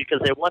go in because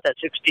they want that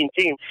 16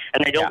 team,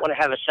 and they don't want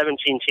to have a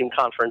 17-team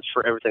conference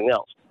for everything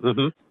else.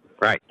 Mm-hmm.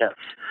 Right. Yeah.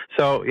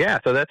 So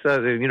that's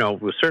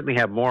we'll certainly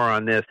have more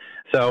on this.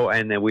 So,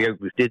 and then we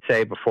did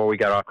say before we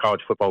got off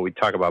college football, we'd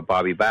talk about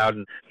Bobby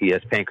Bowden. He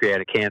has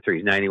pancreatic cancer.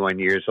 He's 91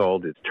 years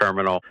old. It's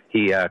terminal.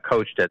 He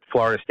coached at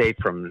Florida State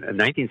from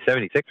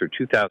 1976 through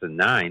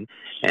 2009,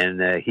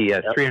 and he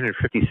has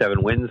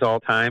 357 wins all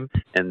time,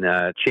 and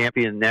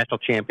national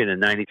champion in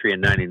 93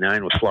 and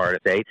 99 with Florida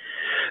State.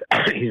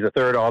 He's the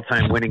third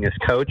all-time winningest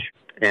coach.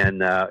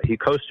 And he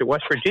coached at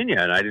West Virginia,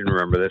 and I didn't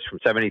remember this, from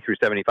 70 through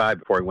 75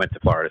 before he went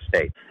to Florida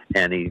State.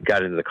 And he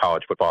got into the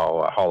College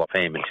Football Hall of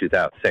Fame in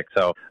 2006.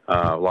 So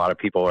a lot of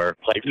people are,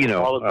 Played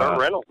for Burt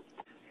Reynolds.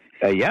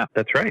 Yeah,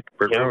 that's right.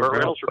 Burt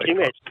Reynolds were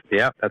teammates.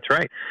 Yeah, that's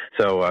right.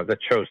 So that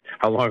shows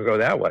how long ago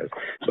that was.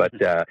 But,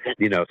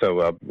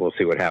 so we'll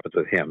see what happens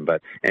with him.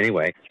 But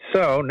anyway,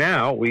 so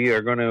now we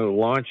are going to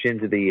launch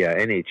into the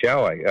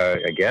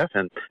NHL, I guess,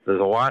 and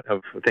there's a lot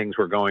of things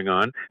were going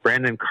on.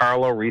 Brandon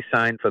Carlo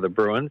re-signed for the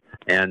Bruins,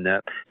 and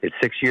it's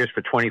 6 years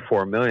for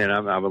 $24 million.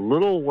 I'm a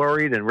little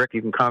worried, and Rick,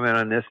 you can comment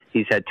on this.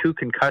 He's had 2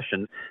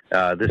 concussions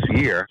this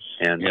year,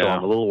 and so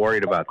I'm a little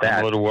worried about that.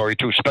 I'm a little worried,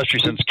 too, especially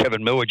since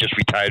Kevin Miller just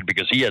retired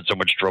because he had so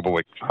much trouble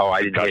with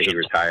I didn't know he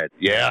retired.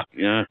 Yeah.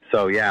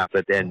 So,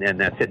 but and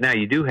that's it. Now,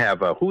 you do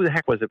have, who the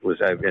heck was it?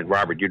 And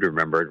Robert, you'd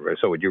remember,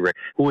 so would you, Rick,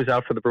 who was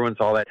out for the Bruins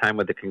all that time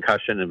with the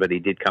concussion, but he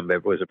did come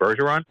back. Was it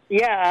Bergeron?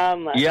 Yeah.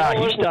 He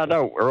started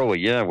out early,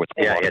 he had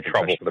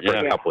trouble for the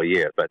first couple of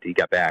years, but he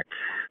got back.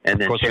 And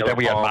then, then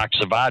we had Mark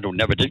Savard, who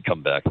never did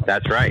come back.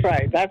 That's right.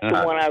 Right, that's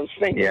the one I was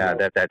thinking of.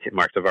 That's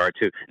Mark Savard,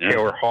 too. Yeah.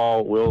 Taylor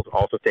Hall will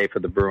also stay for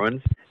the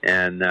Bruins.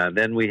 And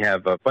then we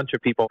have a bunch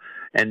of people.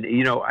 And,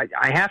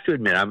 I have to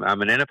admit,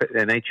 I'm an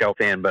NHL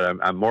fan, but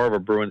I'm more of a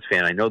Bruins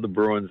fan. I know the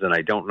Bruins, and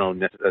I don't know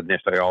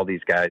necessarily all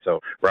these guys.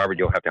 So, Robert,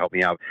 you'll have to help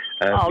me out.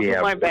 I'll do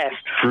my best.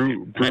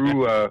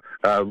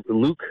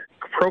 Luke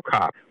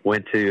Prokop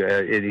went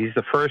to, he's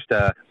the first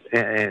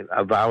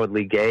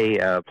avowedly gay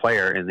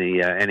player in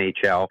the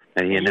NHL,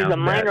 and he's a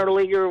minor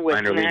leaguer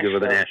with the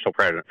Nashville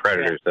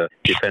Predators, the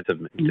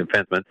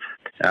defenseman.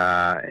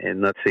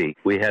 And let's see,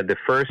 we had the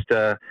first.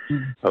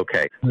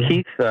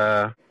 Keith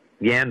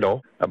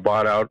Yandel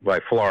bought out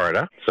by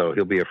Florida, so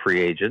he'll be a free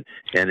agent,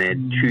 and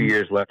then 2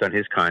 years left on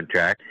his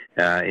contract,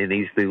 and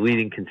he's the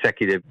leading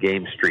consecutive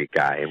game streak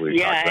guy.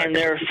 And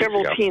there are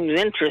several teams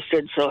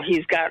interested, so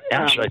he's got...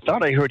 Actually, I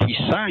thought I heard he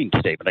signed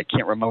today, but I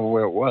can't remember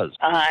where it was.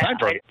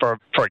 Signed for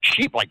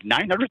cheap, like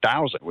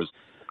 $900,000.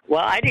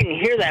 Well, I didn't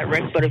hear that,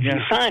 Rick, but if you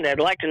signed, I'd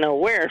like to know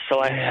where.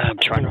 So I'm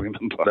trying to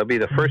remember. That'll be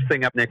the first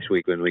thing up next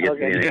week when we get to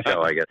the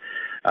NHL, I guess.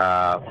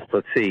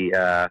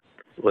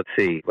 Let's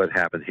see what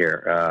happened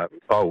here.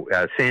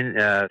 San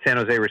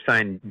Jose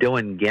resigned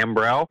Dylan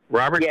Gambrell.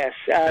 Robert? Yes,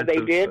 they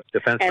did.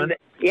 Defenseman?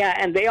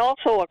 And they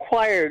also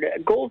acquired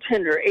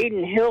goaltender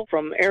Aiden Hill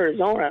from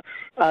Arizona.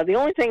 The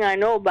only thing I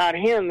know about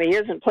him, he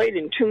hasn't played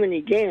in too many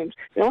games.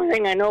 The only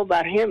thing I know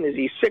about him is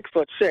he's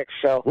 6'6".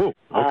 So,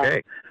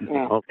 okay.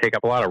 Well, take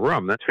up a lot of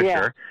room, that's for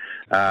sure.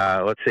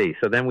 Let's see.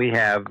 So then we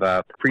have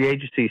free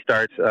agency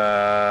starts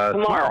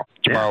tomorrow.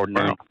 Tomorrow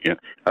noon. Yeah.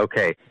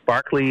 Okay.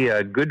 Barclay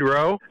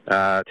Goodrow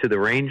to the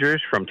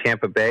Rangers from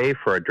Tampa Bay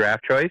for a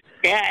draft choice.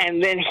 Yeah,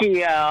 and then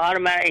he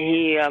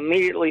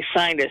immediately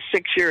signed a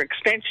 6-year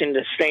extension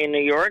to stay in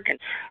New York. And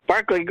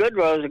Barclay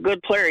Goodrow is a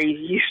good player.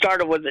 He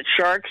started with the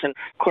Sharks and,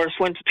 of course,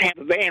 went to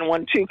Tampa Bay and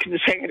won 2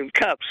 consecutive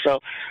cups. So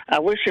I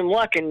wish him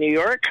luck in New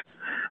York.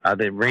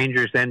 The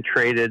Rangers then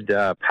traded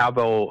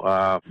Pavel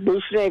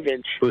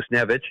Buchnevich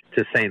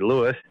to St.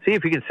 Louis. See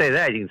if you can say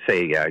that. You can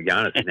say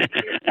Giannis to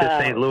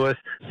St. Louis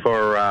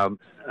for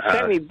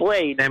Sammy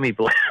Blades and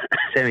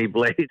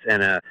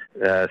a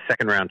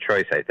second-round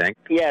choice, I think.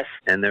 Yes.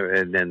 And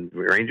then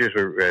Rangers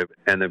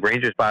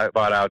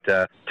bought out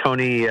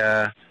Tony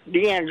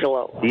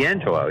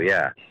DeAngelo,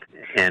 yeah.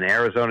 And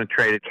Arizona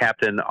traded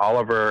captain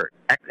Oliver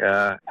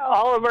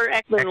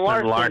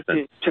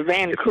Ekman-Larsson to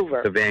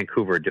Vancouver. To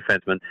Vancouver,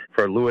 defenseman,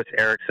 for Louis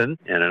Eriksson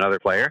and another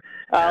player.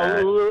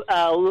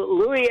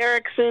 Louis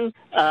Eriksson.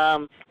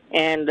 I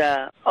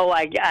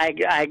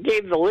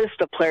gave the list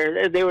of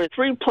players. There were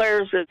 3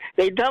 players that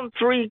they dumped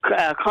 3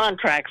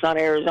 contracts on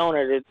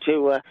Arizona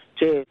to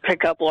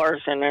pick up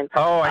Larson. And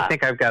I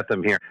think I've got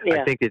them here.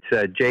 Yeah. I think it's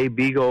Jay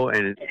Beagle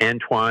and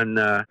Antoine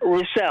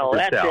Roussel.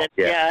 That's it.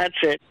 Yeah, that's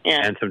it.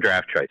 Yeah. And some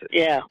draft choices.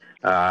 Yeah.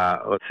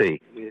 Let's see.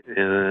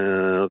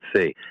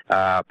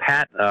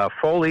 Pat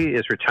Foley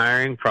is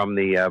retiring from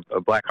the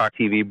Blackhawk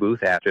TV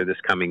booth after this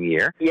coming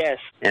year. Yes.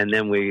 And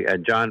then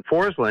John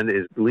Forsland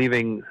is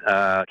leaving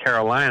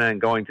Carolina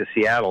and going to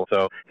Seattle,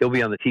 so he'll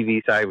be on the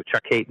TV side with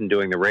Chuck Hayton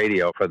doing the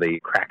radio for the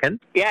Kraken.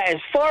 Yeah, as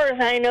far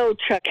as I know,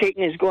 Chuck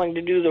Hayton is going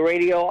to do the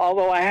radio,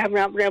 although I have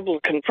not been able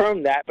to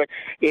confirm that, but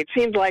it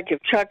seems like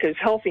if Chuck is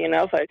healthy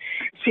enough, it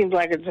seems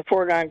like it's a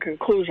foregone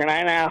conclusion,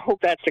 and I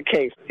hope that's the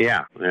case.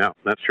 Yeah,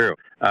 that's true.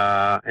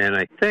 And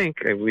I think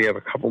we have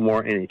a couple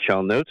more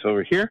NHL notes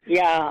over here.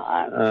 Yeah,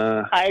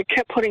 I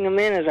kept putting them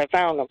in as I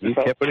found them. You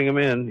kept putting them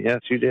in.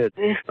 Yes, you did.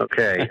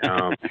 Okay,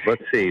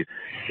 let's see.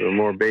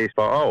 More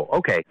baseball. Oh,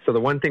 okay. So the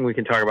one thing we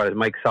can talk about is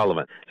Mike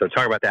Sullivan. So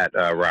talk about that,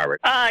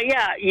 Robert.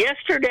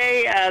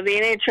 Yesterday, the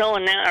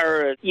NHL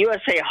or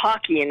USA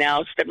Hockey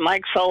announced that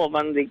Mike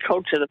Sullivan, the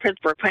coach of the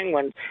Pittsburgh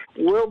Penguins,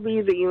 will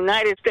be the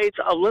United States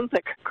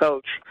Olympic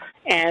coach.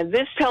 And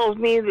this tells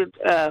me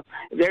that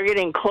they're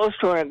getting close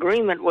to an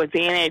agreement with the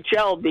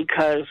NHL,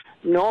 because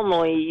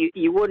normally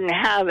you wouldn't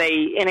have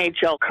a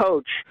NHL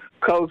coach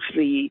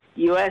the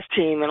U.S.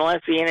 team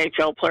unless the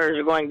NHL players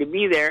are going to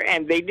be there.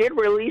 And they did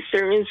release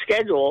their new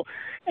schedule,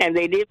 and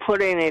they did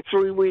put in a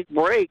 3-week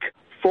break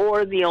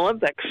for the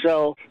Olympics.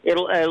 So it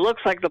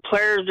looks like the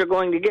players are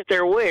going to get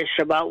their wish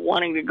about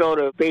wanting to go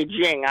to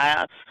Beijing.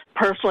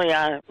 personally,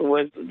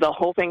 with the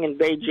whole thing in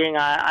Beijing,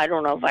 I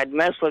don't know if I'd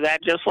mess with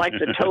that, just like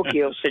the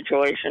Tokyo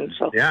situation.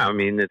 So yeah, I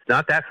mean, it's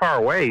not that far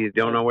away. You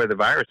don't know where the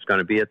virus is going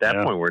to be at that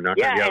point. We're not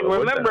going to be able to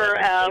remember,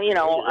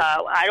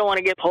 I don't want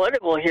to get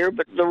political here,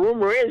 but the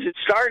rumor is it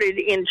started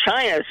in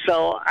China,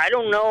 so I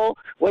don't know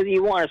whether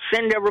you want to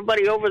send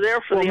everybody over there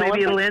for the Olympics.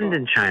 Maybe it'll end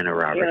in China,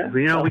 Robert.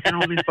 Yeah. We can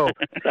only hope.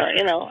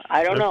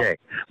 I don't know.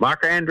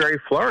 Marc-Andre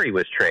Fleury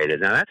was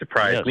traded. Now, that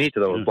surprised me to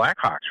those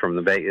Blackhawks from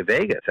the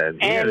Vegas.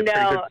 And he had a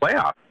pretty good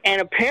playoff.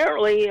 And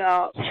apparently,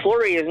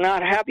 Fleury is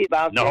not happy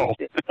about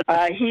this.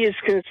 He is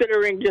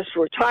considering just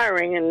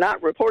retiring and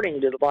not reporting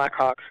to the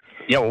Blackhawks.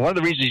 Yeah, well, one of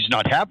the reasons he's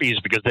not happy is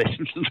because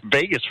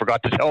Vegas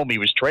forgot to tell him he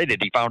was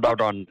traded. He found out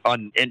on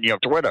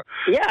Twitter.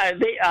 Yeah,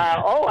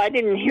 I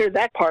didn't hear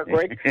that part,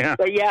 Rick.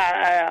 But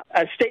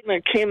a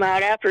statement came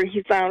out after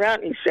he found out,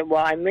 and he said,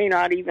 well, I may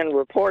not even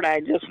report, I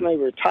just may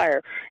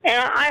retire. And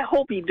I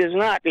hope he does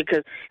not,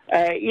 because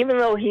even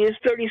though he is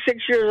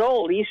 36 years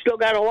old, he's still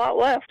got a lot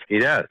left. He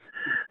does.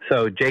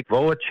 So Jake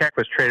Volacek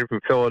was traded from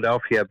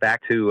Philadelphia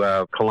back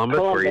to Columbus,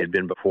 where he had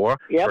been before,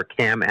 for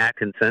Cam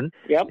Atkinson.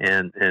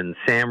 And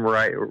Sam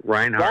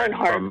Reinhart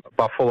from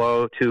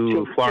Buffalo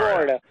to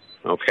Florida.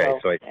 Okay,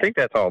 so I think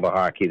that's all the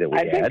hockey that we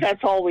had. I think that's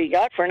all we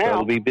got for now. So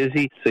it'll be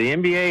busy. So the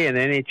NBA and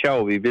NHL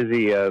will be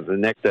busy the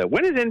next.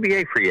 When is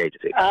NBA free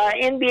agency?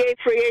 NBA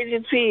free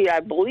agency, I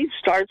believe,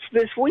 starts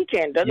this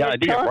weekend. Doesn't it? I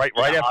think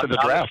right after the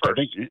draft. I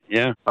think.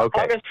 Yeah.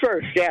 Okay. August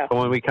 1st. Yeah. So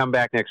when we come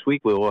back next week,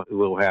 we'll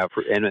have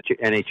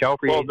NHL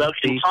free agency. Well,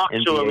 they can talk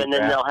to them, and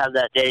then they'll have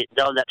that date.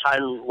 They'll have that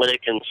time when they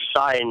can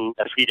sign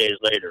a few days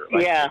later,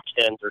 like the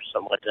 10th or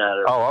something like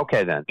that.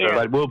 Okay then.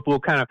 Yeah. But we'll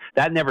kind of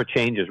that never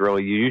changes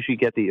really. You usually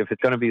get if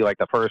it's going to be like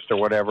the 1st or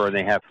whatever,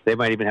 and they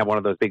might even have one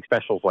of those big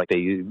specials like they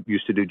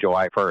used to do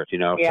July 1st.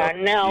 Yeah. So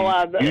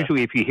now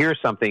usually if you hear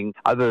something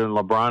other than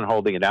LeBron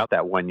holding it out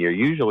that 1 year,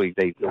 usually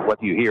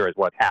what you hear is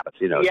what happens.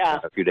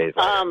 A few days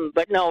later.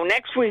 But no,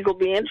 next week will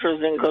be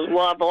interesting because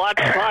we'll have a lot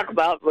to talk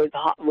about with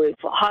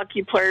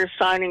hockey players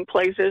signing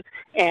places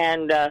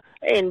and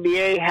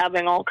NBA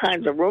having all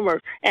kinds of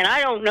rumors. And I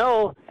don't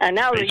know. And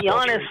now that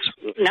Giannis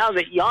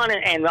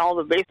and all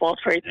the baseball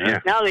trades,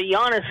 now that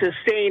Giannis is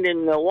staying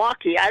in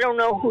Milwaukee, I don't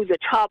know who the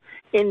top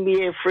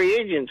NBA free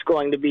agent's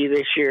going to be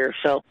this year.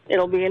 So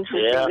it'll be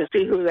interesting to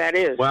see who that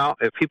is. Well,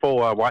 if people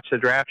watch the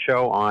draft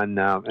show on,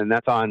 and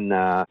that's on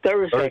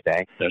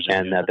Thursday,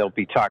 and they'll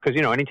be talking,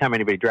 because anytime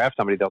anybody drafts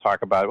somebody, they'll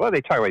talk about. Well,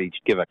 they talk about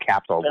give a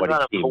capsule of what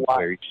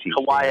each team.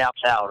 Kawhi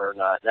opts out or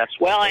not. That's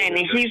and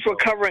he's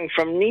recovering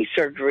from knee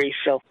surgery,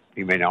 so.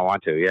 You may not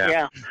want to,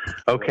 yeah.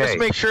 Okay. Just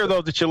make sure,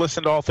 though, that you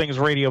listen to All Things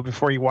Radio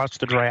before you watch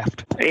the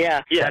draft.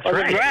 Yeah. That's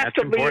right.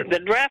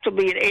 The draft will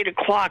be at 8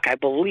 o'clock, I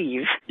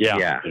believe.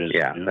 Yeah,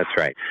 that's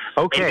right.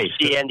 Okay.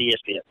 NBC and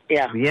ESPN.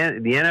 Yeah.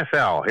 The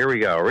NFL, here we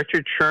go.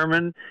 Richard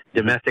Sherman,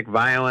 domestic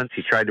violence.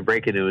 He tried to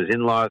break into his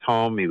in-laws'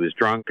 home. He was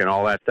drunk and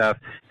all that stuff,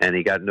 and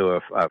he got into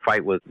a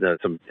fight with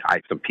some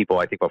people,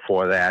 I think,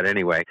 before that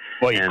anyway.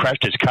 Well, he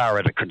crashed his car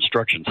at a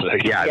construction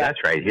site. Yeah, that's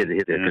right. He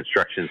hit a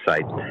construction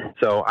site.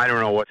 So I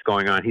don't know what's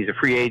going on. He's a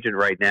free agent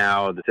right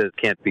now. This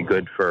can't be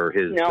good for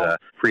his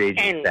free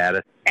agent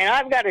status. And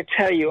I've got to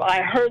tell you,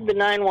 I heard the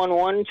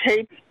 911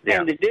 tape,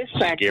 and the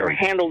dispatcher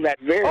handled that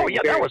very. Oh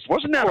yeah,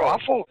 wasn't that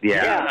awful?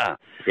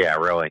 Yeah,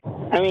 really.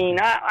 I mean,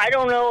 I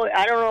don't know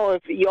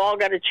if you all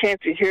got a chance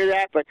to hear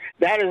that, but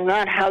that is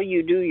not how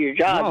you do your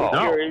job.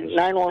 No. You're a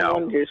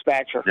 911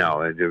 dispatcher.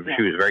 No, she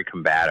was very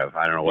combative.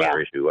 I don't know what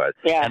her issue was.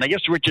 Yeah. And I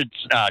guess Richard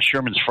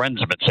Sherman's friends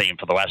have been saying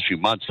for the last few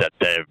months that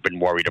they've been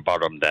worried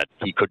about him, that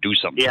he could do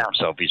something to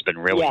himself. He's been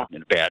really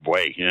in a bad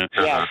way.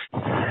 Yeah.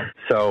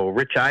 So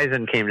Rich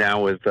Eisen came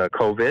down with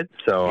COVID,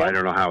 so I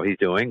don't know how he's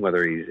doing,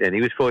 and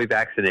he was fully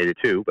vaccinated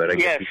too, but I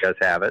guess he does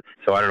have it.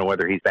 So I don't know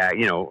whether he's back.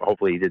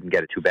 Hopefully he didn't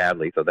get it too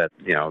badly, so that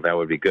that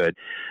would be good.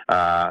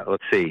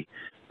 Let's see.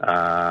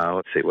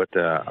 That's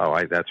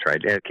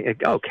right.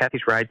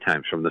 Kathy's ride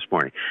times from this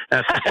morning.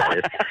 That's what that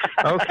is.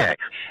 Okay.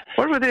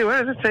 What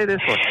does it say this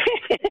one?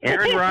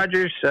 Aaron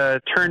Rodgers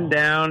turned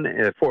down,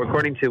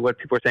 according to what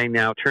people are saying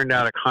now, turned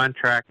down a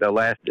contract the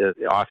last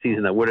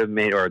offseason that would have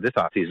made, or this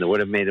offseason that would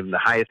have made him the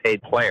highest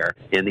paid player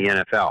in the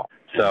NFL.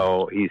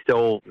 So he's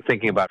still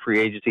thinking about free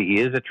agency. He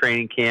is at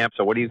training camp.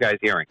 So what are you guys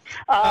hearing?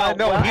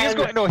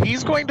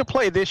 He's going to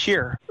play this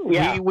year.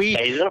 Yeah. We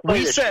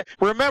said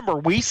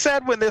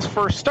when this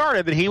first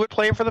started that he would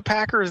play for the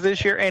Packers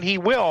this year, and he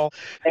will.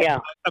 Yeah.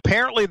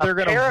 Apparently they're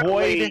going to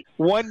void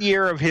 1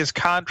 year of his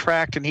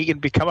contract, and he can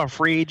become a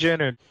free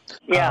agent. And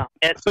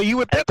so you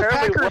would think the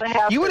Packers.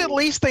 You would at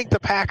least think the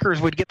Packers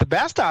would get the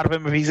best out of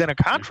him if he's in a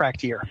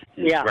contract year.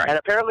 Yeah. Right. And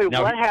apparently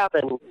what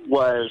happened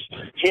was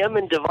him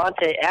and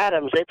Devontae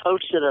Adams, they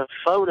posted a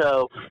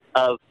photo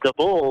of the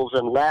Bulls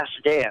in Last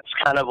Dance,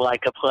 kind of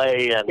like a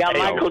play. And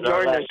Michael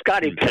Jordan and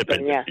Scottie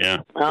Pippen.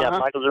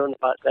 Michael Jordan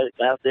and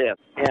Last Dance.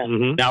 Yeah.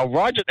 Mm-hmm. Now,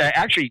 Roger,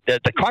 actually, the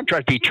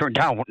contract he turned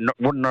down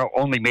wouldn't have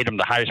only made him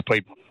the highest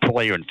paid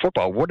player in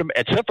football.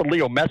 Except for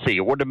Leo Messi,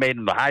 it would have made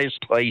him the highest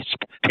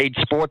paid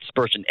sports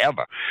person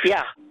ever.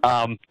 Yeah.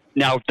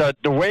 Now,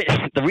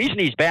 the reason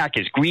he's back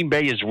is Green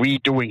Bay is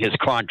redoing his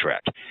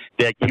contract.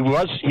 That he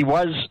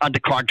was under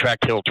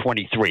contract till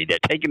 23. They're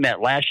taking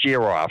that last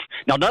year off.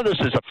 Now, none of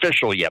this is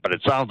official yet, but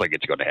it sounds like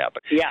it's going to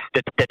happen. Yeah.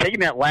 They're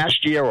taking that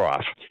last year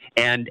off,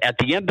 and at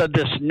the end of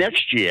this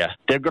next year,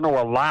 they're going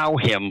to allow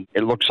him,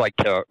 it looks like,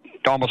 to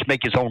almost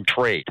make his own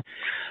trade.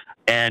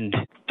 And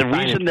the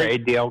reason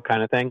trade deal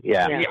kind of thing,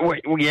 yeah. Well,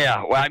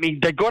 I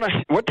mean,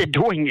 what they're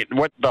doing,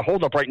 what the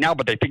holdup right now,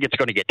 but they think it's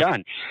going to get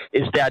done,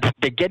 is that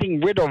they're getting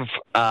rid of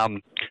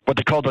what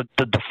they call the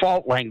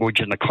default language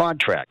in the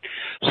contract.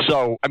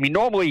 So, I mean,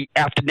 normally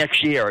after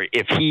next year,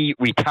 if he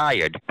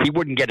retired, he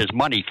wouldn't get his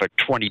money for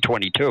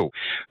 2022.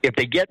 If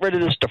they get rid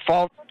of this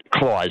default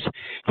clause,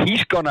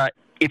 he's going to.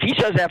 If he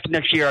says after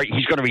next year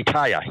he's going to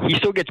retire, he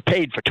still gets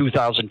paid for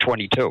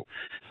 2022.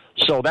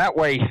 So that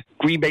way,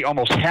 Green Bay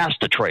almost has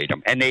to trade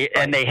him, and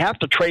they have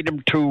to trade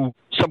him to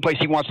someplace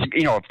he wants to.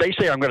 If they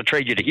say I'm going to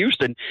trade you to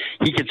Houston,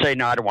 he can say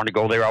no, I don't want to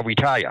go there. I'll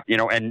retire.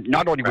 And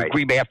not only will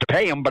Green Bay have to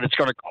pay him, but it's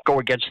going to go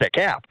against their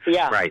cap.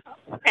 Yeah, right.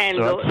 And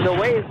so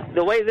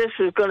the way this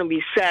is going to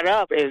be set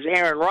up is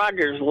Aaron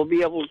Rodgers will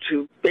be able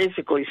to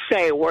basically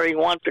say where he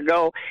wants to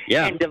go.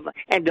 Yeah.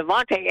 And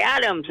Devontae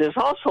Adams is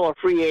also a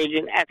free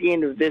agent at the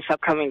end of this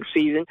upcoming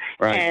season.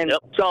 Right. And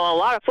so a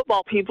lot of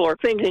football people are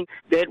thinking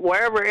that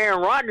wherever Aaron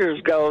Rodgers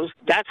goes,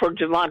 that's where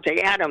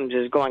Devontae Adams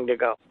is going to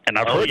go. And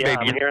I've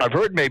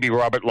heard maybe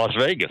Robert Las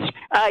Vegas.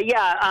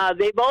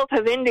 They both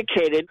have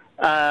indicated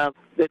that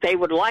they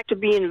would like to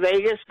be in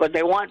Vegas, but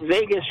they want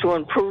Vegas to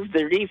improve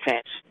their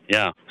defense.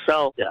 Yeah.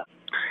 So. Yeah.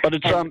 But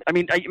it's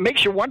it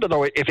makes you wonder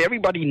though, if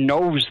everybody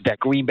knows that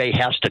Green Bay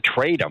has to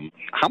trade him,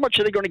 how much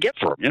are they going to get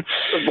for him?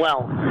 Yeah?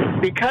 Well,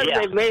 because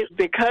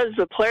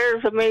the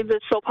players have made this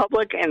so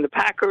public, and the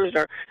Packers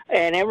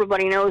and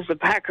everybody knows the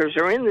Packers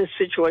are in this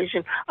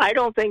situation. I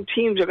don't think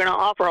teams are going to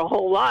offer a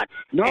whole lot.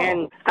 No,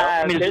 and,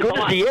 as good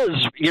as he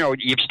is,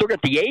 you've still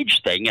got the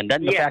age thing, and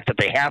then the fact that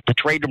they have to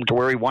trade him to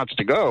where he wants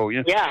to go.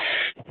 Yeah.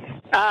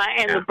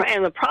 And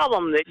the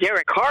problem that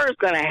Derek Carr is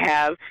going to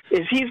have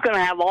is he's going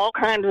to have all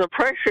kinds of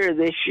pressure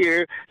this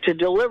year to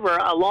deliver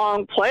a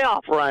long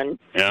playoff run.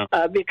 Yeah.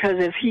 Because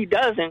if he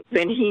doesn't,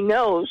 then he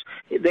knows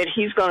that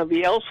he's going to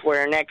be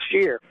elsewhere next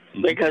year.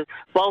 Mm-hmm. Because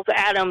both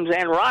Adams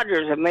and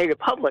Rodgers have made it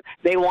public.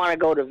 They want to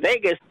go to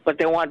Vegas, but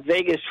they want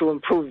Vegas to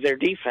improve their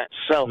defense.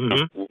 So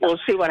we'll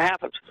see what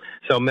happens.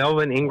 So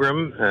Melvin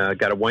Ingram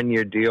got a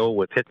one-year deal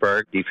with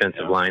Pittsburgh,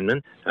 defensive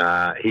lineman.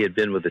 He had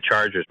been with the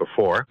Chargers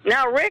before.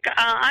 Now, Rick,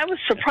 I was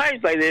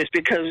surprised by this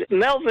because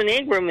Melvin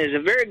Ingram is a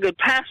very good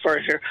pass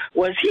rusher.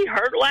 Was he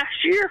hurt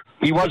last year?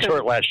 He was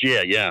hurt last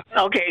year, yeah.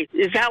 Okay,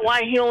 is that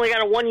why he only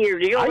got a one-year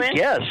deal? I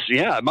guess,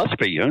 yeah, it must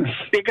be. Yeah.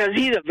 Because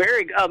he's a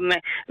very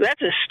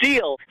that's a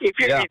steal. If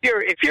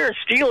you're a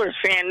Steelers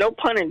fan, no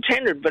pun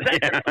intended, but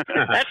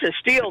that's a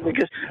steal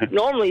because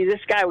normally this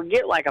guy would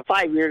get like a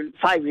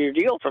five-year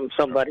deal from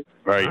somebody.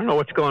 Right. I don't know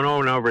what's going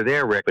on over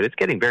there, Rick, but it's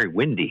getting very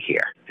windy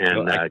here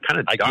and kind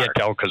of dark. I can't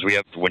tell because we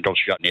have the windows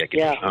shut and the air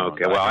conditioning. Yeah.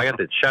 Okay. Well, I got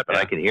it shut, but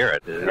I can hear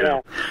it.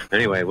 Yeah.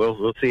 Anyway,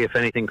 we'll see if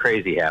anything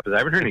crazy happens. I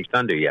haven't heard any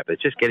thunder yet, but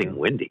it's just getting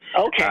windy.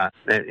 Okay.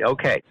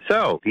 Okay.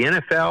 So the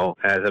NFL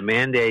has a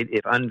mandate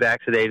if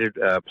unvaccinated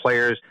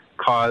players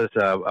cause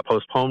a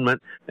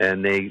postponement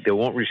and they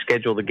won't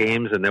reschedule the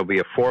games, and there'll be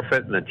a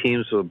forfeit, and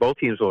both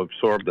teams will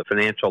absorb the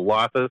financial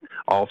losses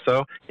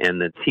also, and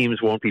the teams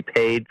won't be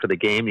paid for the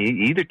game,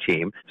 either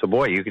team. So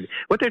boy,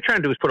 what they're trying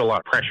to do is put a lot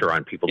of pressure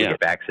on people to get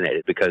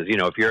vaccinated because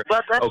if you're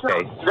that's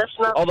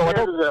not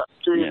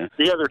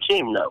the other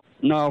team though.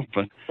 No,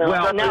 but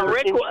now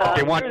Rick,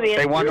 they want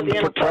them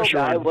to put pressure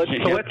on.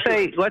 So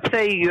let's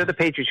say you're the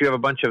Patriots, you have a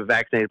bunch of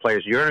vaccinated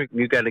players.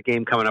 You've got a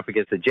game coming up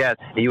against the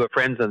Jets, and you have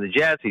friends on the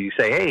Jets, and you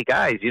say, hey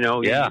guys, you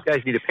guys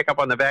need to pick up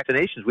on the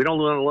vaccinations. We don't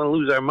want to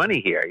lose our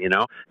money here.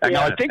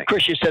 I think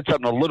Chris, you said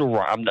something a little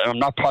wrong. I'm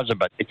not positive,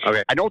 but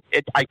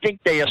I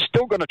think they are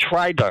still going to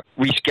try to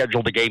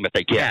reschedule the game if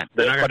they can.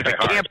 But if it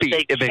can't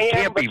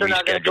be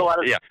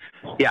rescheduled,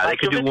 they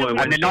can do one.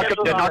 And they're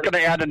not going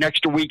to add an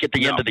extra week at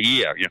the end of the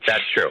year.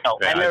 That's true.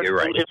 You're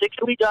right. If it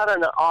can be done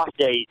on an off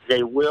day,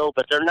 they will,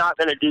 but they're not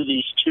going to do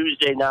these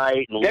Tuesday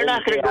night. And they're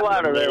not going to go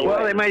out of there.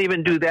 Well, they might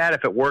even do that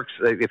if it works,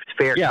 if it's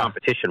fair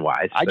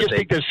competition-wise. I just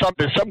think there's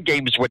some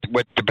games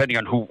with depending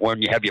on when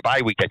you have your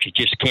bye week that you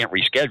just can't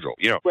reschedule.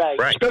 Right.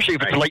 Especially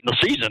if it's late in the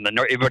season and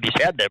everybody's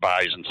had their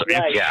buys and stuff.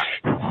 Right. Yeah.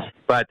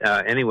 But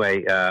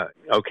anyway,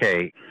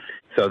 okay.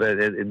 So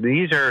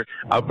these are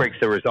outbreaks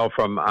that result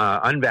from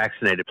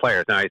unvaccinated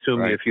players. Now, I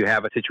assume if you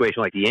have a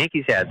situation like the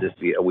Yankees had this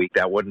week,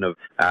 that wouldn't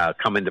have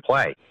come into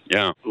play.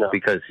 Yeah.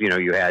 Because,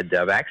 you had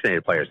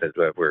vaccinated players that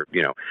were,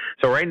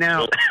 So right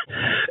now,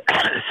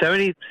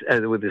 70,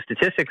 with the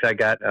statistics I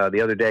got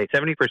the other day,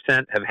 70%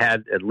 have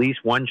had at least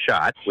one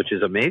shot, which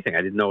is amazing.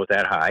 I didn't know it was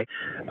that high.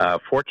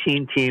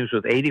 14 teams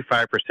with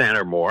 85%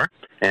 or more,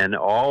 and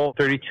all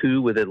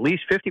 32 with at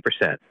least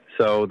 50%.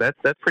 So that's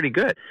pretty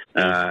good.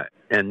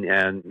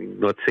 And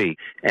let's see.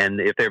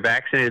 And if they're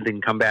vaccinated, they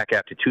can come back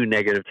after 2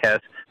 negative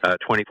tests,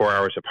 24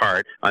 hours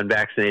apart.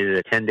 Unvaccinated,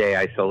 a 10-day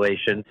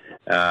isolation.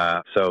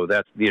 So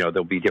that's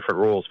there'll be different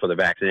rules for the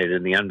vaccinated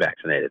and the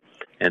unvaccinated.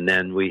 And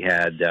then we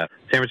had San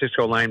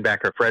Francisco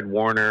linebacker Fred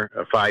Warner,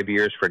 5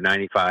 years for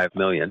 $95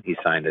 million. He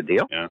signed a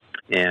deal. Yeah.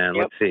 And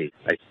let's see,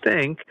 I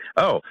think.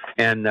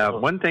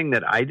 One thing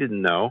that I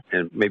didn't know,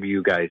 and maybe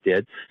you guys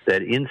did,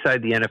 that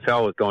Inside the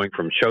NFL is going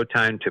from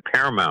Showtime to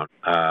Paramount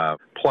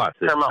Plus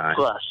this Paramount time.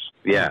 Plus.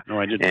 Yeah. No,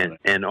 I didn't.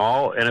 And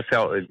all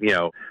NFL,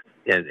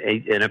 and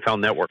NFL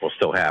Network will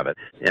still have it.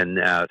 And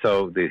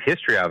so the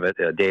history of it,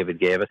 David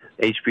gave us,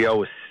 HBO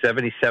was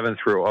 77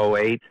 through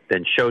 08,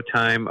 then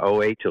Showtime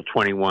 08 till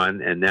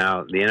 21, and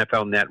now the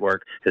NFL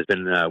Network has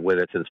been with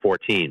it since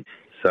 14.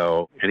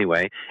 So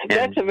anyway,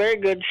 that's a very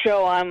good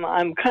show. I'm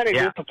kind of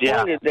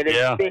disappointed that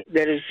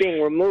it's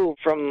being removed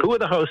from. Who are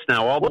the hosts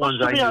now? All the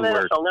ones I knew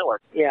were.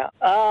 Network. Yeah.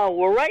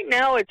 Well, right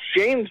now it's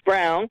James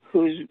Brown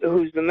who's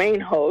the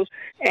main host,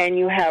 and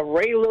you have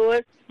Ray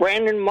Lewis,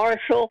 Brandon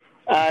Marshall.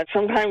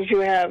 Sometimes you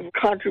have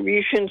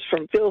contributions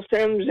from Phil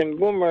Simms and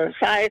Boomer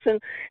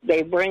Esiason.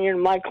 They bring in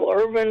Michael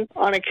Irvin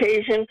on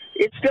occasion.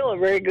 It's still a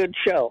very good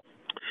show.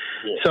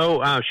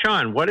 So,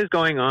 Sean, what is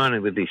going on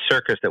with the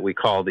circus that we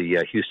call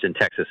the Houston,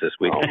 Texas this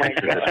week?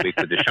 This week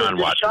with Deshaun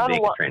Watson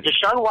being a trainer.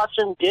 Deshaun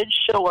Watson did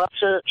show up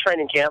to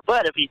training camp,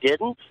 but if he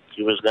didn't,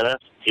 he was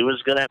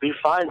gonna be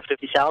fined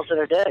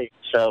 $50,000 a day.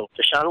 So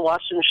Deshaun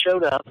Watson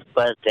showed up,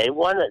 but they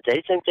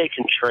think they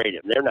can trade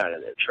him. They're not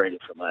going to trade him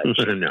for much.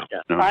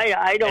 No.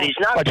 I don't. And he's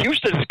not. But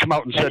Houston has come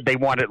out and said they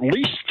want at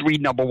least 3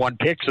 number 1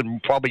 picks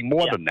and probably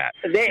more than that.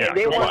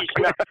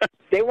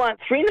 They want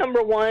 3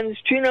 number 1s,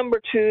 2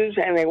 number 2s,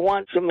 and they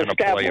want some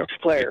established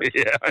players.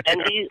 Yeah.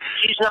 And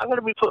he's not going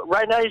to be put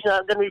right now. He's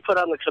not going to be put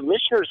on the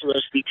commissioner's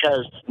list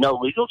because no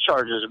legal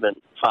charges have been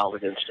filed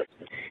against him.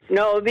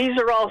 No, these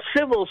are all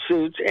civil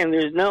suits, and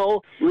there's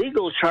no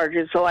legal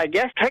charges. So I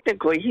guess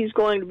technically he's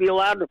going to be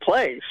allowed to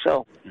play.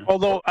 So,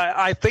 although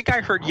I think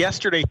I heard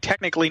yesterday,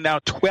 technically now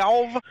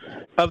 12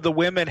 of the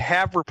women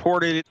have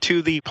reported it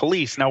to the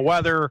police. Now,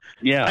 whether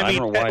I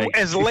don't know why.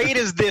 As late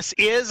as this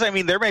is,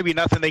 there may be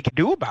nothing they can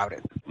do about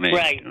it. Maybe.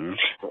 Right.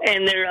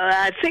 And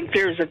I think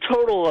there's a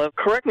total of,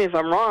 correct me if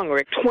I'm wrong,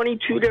 Rick,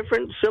 22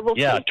 different civil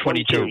suits? Yeah,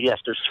 22. Yes,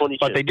 there's 22.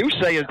 But they do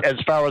say, as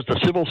far as the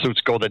civil suits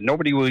go, that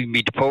nobody will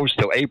be deposed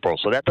till April.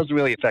 So that doesn't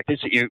really affect this.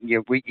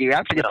 You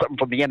have to get something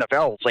from the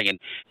NFL saying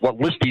what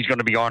list he's going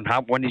to be on,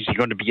 when is he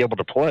going to be able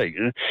to play.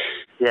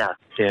 Yeah.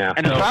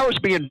 And as far as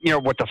being,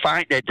 with the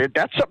fine,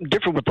 that's something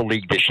different with the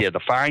league this year.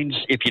 The fines,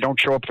 if you don't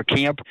show up for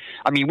camp.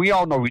 We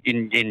all know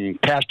in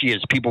past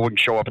years people wouldn't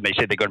show up and they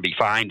say they're going to be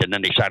fined, and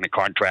then they sign a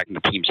contract and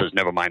the team says,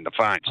 never mind the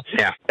fines.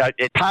 Yeah.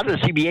 Part of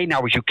the CBA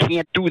now is you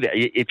can't do that.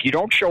 If you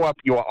don't show up,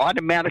 you are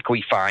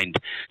automatically fined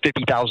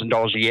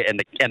 $50,000 a year,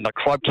 and the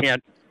club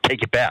can't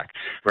take it back.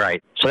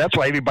 Right. So that's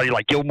why everybody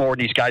like Gilmore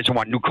and these guys who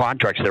want new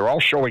contracts, they're all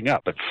showing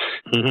up.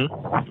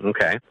 Mm-hmm.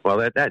 Okay.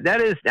 Well,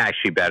 that is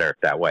actually better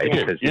that way.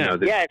 Yeah. Because,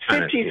 it's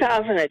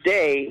 $50,000 a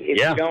day if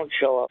you don't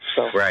show up.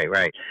 So.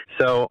 Right.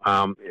 So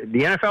the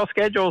NFL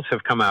schedules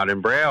have come out in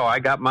Braille. I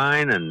got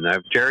mine, and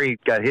Jerry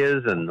got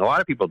his, and a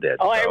lot of people did.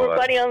 Oh, so,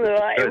 everybody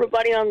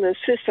on the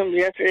systems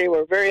yesterday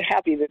were very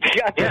happy that they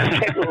got their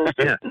schedules.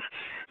 Yeah.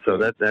 So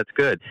that's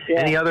good.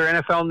 Yeah. Any other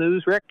NFL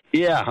news, Rick?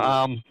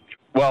 Yeah.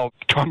 Well,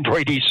 Tom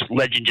Brady's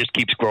legend just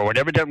keeps growing.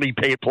 Evidently,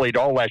 he played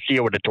all last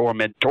year with a torn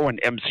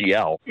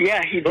MCL.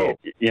 Yeah, he did.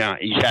 Yeah,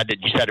 he's had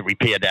it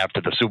repaired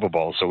after the Super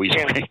Bowl, so he's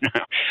okay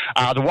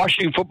now. The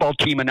Washington football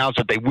team announced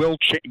that they will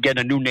get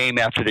a new name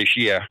after this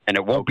year, and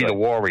it won't be the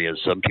Warriors.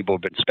 Some people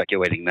have been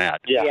speculating that.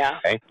 Yeah.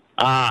 Okay.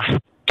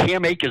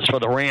 Cam Akers for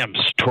the Rams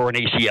tore an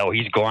ACL.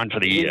 He's gone for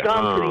the year. He's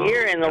gone for the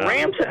year, and the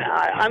Rams.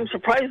 I'm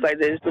surprised by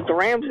this, but the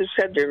Rams have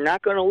said they're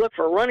not going to look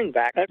for a running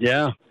back.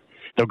 Yeah.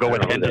 They'll go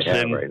with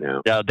Henderson right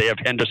now. Yeah, they have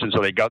Henderson,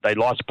 so they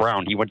lost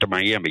Brown. He went to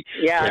Miami.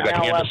 Yeah, they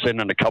got Henderson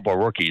and a couple of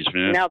rookies.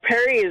 Now,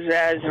 Perry is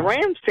as a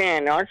Rams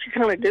fan. Aren't you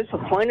kind of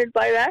disappointed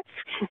by that?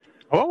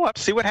 Well, we'll have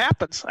to see what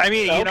happens.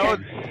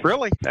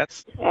 Really,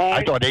 that's.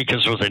 I thought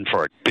Akers was in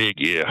for a big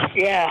year.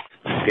 Yeah.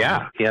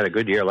 Yeah, he had a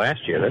good year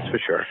last year. That's for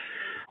sure.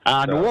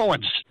 New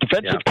Orleans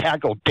defensive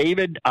tackle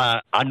David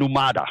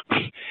Anumata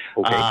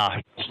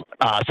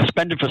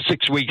suspended for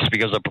 6 weeks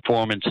because of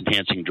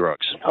performance-enhancing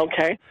drugs.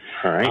 Okay.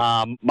 All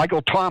right.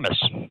 Michael Thomas.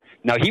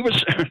 Now he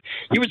was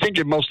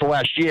injured most of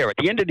last year. At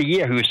the end of the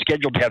year, he was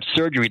scheduled to have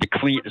surgery to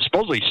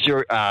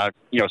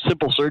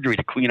simple surgery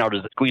to clean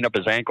up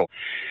his ankle.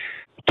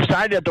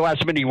 Decided at the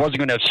last minute he wasn't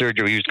going to have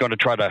surgery. He was going to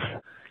try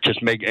to just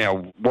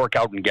work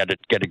out and get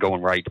it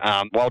going right.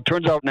 Well, it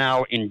turns out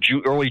now in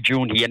early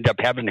June he ended up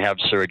having to have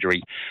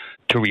surgery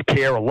to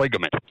repair a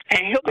ligament.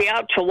 And he'll be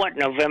out till what,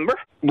 November?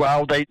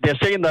 Well, they're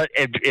saying that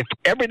if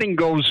everything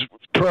goes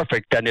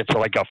perfect, then it's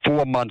like a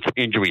 4-month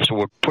injury. So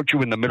we'll put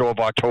you in the middle of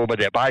October.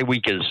 Their bye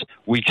week is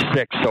week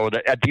 6. So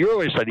at the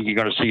earliest, I think you're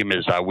going to see him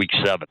is week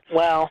 7.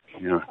 Wow.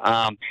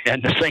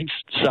 And the Saints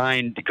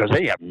signed, because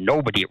they have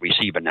nobody at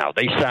receiver now,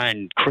 they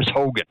signed Chris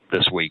Hogan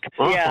this week.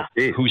 Yeah.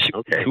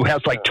 Who has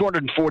like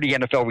 240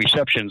 NFL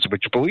receptions,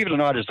 which, believe it or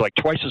not, is like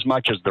twice as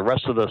much as the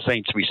rest of the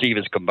Saints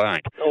receivers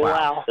combined. Oh,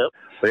 wow.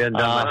 We hadn't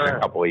done much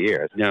couple of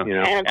years. Yeah. You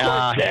know? And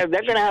of course, they're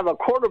going to have a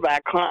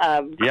quarterback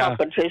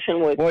competition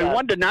with. Well, I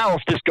wonder now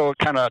if this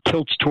kind of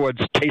tilts towards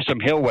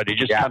Taysom Hill, where they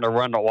just kind of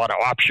run a lot of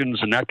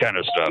options and that kind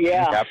of stuff.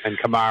 Yeah. Yep, and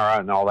Kamara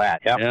and all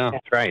that. Yep. Yeah.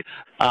 That's right.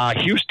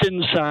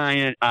 Houston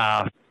signed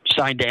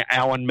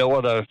Alan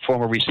Miller, the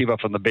former receiver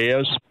from the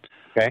Bears.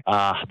 Okay.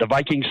 The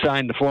Vikings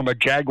signed the former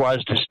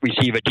Jaguars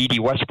receiver Dede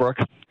Westbrook.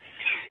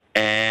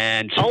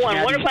 And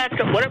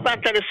what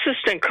about that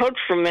assistant coach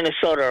from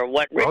Minnesota?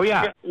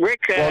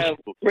 Rick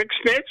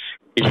Smits?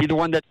 Is he the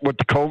one that with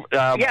the COVID?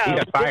 He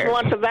got fired. Didn't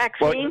want the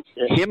vaccine.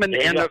 Well, him and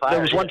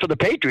there was one for the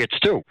Patriots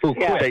too. Who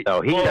quit?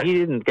 Though he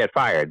didn't get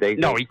fired.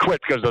 He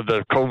quit because of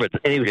the COVID.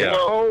 And he was a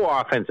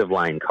co-offensive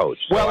line coach.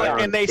 Well,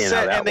 and they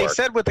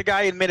said with the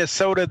guy in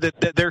Minnesota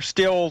that they're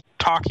still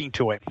talking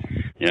to him.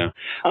 Yeah.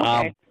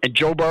 Okay. And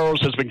Joe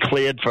Burrows has been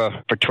cleared for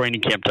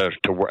training camp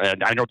to work.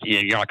 And I know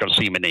you're not going to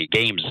see him in any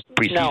games,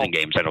 preseason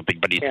games, I don't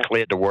think, but he's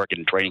cleared to work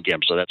in training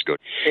camp, so that's good.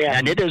 Yeah.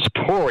 And it is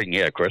pouring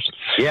here, Chris.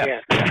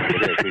 Yeah.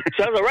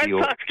 So the Red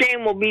Sox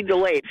game will be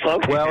delayed,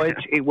 folks. Well,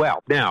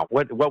 now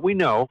what we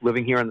know,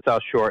 living here on the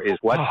South Shore, is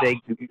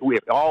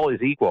if all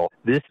is equal,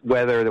 this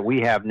weather that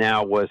we have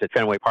now was at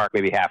Fenway Park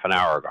maybe half an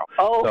hour ago.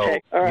 Oh,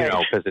 okay.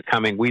 So, because it's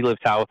coming, we live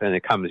south, and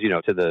it comes,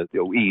 to the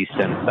east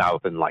and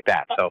south and like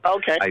that. So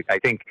I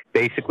think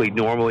basically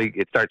normally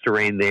it starts to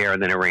rain there,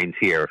 and then it rains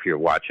here if you're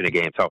watching a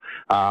game. So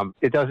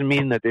it doesn't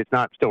mean that it's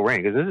not still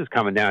raining, because this is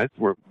coming down.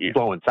 We're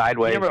blowing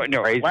sideways.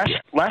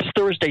 Last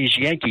Thursday's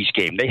Yankees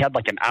game, they had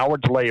like an hour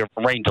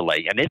rain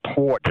delay, and it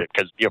poured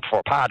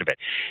for part of it.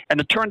 And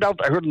it turned out,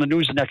 I heard in the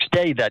news the next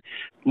day that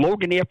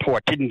Logan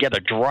Airport didn't get a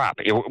drop.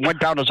 It went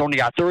down as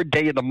only our third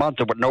day of the month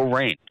with no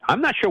rain.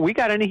 I'm not sure we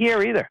got any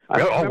here either.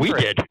 We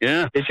did.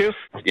 Yeah. Did you?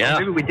 Yeah. Well,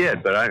 maybe we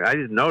did, but I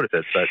didn't notice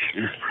it. But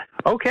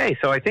okay,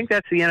 so I think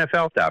that's the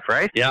NFL stuff,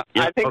 right? Yeah.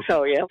 I think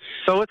so. Yeah.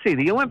 So let's see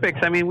the Olympics.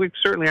 I mean, we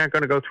certainly aren't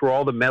going to go through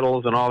all the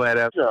medals and all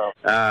that.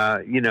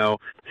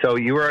 So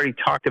you already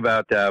talked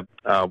about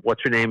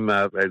what's her name,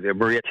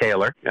 Maria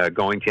Taylor,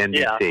 going to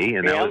NBC,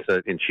 and that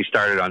was and she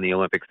started on the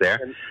Olympics there.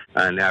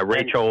 And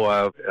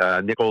Rachel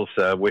Nichols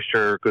wished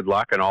her good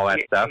luck and all that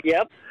stuff.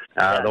 Yep.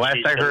 The last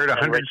I heard,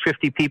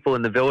 150 people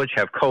in the village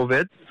have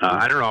COVID.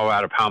 I don't know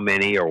out of how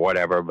many or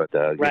whatever, but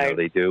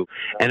they do.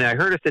 And I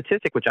heard a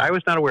statistic which I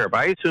was not aware of.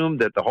 I assumed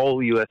that the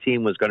whole U.S.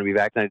 team was going to be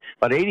vaccinated,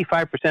 but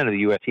 85% of the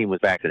U.S. team was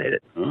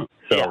vaccinated. So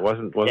it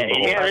wasn't the whole.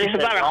 There's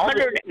about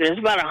 100. There's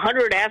about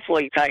 100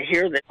 athletes I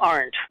hear that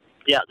aren't.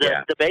 Yeah,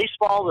 the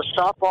baseball, the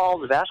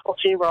softball, the basketball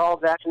team are all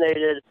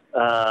vaccinated.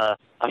 I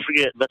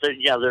forget, but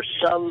there's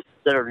some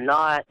that are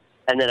not.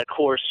 And then, of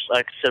course,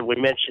 like I said, we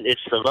mentioned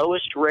it's the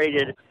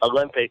lowest-rated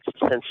Olympics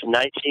since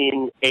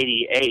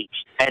 1988,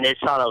 and it's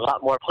on a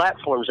lot more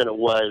platforms than it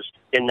was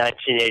in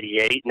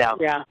 1988. Now,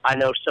 I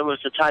know some of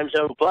it's the time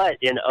zone, but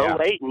in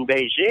 08 in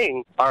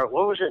Beijing, or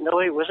what was it in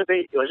 08? Was it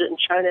in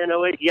China in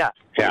 08? Yeah.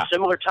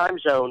 Similar time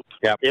zone.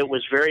 Yeah. It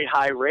was very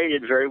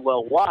high-rated, very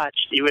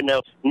well-watched, even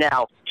though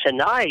now,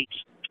 tonight,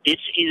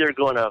 it's either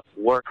going to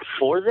work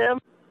for them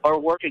or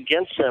work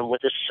against them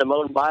with this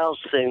Simone Biles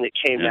thing that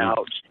came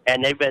out.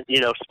 And they've been,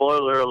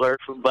 spoiler alert,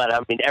 but I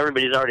mean,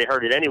 everybody's already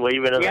heard it anyway,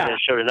 even though they're going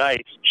to show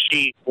tonight.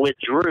 She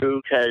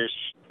withdrew because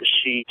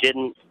she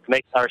didn't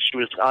she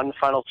was on the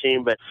final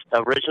team, but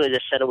originally they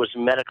said it was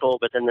medical,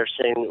 but then they're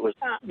saying it was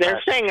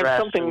it's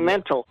something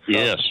mental.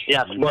 Yes.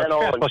 Yes,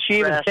 mental and she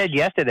even said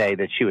yesterday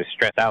that she was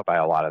stressed out by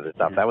a lot of this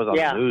stuff. That was on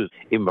the news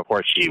even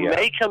before she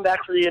may come back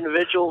for the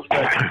individuals,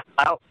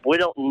 but we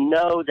don't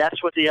know.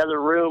 That's what the other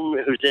room,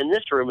 who's in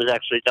this room, is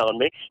actually telling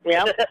me.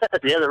 Yeah.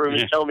 The other room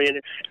is telling me.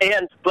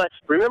 But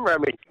remember, I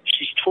mean,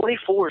 she's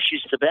 24.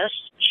 She's the best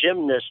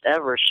gymnast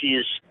ever.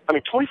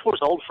 24 is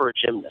old for a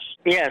gymnast.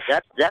 Yes.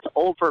 That's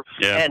old for,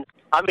 and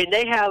I mean,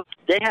 they have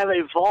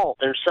a vault.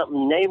 There's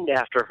something named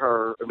after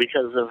her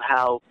because of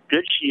how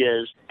good she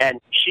is,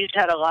 and she's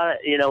had a lot of,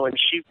 and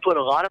she put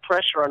a lot of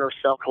pressure on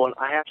herself, going,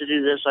 I have to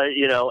do this,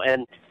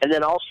 and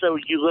then also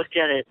you look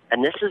at it,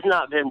 and this has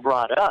not been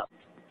brought up,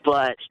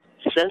 but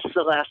since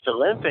the last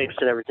Olympics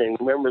and everything,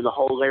 remember the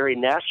whole Larry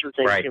Nassar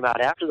thing came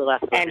out after the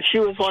last Olympics. And she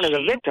was one of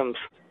the victims.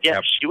 Yeah,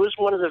 she was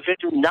one of the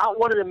victims, not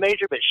one of the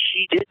major, but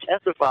she did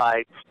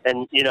testify.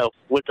 And,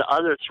 with the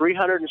other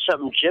 300 and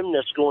something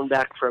gymnasts going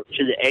back to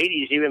the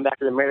 80s, even back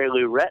to the Mary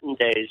Lou Retton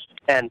days.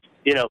 And,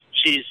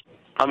 she's,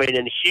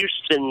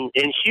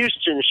 in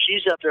Houston,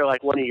 she's up there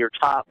like one of your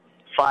top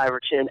 5 or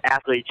 10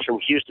 athletes from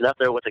Houston, up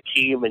there with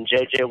Akeem and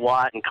J.J.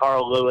 Watt and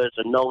Carl Lewis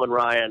and Nolan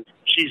Ryan.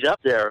 She's up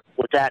there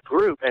with that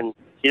group. And,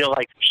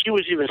 she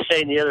was even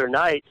saying the other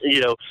night,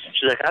 she's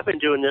like, I've been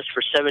doing this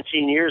for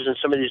 17 years, and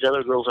some of these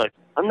other girls are like,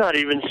 I'm not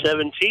even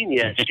 17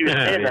 yet. She was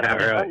saying that on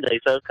Sunday.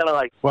 So it's kind of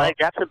like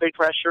that's a big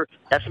pressure.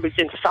 That's a big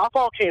thing.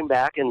 Softball came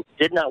back and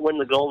did not win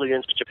the gold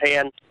against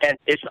Japan, and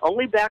it's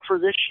only back for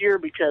this year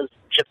because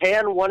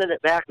Japan wanted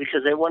it back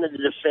because they wanted to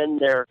defend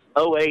their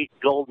 08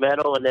 gold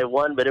medal, and they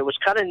won. But it was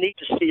kind of neat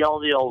to see all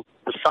the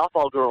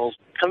softball girls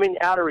coming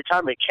out of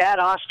retirement. Cat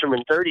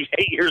Osterman,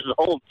 38 years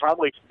old,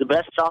 probably the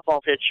best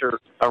softball pitcher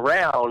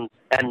around,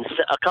 and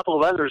a couple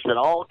of others that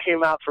all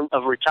came out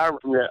of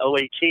retirement from the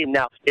 08 team.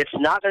 Now, it's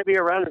not going to be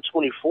around in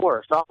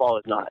 24. Softball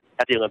is not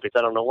at the Olympics.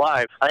 I don't know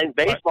why. I think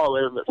baseball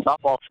is, but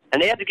softball,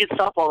 and they had to get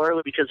softball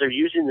early because they're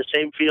using the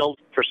same field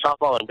for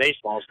softball and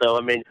baseball. So,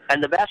 I mean,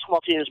 and the basketball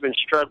team has been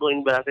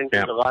struggling, but I think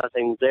there's a lot of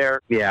things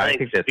there. Yeah, I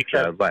think that's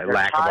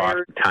lack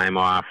of time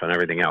off and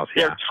everything else.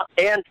 Yeah,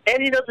 and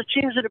you know, the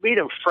teams that have beat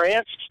them,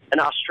 France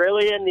and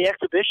Australia in the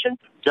exhibition,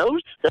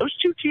 those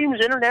two teams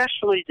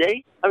internationally,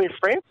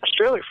 France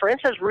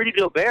has Rudy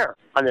Gobert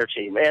on their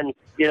team, and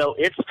you know,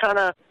 it's kind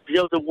of, you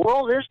know, the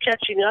world is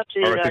catching up to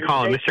the United States. Or to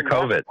call him Mr.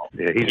 COVID.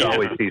 Yeah,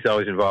 he's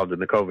always involved in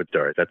the COVID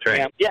stories. That's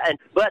right.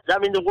 But I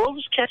mean, the world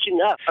is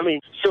catching up. I mean,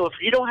 so if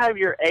you don't have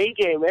your A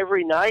game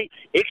every night,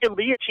 it can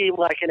be a team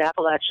like an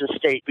Appalachian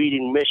State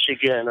beating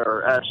Michigan,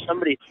 or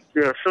somebody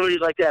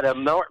like that, a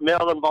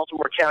Maryland,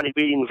 Baltimore County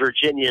beating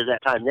Virginia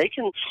that time. They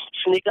can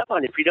sneak up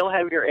on you if you don't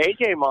have your A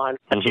game on.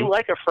 A team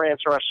like a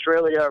France or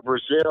Australia or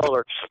Brazil,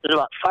 or there's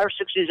about 5 or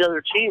 6 of these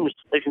other teams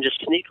that can just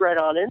sneak right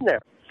on in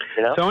there.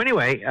 You know? So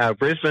anyway,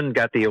 Brisbane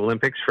got the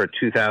Olympics for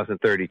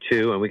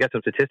 2032, and we got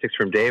some statistics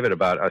from David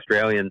about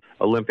Australian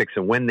Olympics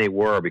and when they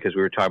were, because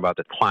we were talking about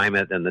the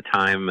climate and the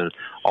time and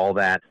all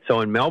that.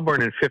 So in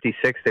Melbourne in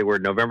 56, they were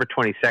November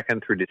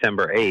 22nd through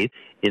December 8th.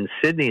 In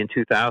Sydney in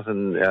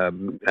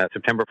 2000,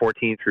 September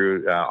 14th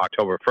through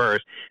October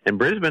 1st. And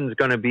Brisbane's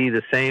going to be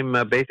the same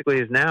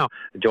basically as now,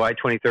 July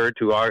 23rd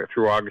through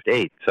August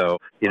 8th. So,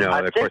 you know,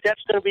 I think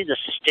that's going to be the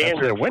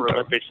standard for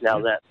Olympics now,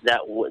 that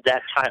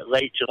time,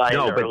 late July.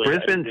 No, but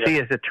Brisbane, see,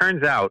 as it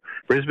turns out,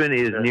 Brisbane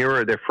is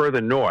nearer, they're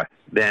further north.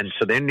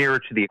 So they're nearer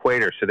to the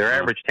equator. So their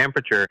average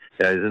temperature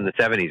is in the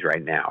 70s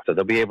right now. So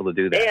they'll be able to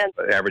do that.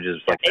 And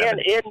averages like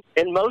 70. And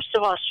in most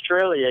of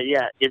Australia,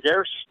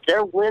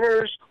 their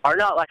winters are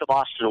not like a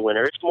Boston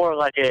winter. It's more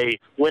like a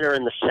winter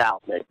in the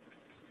South, maybe.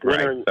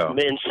 Winter,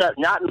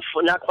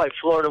 not quite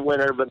Florida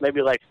winter, but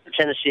maybe like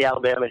Tennessee,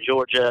 Alabama,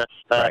 Georgia,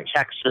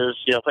 Texas,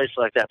 you know, places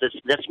like that.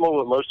 That's more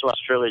what most of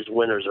Australia's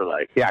winters are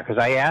like. Yeah, because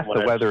I asked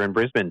the weather in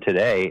Brisbane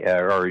today,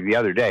 or the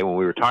other day when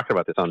we were talking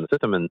about this on the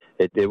system, and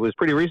it was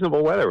pretty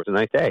reasonable weather. It was a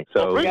nice day.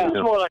 So Brisbane's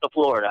more like a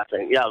Florida, I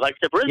think. Yeah, like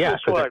the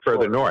Brisbane's more like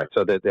further north.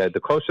 So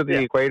the closer to the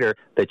equator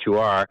that you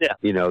are,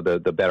 you know, the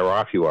better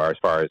off you are as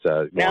far as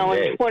now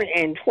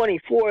in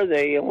 24,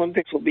 the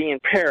Olympics will be in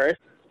Paris.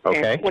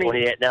 Okay. And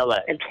 28 in L.A.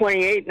 And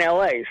 28 in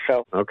L.A.,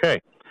 so.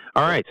 Okay.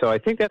 All right, so I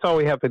think that's all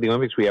we have for the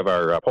Olympics. We have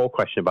our poll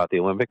question about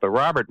the Olympics. But,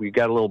 Robert, we've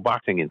got a little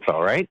boxing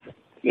info, right?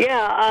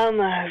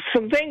 Yeah,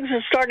 some things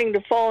are starting to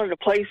fall into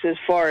place as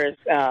far as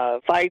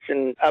fights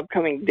and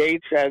upcoming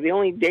dates. The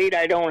only date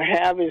I don't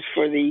have is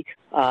for the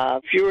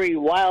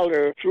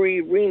Fury-Wilder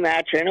 3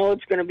 rematch. I know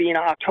it's going to be in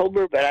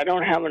October, but I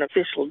don't have an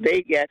official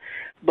date yet.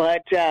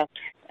 But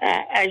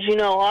as you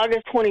know,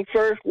 August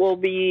 21st will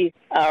be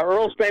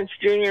Earl Spence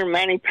Jr. and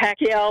Manny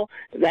Pacquiao.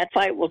 That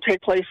fight will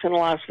take place in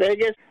Las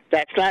Vegas.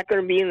 That's not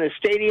going to be in the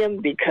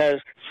stadium because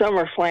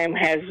SummerSlam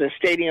has the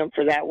stadium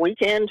for that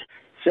weekend.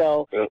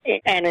 So,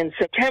 and in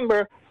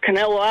September,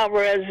 Canelo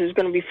Alvarez is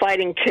going to be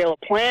fighting Caleb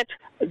Plant.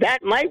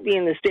 That might be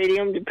in the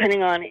stadium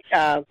depending on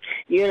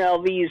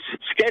UNLV's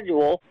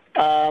schedule.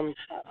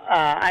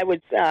 I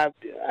would,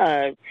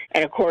 and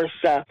of course,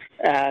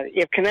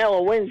 if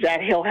Canelo wins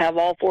that, he'll have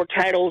all 4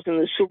 titles in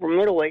the super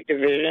middleweight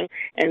division,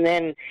 and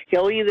then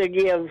he'll either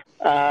give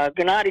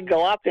Gennady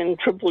Golovkin,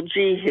 Triple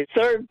G, his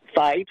 3rd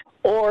fight,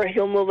 or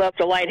he'll move up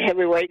to light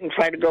heavyweight and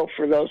try to go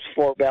for those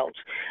 4 belts.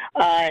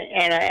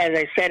 And as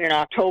I said, in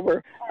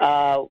October,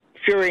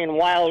 Fury and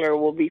Wilder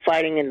will be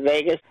fighting in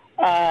Vegas.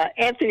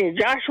 Anthony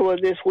Joshua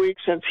this week,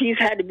 since he's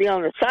had to be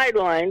on the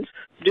sidelines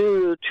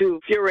due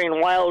to Fury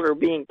and Wilder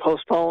being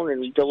postponed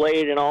and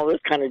delayed and all this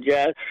kind of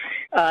jazz,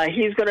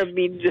 he's going to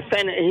be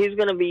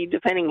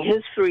defending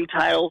his 3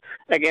 titles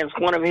against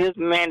one of his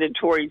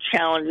mandatory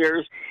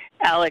challengers,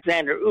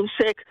 Alexander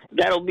Usyk.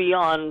 That'll be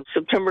on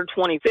September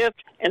 25th,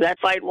 and that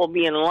fight will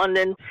be in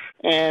London.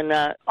 And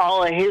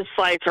all of his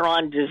fights are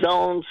on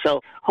DAZN,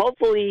 so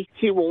hopefully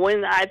he will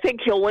win. I think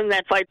he'll win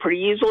that fight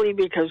pretty easily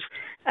because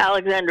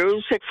Alexander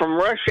Usyk from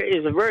Russia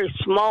is a very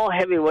small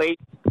heavyweight,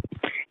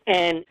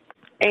 and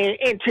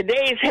in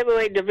today's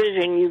heavyweight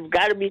division, you've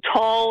got to be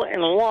tall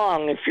and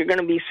long if you're going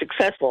to be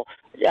successful.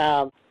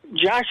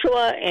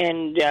 Joshua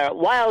and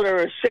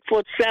Wilder are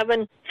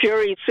 6'7",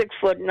 Fury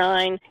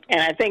 6'9",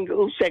 and I think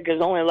Usyk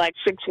is only like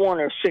 6'1"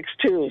 or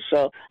 6'2".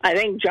 So I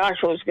think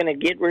Joshua's going to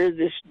get rid of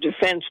this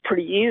defense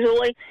pretty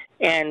easily,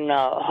 and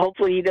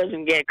hopefully he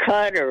doesn't get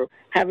cut or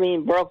have any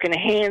broken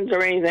hands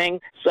or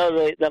anything. So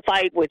the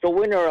fight with the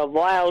winner of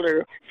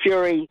Wilder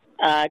Fury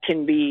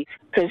can be,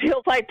 because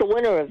he'll fight the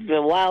winner of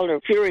the Wilder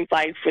Fury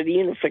fight for the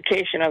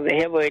unification of the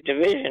heavyweight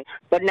division.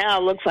 But now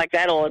it looks like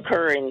that'll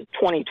occur in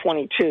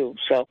 2022.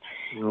 So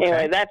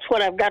anyway, that's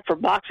what I've got for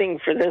boxing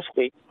for this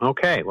week.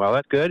 Okay, well,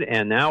 that's good.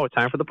 And now it's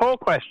time for the poll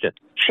question.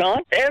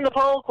 Sean? And the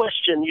poll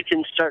question, you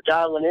can start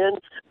dialing in,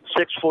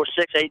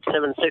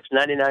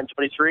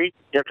 646-876-9923.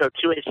 Air code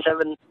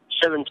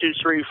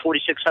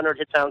 287-723-4600.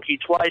 Hit pound key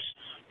twice.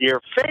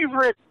 Your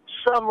favorite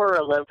Summer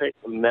Olympic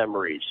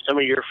memories, some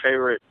of your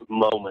favorite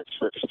moments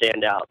that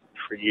stand out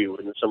for you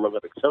in the Summer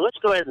Olympics. So let's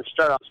go ahead and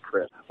start off,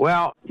 Chris.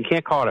 Well, you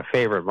can't call it a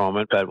favorite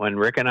moment, but when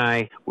Rick and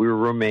I, we were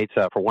roommates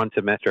for one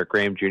semester at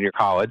Graham Junior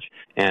College,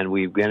 and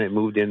we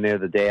moved in there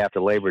the day after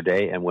Labor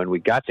Day, and when we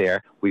got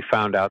there, we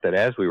found out that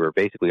as we were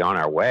basically on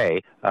our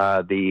way,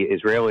 the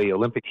Israeli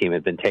Olympic team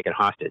had been taken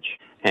hostage.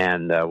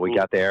 And we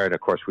got there, and of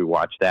course we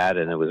watched that,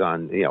 and it was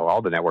on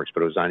all the networks,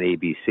 but it was on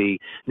ABC.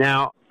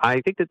 Now, I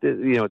think that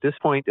at this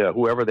point,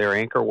 whoever their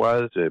anchor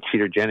was,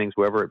 Peter Jennings,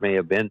 whoever it may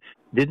have been,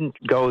 didn't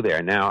go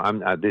there. Now,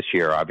 I'm this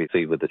year,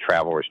 obviously, with the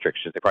travel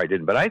restrictions, they probably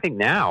didn't. But I think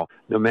now,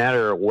 no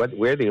matter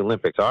where the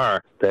Olympics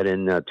are, that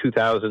in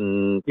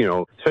 2000,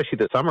 especially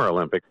the Summer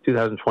Olympics,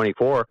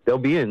 2024, they'll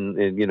be in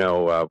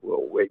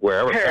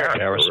wherever,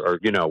 Paris or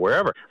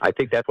wherever. I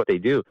think that's what they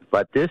do.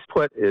 But this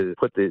put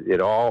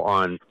it all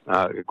on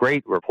a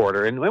great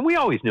reporter, and we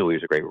always knew he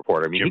was a great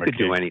reporter. I mean, he could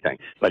do anything.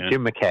 But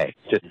Jim McKay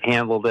just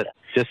handled it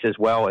just as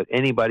well as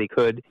anybody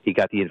could. He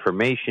got the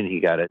information. He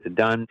got it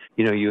done.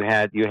 You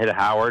had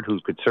Howard, who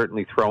could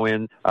certainly throw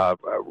in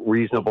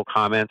reasonable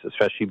comments,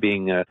 especially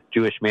being a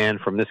Jewish man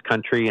from this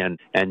country, and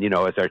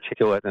as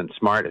articulate and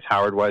smart as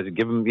Howard was.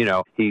 Give him,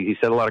 he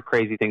said a lot of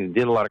crazy things,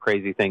 did a lot of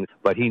crazy things,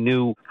 but he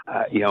knew,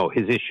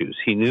 his issues.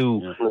 He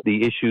knew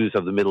the issues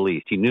of the Middle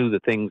East. He knew the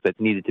things that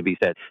needed to be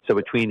said. So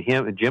between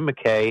him and Jim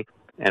McKay,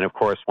 and of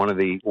course, one of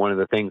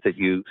the things that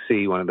you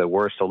see, one of the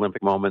worst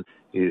Olympic moments,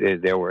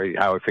 there were,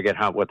 I forget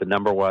what the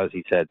number was.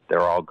 He said they're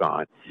all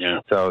gone.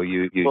 Yeah. So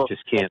you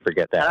just can't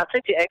forget that. And I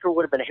think the anchor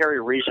would have been Harry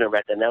Reasoner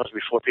back then. That was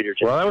before Peter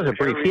Jennings. Well, that was a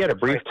brief. He had a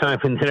brief time,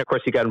 and then of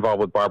course he got involved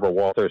with Barbara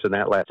Walters, and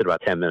that lasted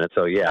about 10 minutes.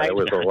 So yeah, there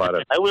was a lot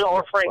of. It was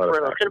all Frank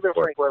Reynolds. Could have been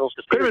Frank Reynolds.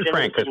 Could have been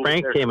Frank, because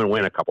Frank came and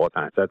went a couple of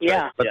times. That's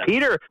right. But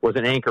Peter was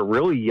an anchor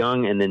really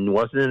young, and then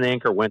wasn't an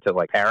anchor. Went to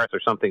like Paris or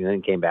something, and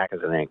then came back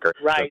as an anchor.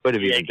 Right. So it could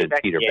have even been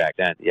Peter back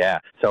then. Yeah.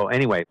 So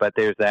anyway, but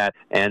there's that,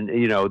 and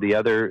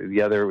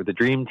the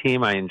Dream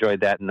Team. I enjoyed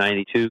that in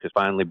 '92 because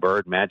finally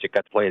Bird and Magic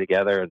got to play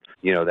together, and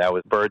that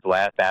was Bird's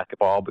last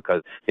basketball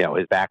because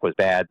his back was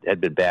bad, had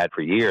been bad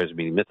for years. I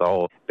mean, he missed the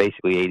whole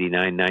basically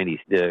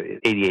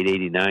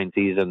 88-89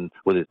 season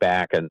with his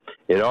back, and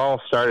it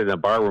all started in a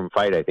barroom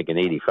fight, I think, in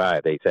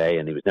 '85. They say,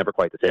 and he was never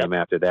quite the same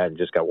after that, and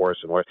just got worse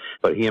and worse.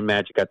 But he and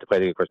Magic got to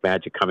play. Of course,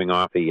 Magic coming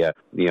off the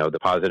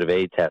positive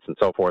AIDS test and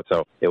so forth.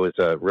 So it was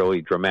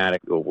really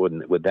dramatic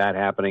with that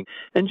happening,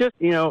 and just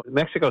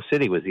Mexico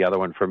City was the other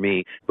one for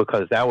me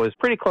because that was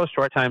pretty close to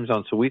our time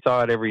zone, so we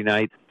saw it every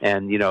night.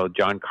 And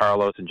John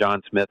Carlos and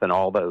John Smith and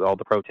all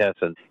the protests,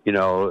 and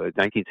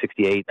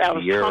 1968, that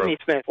was the year Tommy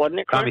Smith, wasn't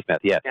it? Tommy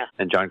Smith, yes, yeah.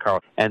 And John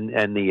Carlos, and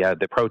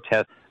the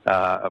protests,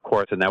 of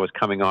course, and that was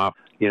coming off.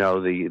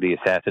 The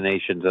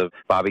assassinations of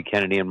Bobby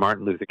Kennedy and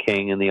Martin Luther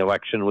King, and the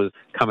election was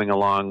coming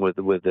along with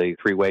the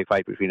three-way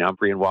fight between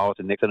Humphrey and Wallace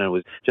and Nixon, and it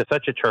was just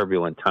such a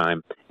turbulent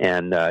time.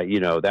 And,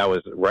 that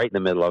was right in the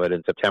middle of it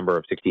in September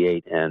of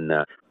 '68. And,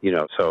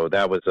 so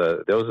that was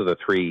those are the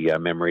three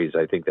memories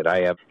I think that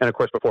I have. And, of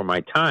course, before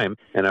my time,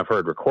 and I've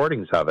heard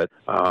recordings of it,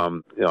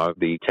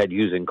 the Ted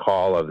Using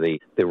call of the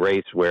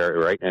race where,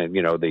 right, and,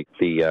 the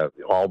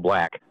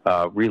all-black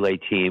relay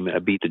team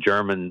beat the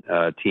German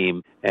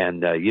team,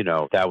 and,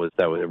 that was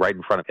right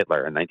in front of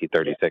Hitler in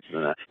 1936.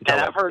 And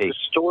I've heard the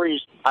stories.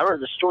 I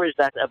heard the stories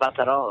about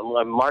that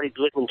all. Marty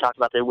Glickman talked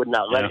about they would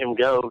not let him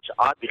go to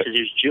Ott because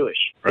he was Jewish.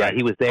 Right. Yeah,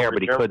 he was there,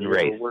 but he couldn't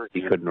race.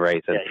 He couldn't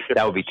race, and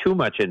that would be too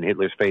much in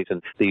Hitler's face.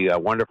 And the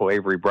wonderful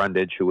Avery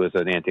Brundage, who was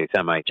an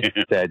anti-Semite,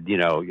 said,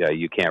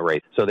 you can't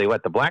race. So they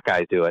let the black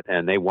guys do it,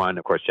 and they won,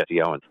 of course,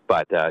 Jesse Owens.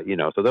 But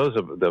so those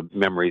are the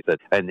memories that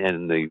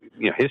and the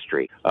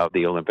history of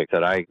the Olympics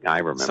that I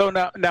remember. So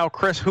now,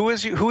 Chris, who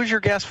is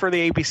your guest for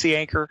the ABC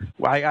anchor?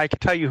 I can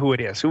tell you who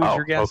it is. Who is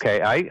your guest?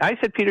 Okay, I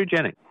said Peter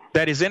Jennings.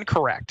 That is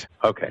incorrect.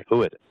 Okay,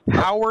 who is it?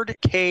 Howard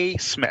K.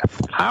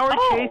 Smith. Howard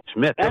K.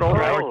 Smith. Good old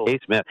Howard K.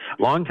 Smith.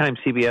 Longtime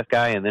CBS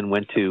guy, and then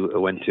went to,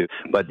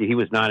 but he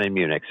was not in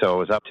Munich, so it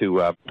was up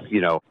to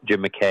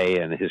Jim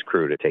McKay and his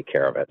crew to take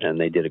care of it,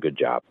 and they did a good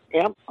job.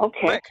 Yep.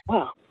 Okay. Rick.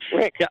 Wow.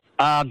 Rick.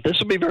 Yeah, this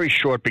will be very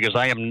short because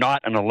I am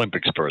not an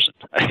Olympics person.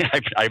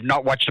 I've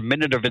not watched a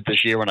minute of it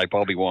this year, and I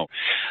probably won't.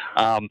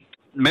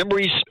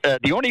 Memories,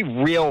 the only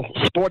real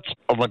sports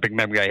Olympic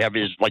memory I have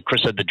is, like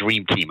Chris said, the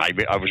Dream Team.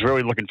 I was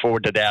really looking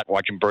forward to that,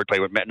 watching Bird play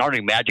with not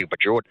only Magic,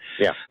 but Jordan.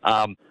 Yeah.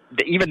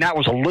 Even that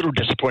was a little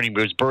disappointing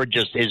because Bird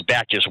his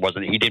back just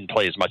wasn't, he didn't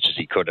play as much as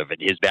he could have, and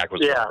his back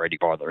was already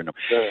bothering him.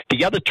 Yeah.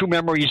 The other two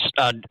memories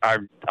are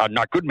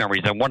not good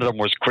memories, and one of them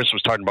was Chris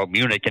was talking about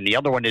Munich, and the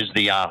other one is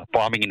the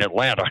bombing in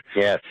Atlanta.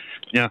 Yes.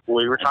 Yeah.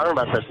 We were talking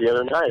about that the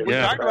other night. We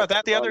talked about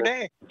that the other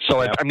day.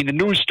 So, I mean, the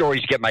news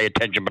stories get my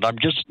attention, but I'm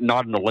just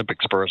not an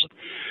Olympics person.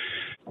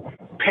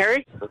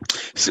 Perry?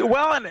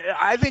 And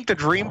I think the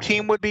Dream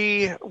Team would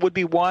be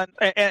one.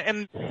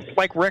 And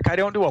like Rick, I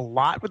don't do a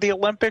lot with the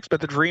Olympics, but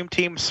the Dream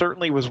Team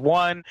certainly was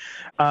one.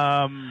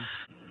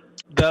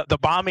 the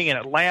bombing in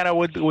Atlanta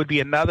would be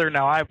another.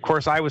 Now, of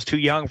course, I was too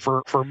young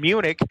for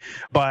Munich,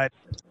 but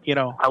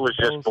I was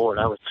just born.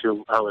 I was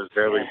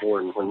barely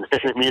born when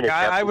Munich.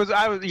 I was,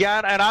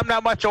 and I'm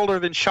not much older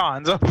than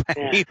Sean. So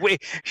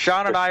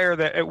Sean and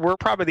I we're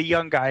probably the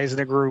young guys in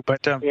the group,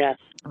 but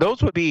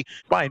those would be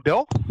mine.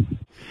 Bill?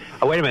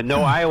 Oh, wait a minute.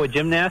 No Iowa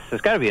gymnast?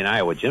 There's got to be an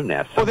Iowa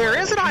gymnast. Well, there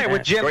is an Iowa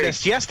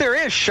gymnast. Yes, there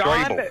is.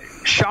 Sean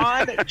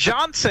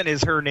Johnson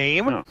is her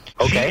name.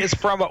 Okay. She is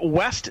from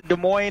West Des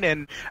Moines,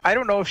 and I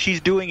don't know if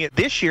she's doing it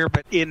this year,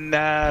 but in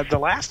the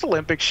last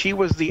Olympics, she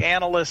was the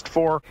analyst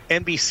for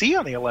NBC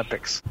on the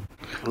Olympics.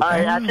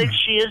 I think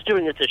she is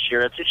doing it this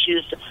year. I think she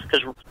is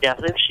I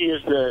think she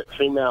is the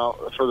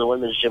female for the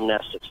women's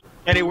gymnastics.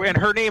 Anyway, and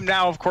her name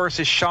now, of course,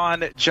 is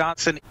Sean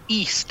Johnson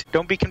East.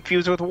 Don't be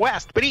confused with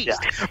West, but East.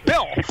 Yeah.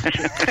 Bill.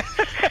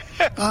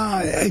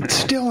 It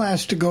still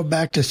has to go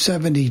back to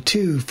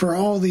 72 for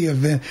all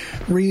the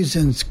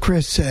reasons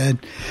Chris said.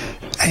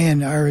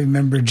 And I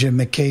remember Jim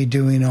McKay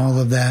doing all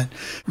of that.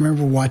 I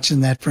remember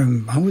watching that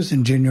I was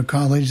in junior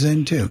college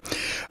then too.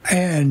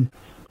 And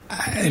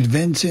at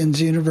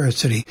Vincennes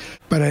University.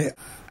 But I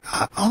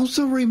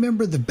also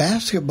remember the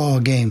basketball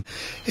game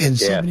in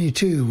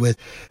 72 with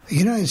the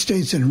United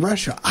States and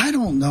Russia. I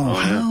don't know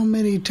how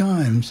many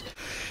times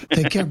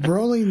they kept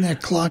rolling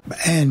that clock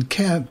and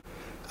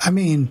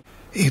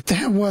if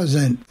that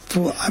wasn't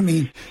full,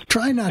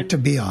 try not to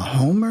be a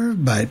homer,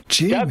 but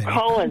gee. Doug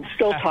Collins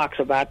still talks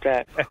about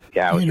that.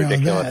 Yeah, it was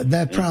ridiculous.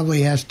 That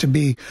probably has to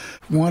be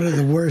one of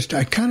the worst.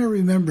 I kind of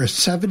remember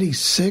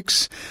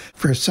 76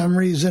 for some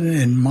reason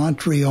in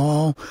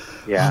Montreal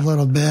a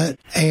little bit.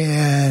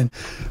 And,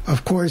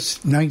 of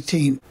course,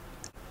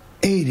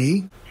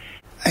 1980.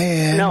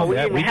 And no, we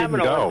didn't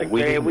go.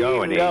 We didn't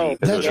go in 80.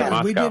 That's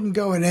right. We didn't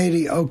go in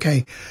 80.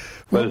 Okay.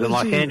 But it was in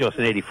Los Angeles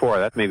in 84.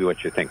 That's maybe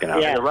what you're thinking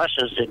of. Yeah, the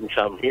Russians didn't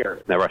come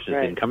here. The Russians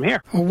didn't come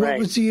here. Well, what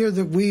was the year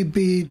that we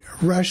beat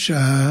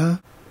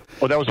Russia?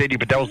 Well, that was 80,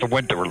 but that was the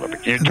Winter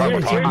Olympics. You're thinking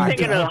of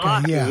the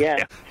hockey.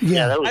 Yeah.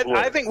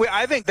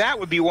 I think that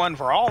would be one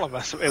for all of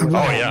us.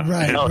 Right.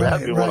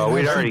 That'd be one.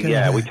 We'd already,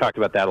 we talked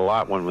about that a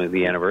lot when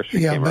the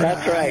anniversary came around.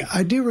 That's right.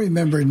 I do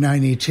remember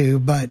 92,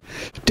 but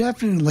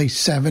definitely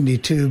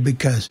 72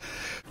 because,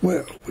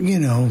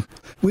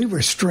 we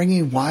were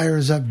stringing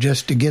wires up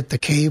just to get the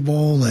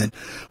cable and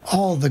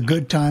all the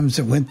good times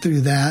that went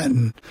through that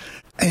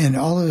and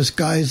all those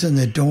guys in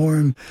the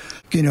dorm,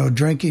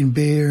 drinking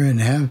beer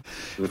and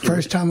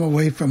first time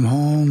away from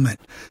home. And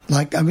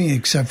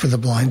except for the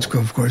blind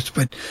school, of course.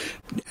 But,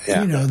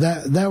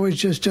 that was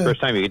just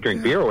first time you could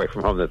drink beer away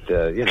from home that,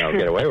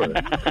 get away with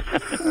it.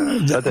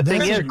 But the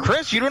thing is,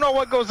 Chris, you don't know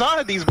what goes on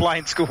at these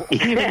blind schools.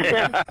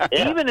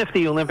 Even if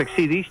the Olympics,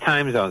 these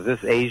time zones,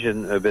 this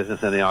Asian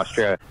business and the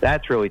Australia,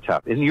 that's really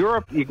tough. In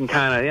Europe, you can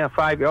kind of,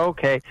 5,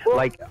 okay.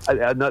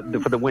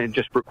 For the win,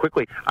 just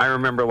quickly, I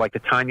remember the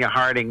Tanya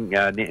Harding,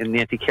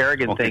 Nancy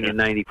Kerrigan thing in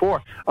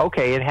 94.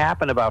 Okay, it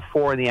happened about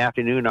 4 in the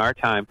afternoon our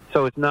time.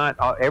 So it's not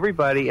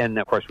everybody, and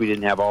of course we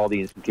didn't have all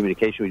the instant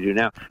communication we do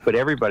now, but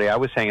everybody,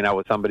 I was hanging out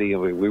with somebody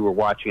and we were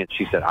watching it.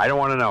 She said, I don't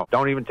want to know.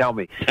 Don't even tell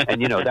me.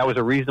 And, that was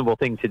a reasonable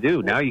thing to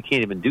do. Now you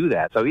can't even do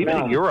that. So even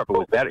in Europe, it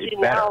was better. It's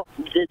better. Now,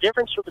 the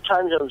difference with the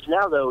time zones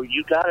now, though,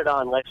 you got it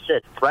on, like I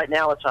said, right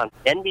now it's on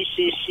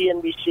NBC,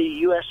 CNBC,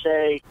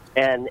 USA,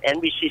 and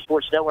NBC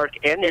Sports Network,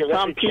 and the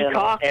Olympic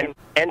Channel,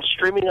 and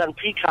streaming on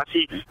Peacock.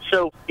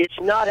 So it's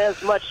not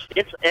as much.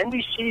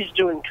 NBC's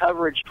doing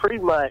coverage pretty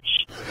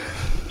much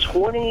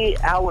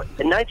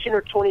 19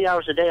 or 20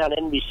 hours a day on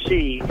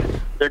NBC.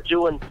 They're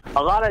doing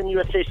a lot on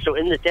USA. So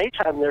in the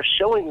daytime, they're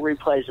showing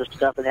replays of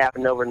stuff that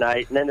happened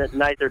overnight, and then at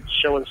night they're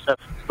showing stuff.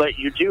 But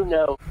you do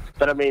know.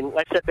 But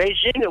like I said,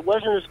 Beijing, it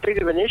wasn't as big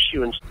of an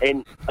issue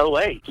in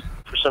 08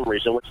 for some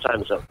reason. Which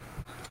time zone?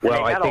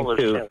 Well, I think,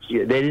 too,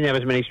 they didn't have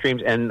as many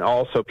streams, and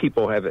also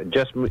people have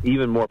just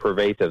even more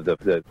pervasive,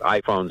 the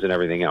iPhones and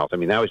everything else. That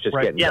was just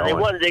getting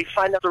going. They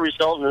find out the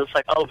result, and it's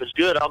like, oh, if it's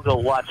good, I'll go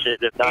watch it.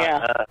 If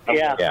not,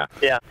 yeah.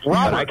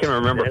 Robert, I can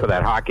remember for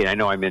that hockey, I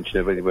know I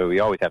mentioned it, but we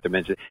always have to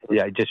mention it.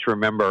 Yeah, I just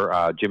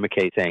remember Jim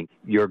McKay saying,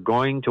 you're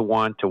going to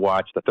want to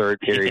watch the third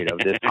period of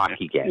this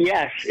hockey game.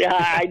 Yes,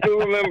 I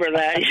do remember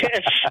that, yes.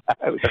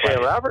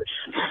 Robert?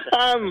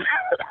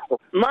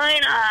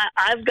 Mine,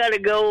 I've got to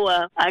go,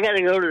 to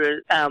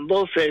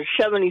both the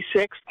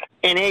 76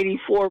 and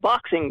 84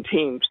 boxing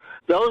teams.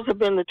 Those have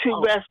been the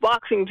two best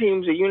boxing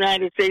teams the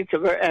United States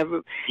has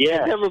ever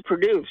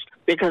produced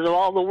because of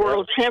all the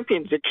world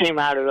champions that came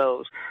out of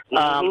those.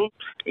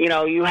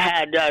 You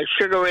had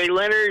Sugar Ray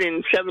Leonard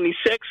in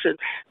 76, and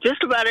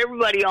just about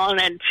everybody on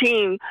that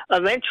team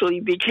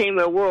eventually became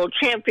a world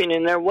champion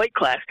in their weight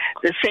class.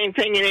 The same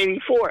thing in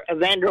 84.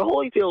 Evander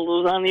Holyfield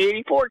was on the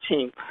 84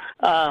 team.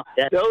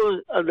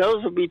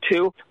 Those would be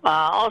two.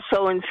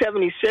 Also in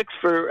 '76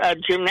 for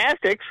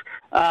gymnastics,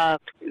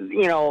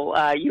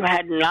 you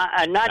had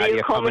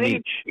Nadia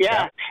Comaneci.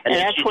 Yeah, and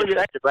that's where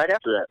right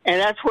after that. And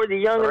that's where the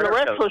Young and the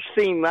Restless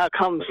theme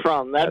comes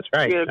from. That's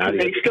right.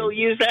 They still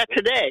use that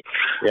today.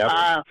 Yep.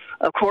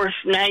 Of course,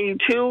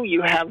 '92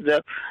 you have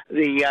the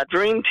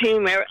Dream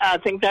Team. I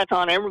think that's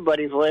on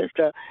everybody's list.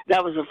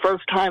 That was the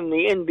first time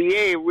the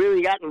NBA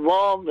really got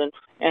involved, and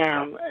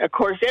of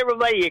course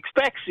everybody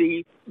expects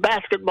the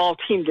basketball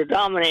team to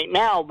dominate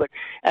now. But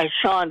as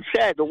Sean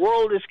said, the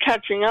world is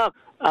catching up.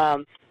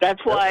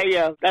 That's why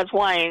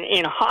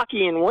in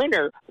hockey in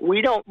winter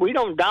we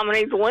don't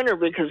dominate the winter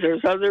because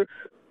there's other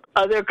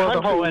countries.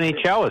 The whole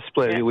NHL is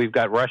split. Yeah. We've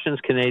got Russians,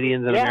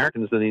 Canadians, and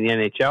Americans in the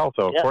NHL.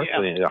 So, of course,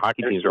 the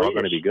hockey teams are all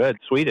going to be good.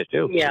 Swedish,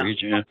 too. Yeah.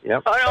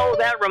 Yep. Oh,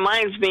 that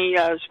reminds me,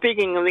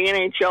 speaking of the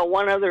NHL,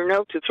 one other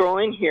note to throw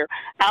in here.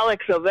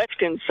 Alex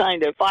Ovechkin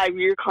signed a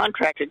 5-year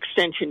contract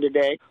extension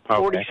today,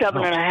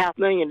 $47.5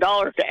 million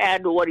to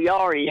add to what he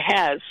already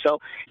has. So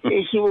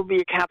he will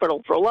be a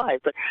Capital for life.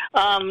 But,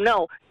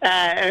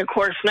 and, of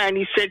course,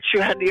 96,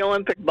 you had the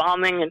Olympic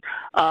bombing. And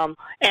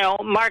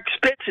Mark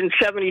Spitz in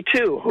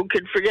 72. Who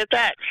could forget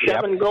that?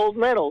 7 gold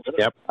medals.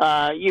 Yep.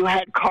 You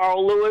had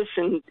Carl Lewis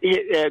and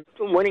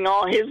winning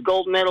all his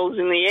gold medals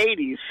in the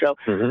 80s. So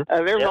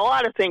there's a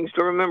lot of things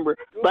to remember.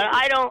 But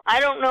I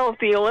don't know if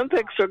the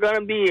Olympics are going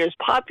to be as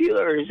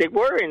popular as they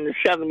were in the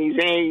 70s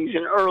and 80s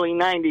and early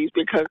 90s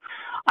because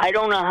I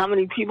don't know how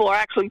many people are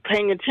actually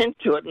paying attention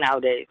to it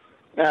nowadays.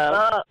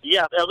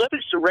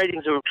 Olympics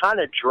ratings have kind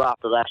of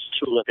dropped the last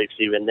 2 Olympics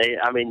even.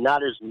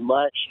 Not as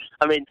much.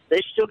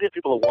 They still get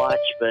people to watch,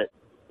 but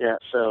yeah,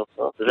 so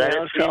is that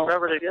it for you,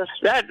 Robert, I guess?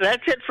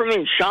 That's it for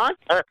me. Sean?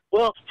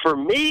 Well, for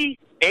me,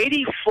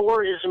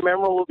 84 is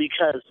memorable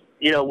because,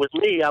 with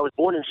me, I was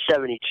born in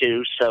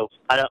 72, so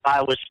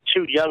I was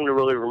too young to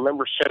really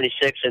remember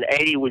 76, and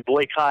 80 we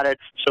boycotted.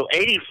 So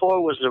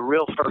 84 was the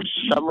real first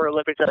Summer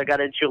Olympics that I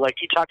got into. Like,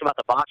 you talked about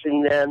the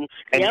boxing then,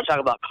 and you talk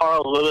about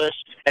Carl Lewis,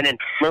 and then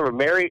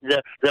remember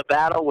the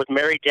battle with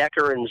Mary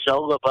Decker and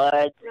Zola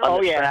Budd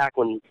on the track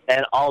and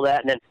all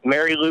that, and then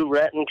Mary Lou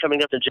Retton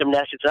coming up in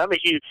gymnastics.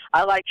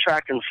 I like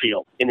track and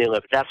field in the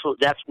Olympics.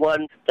 That's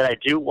one that I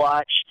do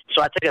watch.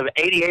 So I think of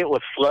 88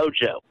 with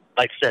FloJo.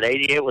 Like I said,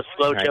 88 was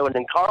FloJo, and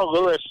then Carl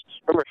Lewis.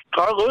 Remember,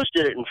 Carl Lewis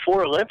did it in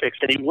 4 Olympics,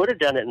 and he would have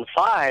done it in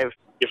 5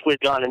 if we'd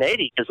gone in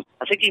 80, because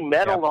I think he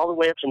medaled all the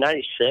way up to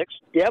 96.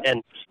 Yep.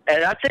 And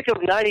I think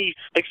of 90,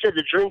 like I said,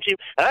 the Dream Team,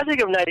 and I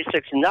think of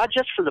 96 not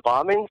just for the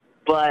bombing,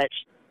 but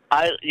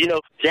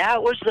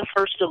that was the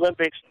first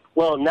Olympics.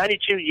 Well,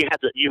 92 you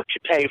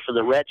could pay for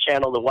the red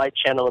channel, the white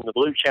channel, and the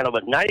blue channel.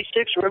 But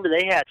 96, remember,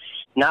 they had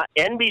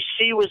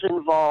NBC was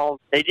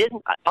involved. They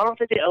didn't. I don't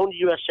think they owned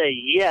USA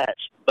yet,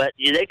 but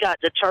they got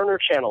the Turner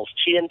channels,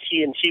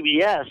 TNT and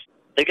TBS.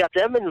 They got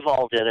them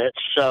involved in it,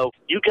 so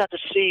you got to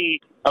see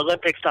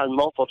Olympics on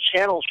multiple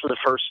channels for the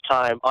first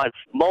time, on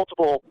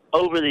multiple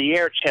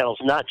over-the-air channels,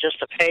 not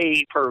just a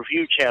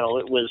pay-per-view channel.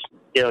 It was,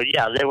 they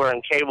were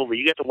on cable, but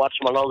you get to watch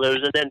them on all those.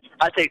 And then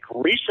I think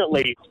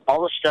recently,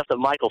 all the stuff that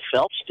Michael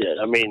Phelps did.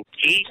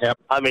 He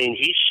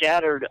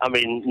shattered.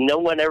 No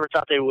one ever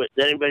thought that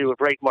anybody would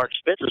break Mark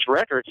Spitz's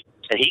records,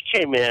 and he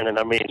came in, and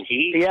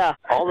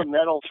all the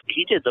medals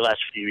he did the last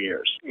few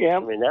years. Yeah.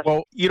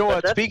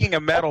 Speaking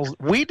of medals,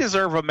 we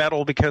deserve a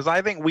medal because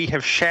I think we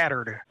have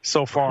shattered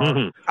so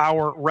far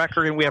our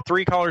record, and we have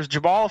 3 callers.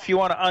 Jamal, if you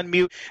want to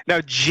unmute. Now,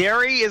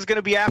 Jerry is going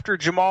to be after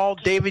Jamal.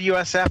 David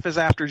USF is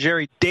after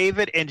Jerry.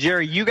 David and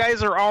Jerry, you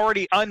guys are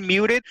already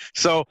unmuted,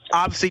 so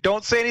obviously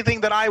don't say anything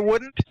that I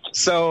wouldn't.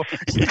 So,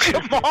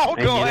 Jamal,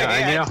 go ahead.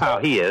 I know how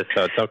he is,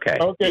 so it's okay.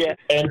 Okay,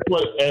 and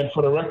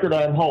for the record,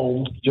 I'm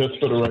home, just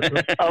for the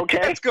record. Okay.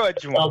 That's good,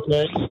 Jamal.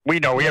 Okay. We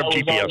know. We have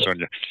GPS on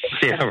you.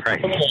 Yeah,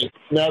 right. Okay.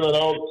 Now that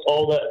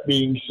all that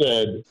being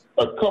said,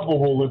 a couple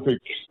of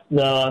Olympics.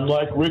 Now, I'm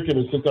like Rick,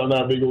 and since I'm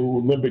not a big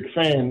Olympic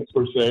fan,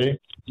 per se,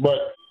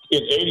 but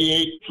in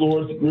 88,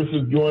 Florence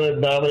Griffith Joyner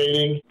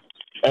dominating,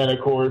 and, of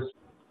course,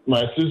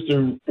 my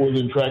sister was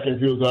in track and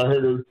field, so I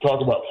heard her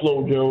talk about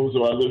FloJo,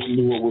 so I listened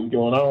to what was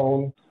going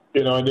on.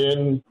 And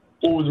then,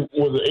 was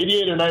it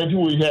 88 or 92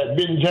 we had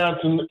Ben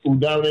Johnson, who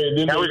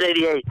dominated? That was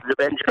 88, the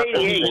Ben Johnson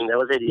thing. That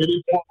was 88.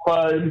 He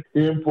qualified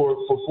him for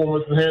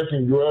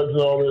performance-enhancing drugs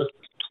and all this.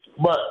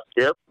 But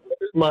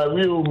my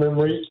real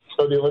memory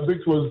of the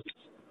Olympics was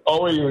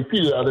already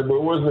repeated out there, but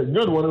it wasn't a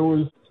good one. It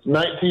was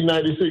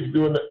 1996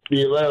 during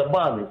the Atlanta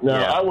bombing.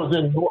 Now, I was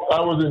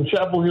in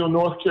Chapel Hill,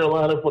 North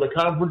Carolina for the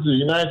conference of the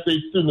United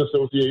States Student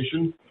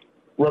Association,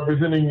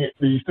 representing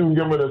the student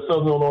government of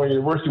Southern Illinois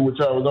University, which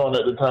I was on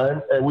at the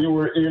time. And we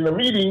were in a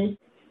meeting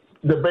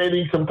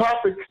debating some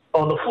topics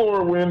on the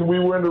floor when we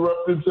were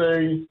interrupted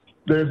saying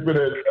there's been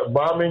a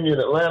bombing in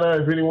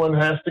Atlanta. If anyone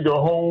has to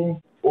go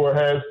home or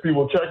has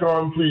people check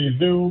on, please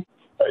do.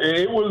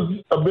 It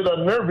was a bit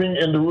unnerving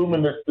in the room,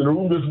 and the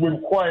room just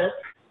went quiet.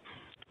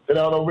 And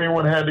I don't know if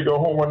anyone had to go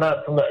home or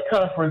not from that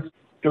conference,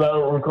 because I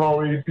don't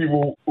recall any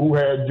people who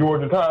had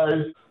Georgia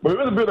ties. But it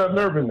was a bit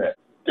unnerving, that,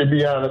 to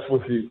be honest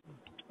with you.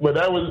 But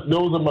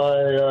those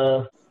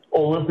are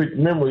Olympic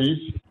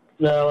memories.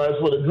 Now, as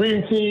for the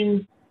Dream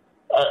Team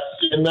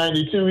in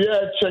 '92, yeah,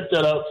 I checked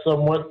that out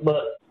somewhat,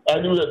 but I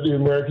knew that the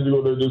Americans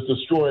were going to just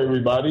destroy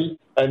everybody.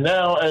 And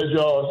now, as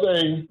y'all are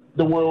saying,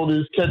 the world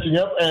is catching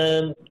up,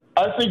 and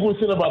I think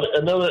within about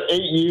another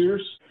 8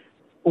 years,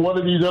 one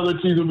of these other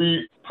teams will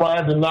be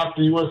trying to knock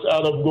the U.S.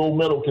 out of gold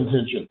medal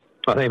contention.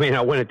 Well, they may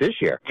not win it this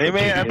year. It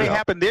may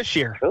happen this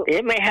year.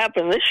 It may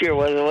happen this year.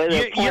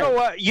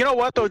 You know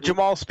what, though,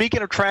 Jamal?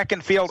 Speaking of track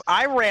and field,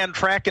 I ran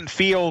track and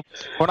field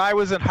when I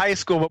was in high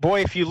school. But,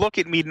 boy, if you look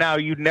at me now,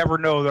 you'd never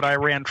know that I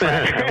ran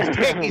track in those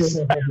days.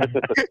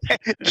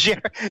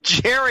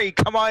 Jerry,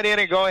 come on in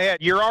and go ahead.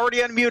 You're already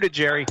unmuted,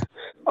 Jerry.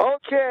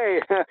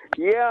 Okay.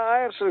 Yeah, I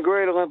have some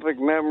great Olympic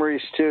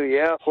memories, too.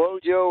 Yeah,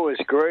 Flojo was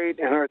great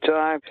in her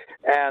time.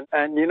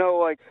 And you know,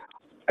 like,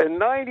 in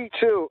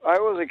 '92, I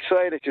was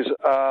excited because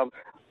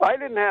I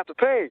didn't have to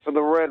pay for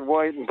the red,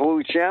 white, and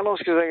blue channels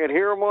because I could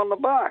hear them on the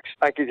box.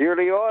 I could hear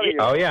the audio.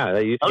 Oh, yeah.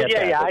 They used to get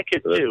that. Yeah, I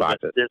could too.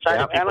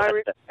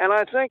 And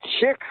I think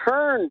Chick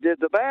Hearn did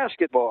the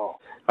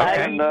basketball.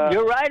 Okay.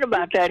 You're right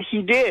about that.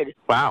 He did.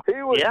 Wow. He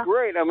was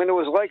great. I mean, it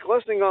was like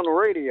listening on the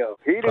radio.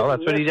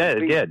 That's what he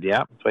did.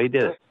 Yeah, that's what he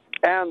did.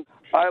 And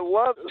I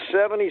loved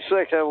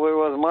 '76. It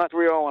was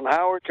Montreal and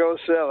Howard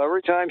Cosell.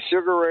 Every time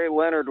Sugar Ray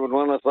Leonard would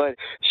win the fight,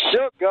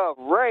 Sugar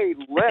Ray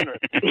Leonard.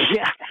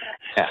 Yeah.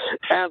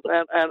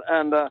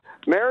 And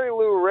Mary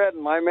Lou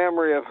Redden, my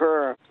memory of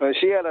her,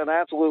 she had an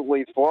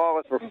absolutely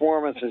flawless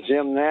performance in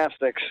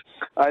gymnastics.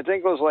 I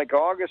think it was like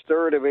August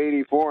 3rd of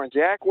 '84, and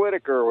Jack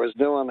Whitaker was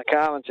doing the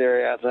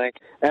commentary, I think.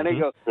 And he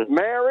goes,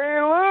 "Mary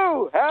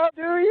Lou, how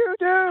do you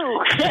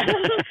do?"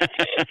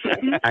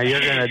 You're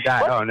gonna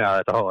die. Oh no,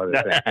 that's a whole other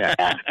thing.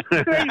 Yeah.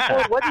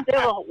 Wasn't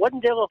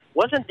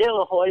De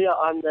La Hoya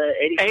on the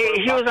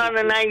 84? He was on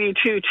the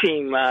 '92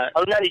 team.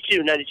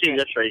 92.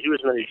 That's right. He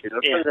was 92.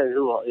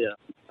 Yeah.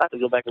 I have to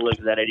go back and look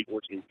at that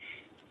 '84 team.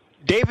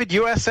 David,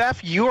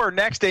 USF, you are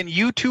next, and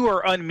you two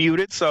are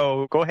unmuted,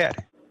 so go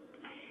ahead.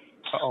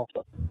 Uh-oh.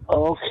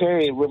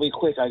 Okay, really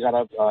quick. I got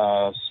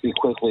to speak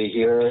quickly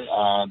here.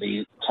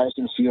 The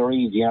Tyson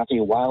Fury,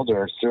 Deontay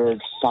Wilder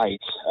third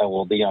fight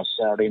will be on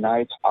Saturday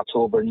night,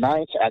 October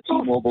 9th at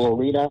T-Mobile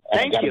Arena.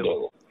 Thank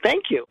you.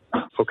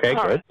 Okay,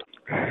 good.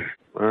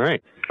 All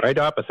right. Right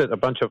opposite a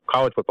bunch of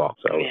college football,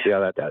 so we'll see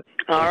how that does.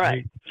 All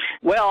right.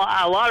 Well,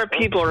 a lot of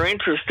people are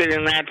interested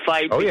in that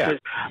fight because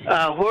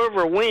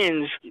whoever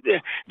wins,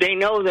 they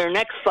know their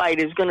next fight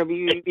is going to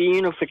be the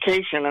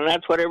unification, and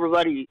that's what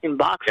everybody in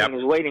boxing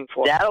is waiting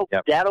for.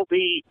 That'll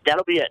be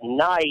at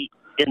night.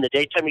 In the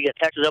daytime, you get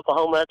Texas,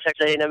 Oklahoma,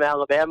 Texas A&M,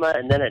 Alabama,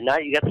 and then at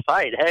night you get the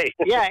fight. Hey,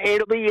 yeah,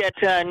 it'll be at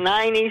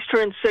 9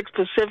 Eastern, 6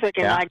 Pacific,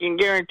 and I can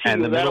guarantee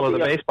you the middle of the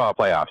baseball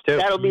playoffs too.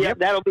 That'll be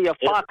a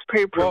Fox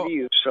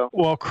pay-per-view.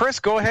 Well, Chris,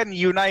 go ahead and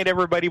unite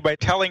everybody by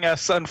telling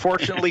us,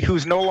 unfortunately,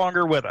 who's no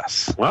longer with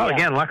us. Well,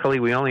 again,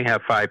 luckily we only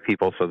have 5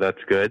 people, so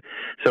that's good.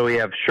 So we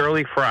have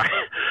Shirley Fry,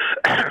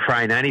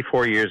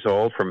 94 years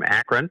old, from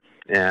Akron.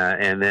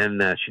 And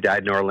then she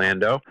died in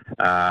Orlando.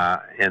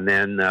 And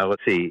then,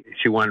 let's see,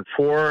 she won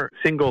 4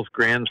 singles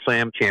Grand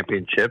Slam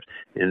championships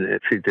in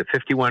the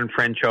 51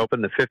 French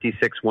Open, the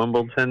 56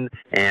 Wimbledon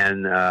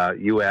and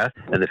U.S.,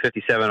 and the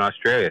 57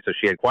 Australia. So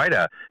she had quite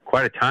a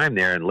time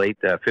there in late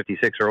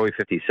 56, early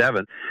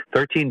 57.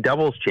 13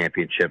 doubles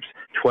championships,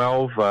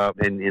 12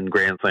 in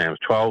Grand Slams,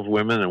 12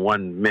 women and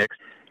 1 mixed.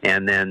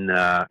 And then,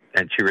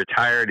 and she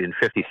retired in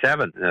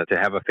 57 to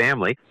have a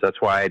family. So that's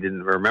why I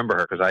didn't remember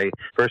her, because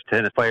first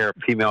tennis player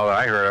female that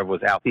I heard of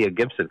was Althea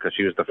Gibson, because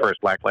she was the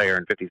first black player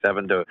in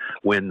 57 to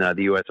win the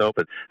U.S.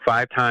 Open.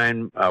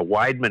 5-time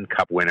Weidman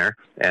Cup winner,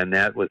 and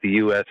that was the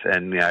U.S.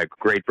 and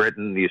Great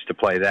Britain used to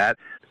play that.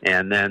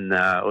 And then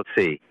let's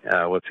see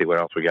what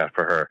else we got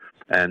for her.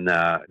 And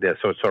so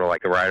it's sort of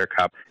like the Ryder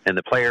Cup, and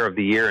the Player of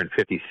the Year in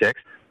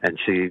 56. And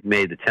she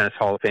made the Tennis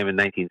Hall of Fame in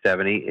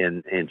 1970,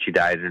 and she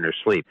died in her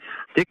sleep.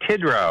 Dick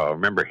Kidrow,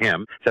 remember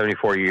him,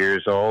 74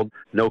 years old,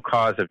 no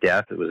cause of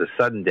death. It was a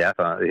sudden death.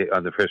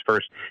 His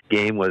first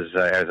game was,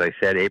 as I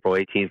said, April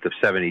 18th of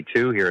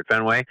 72 here at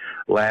Fenway.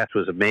 Last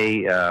was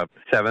May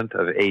 7th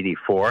of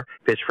 84.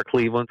 Pitched for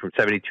Cleveland from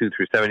 72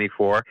 through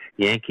 74.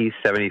 Yankees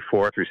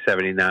 74 through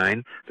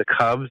 79. The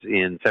Cubs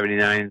in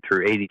 79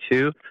 through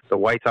 82. The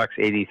White Sox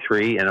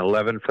 83 and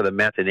 11 for the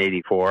Mets in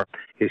 84.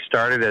 He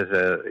started his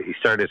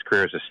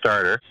career as a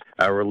starter,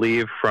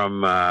 relieved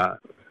from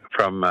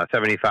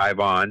 75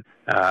 on.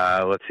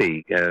 Let's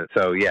see.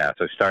 So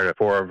started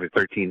 4 of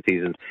 13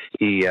 seasons.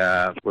 He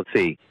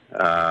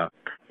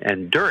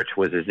and Dirt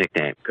was his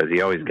nickname because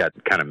he always got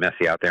kind of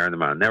messy out there in the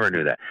mound. Never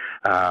knew that.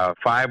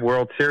 5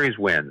 World Series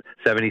wins,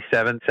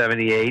 77,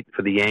 78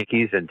 for the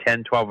Yankees, and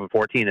 10, 12, and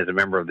 14 as a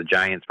member of the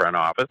Giants front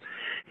office.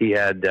 He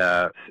had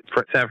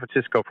San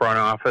Francisco front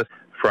office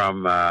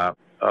from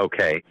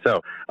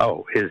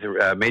his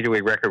major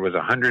league record was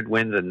 100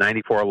 wins and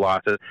 94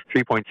 losses,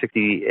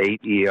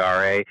 3.68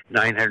 ERA,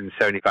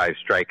 975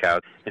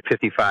 strikeouts, and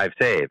 55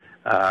 saves.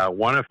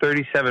 One of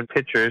 37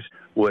 pitchers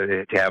would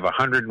to have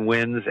 100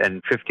 wins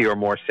and 50 or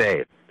more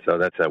saves. So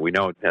that's we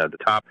know the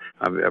top.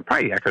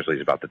 Probably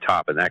Eckersley's about the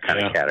top in that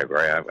kind of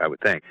category, I would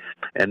think.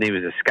 And he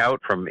was a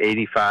scout from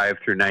 85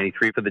 through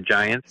 93 for the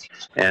Giants,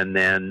 and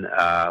then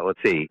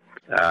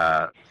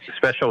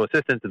special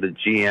assistant to the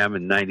GM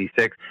in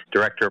 96,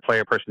 director of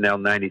player personnel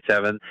in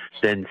 97,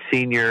 then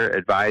senior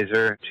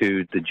advisor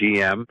to the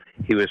GM.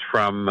 He was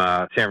from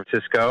San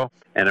Francisco,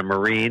 and a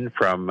Marine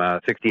from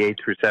 68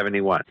 through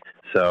 71.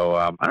 So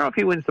I don't know if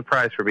he wins the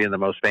prize for being the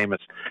most famous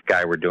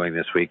guy we're doing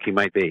this week. He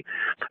might be.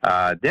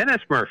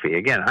 Dennis Murphy.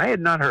 Again, I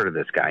had not heard of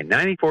this guy.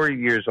 94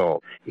 years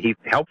old. He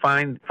helped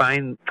found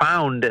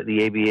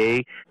the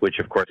ABA, which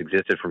of course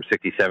existed from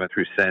 67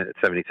 through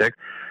 76,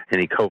 and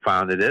he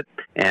co-founded it.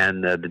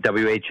 And the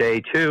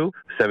WHA too,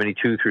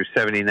 72 through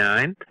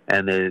 79,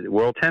 and the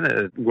World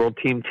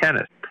Team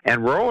Tennis.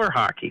 And roller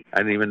hockey. I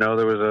didn't even know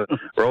there was a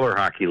roller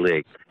hockey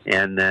league.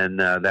 And then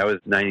that was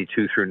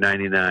 92 through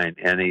 99,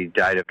 and he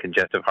died of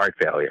congestive heart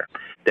failure.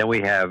 Then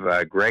we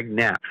have Greg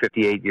Knapp,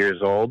 58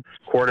 years old,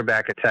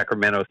 quarterback at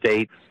Sacramento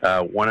State,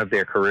 one of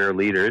their career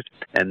leaders.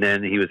 And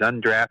then he was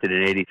undrafted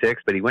in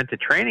 86, but he went to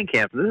training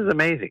camps. This is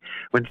amazing.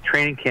 Went to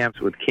training camps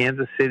with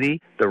Kansas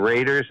City, the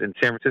Raiders, and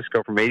San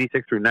Francisco from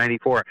 86 through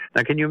 94.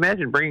 Now, can you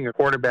imagine bringing a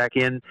quarterback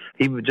in?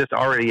 He was just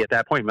already at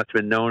that point must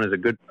have been known as a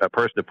good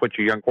person to put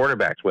your young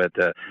quarterbacks with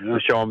to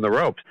show them the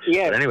ropes.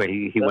 Yeah. But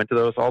anyway, he went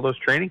to all those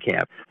training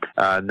camps.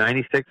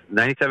 96,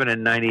 97,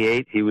 and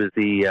 98, he was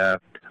the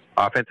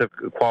offensive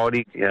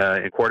quality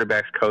and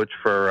quarterbacks coach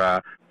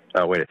for,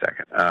 wait a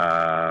second.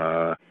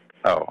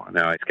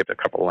 No, I skipped a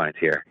couple of lines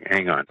here.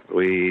 Hang on.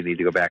 We need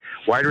to go back.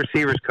 Wide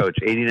receivers coach,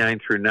 89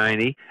 through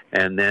 90,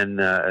 and then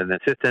an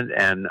assistant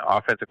and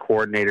offensive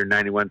coordinator,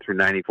 91 through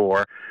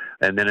 94,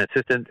 and then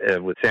assistant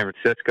with San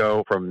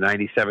Francisco from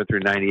 97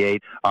 through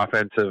 98,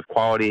 offensive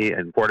quality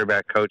and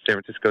quarterback coach,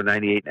 San Francisco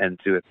 98 and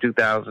to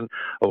 2000,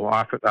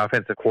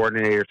 offensive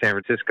coordinator, San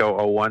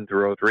Francisco 01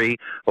 through 03,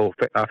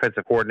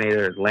 offensive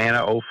coordinator,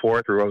 Atlanta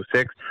 04 through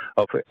 06,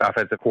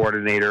 offensive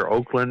coordinator,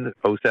 Oakland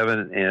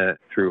 07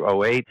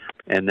 through 08,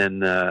 and then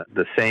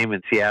the same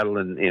in Seattle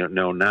in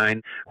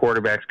 09,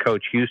 quarterbacks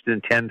coach,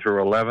 Houston 10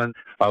 through 11,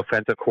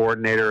 offensive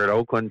coordinator at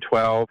Oakland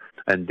 12,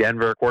 and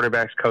Denver,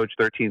 quarterbacks coach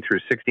 13 through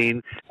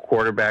 16,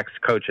 quarterbacks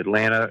coach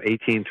Atlanta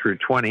 18 through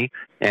 20,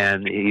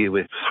 and he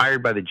was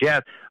hired by the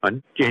Jets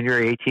on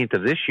January 18th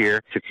of this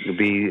year to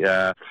be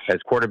as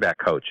quarterback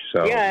coach.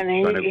 So yeah, and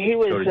he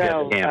was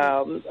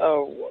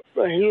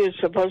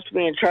supposed to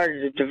be in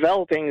charge of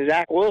developing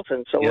Zach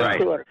Wilson. So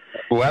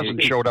who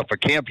hasn't showed up for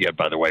camp yet,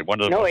 by the way. One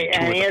of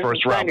the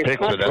first round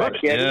picks of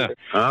that. Yeah.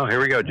 Oh, here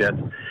we go, Jets.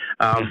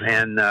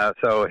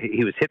 So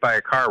he was hit by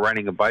a car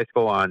riding a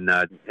bicycle in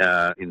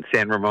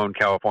San Ramon,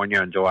 California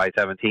on July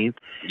 17th.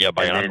 Yeah,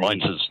 by an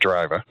unlicensed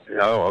driver.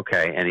 Oh,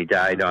 okay. And he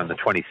died on the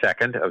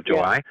 22nd of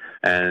July.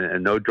 Yeah.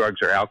 And no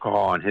drugs or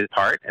alcohol on his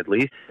part, at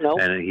least. Nope.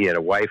 And he had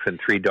a wife and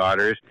 3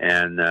 daughters.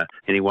 And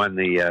he won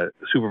the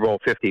Super Bowl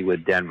 50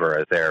 with Denver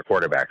as their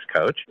quarterbacks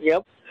coach.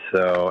 Yep.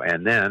 So,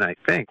 and then I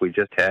think we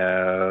just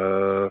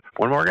have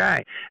one more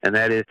guy, and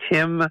that is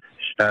Jim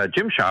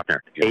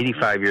Schaffner,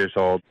 85 years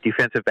old,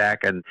 defensive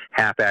back and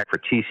halfback for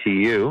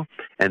TCU,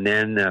 and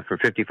then from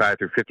 55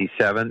 through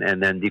 57,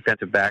 and then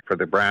defensive back for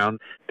the Browns,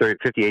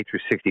 58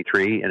 through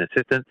 63, an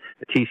assistant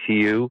at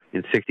TCU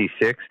in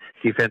 66,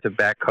 defensive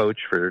back coach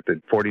for the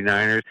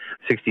 49ers,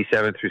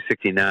 67 through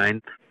 69,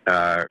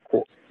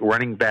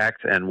 running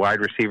backs and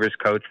wide receivers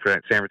coach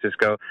for San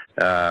Francisco,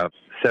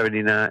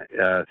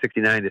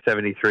 69 to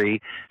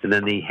 73, and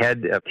then the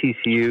head of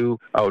TCU,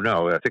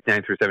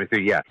 69 through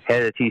 73,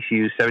 head of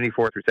TCU,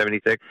 74 through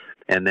 76,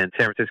 and then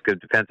San Francisco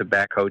defensive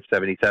back coach,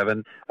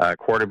 77,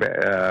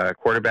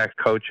 quarterbacks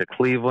coach at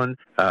Cleveland,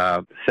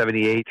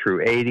 78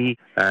 through 80,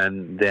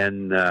 and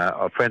then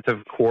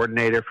offensive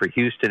coordinator for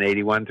Houston,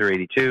 81 through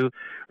 82,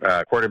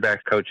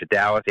 quarterbacks coach at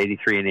Dallas,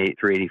 83 and 8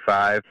 through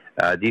 85,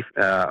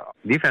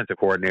 defensive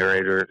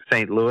coordinator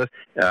St. Louis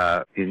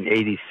in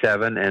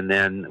 87, and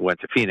then went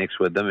to Phoenix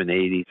with them in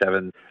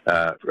 87,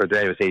 or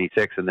today was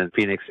 86, and then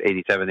Phoenix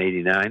 87,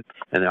 89,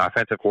 and the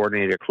offensive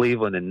coordinator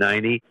Cleveland in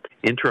 90,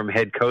 interim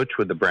head coach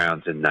with the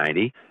Browns in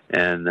 90,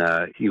 and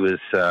he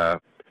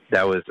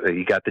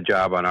got the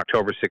job on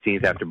October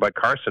 16th after Bud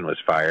Carson was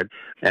fired,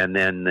 and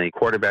then the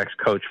quarterbacks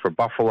coach for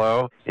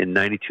Buffalo in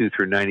 92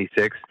 through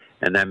 96,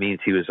 and that means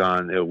he was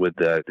on with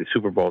the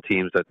Super Bowl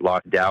teams that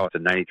lost Dallas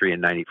in 93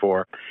 and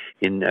 94.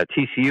 In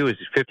TCU, is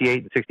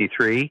 58 and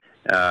 63.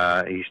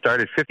 He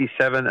started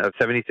 57 of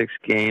 76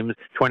 games,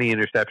 20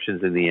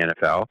 interceptions in the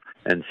NFL,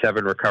 and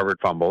 7 recovered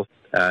fumbles.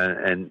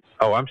 The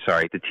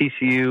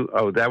TCU,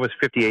 that was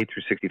 58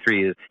 through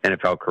 63, his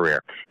NFL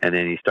career. And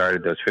then he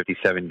started those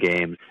 57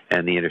 games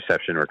and the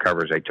interception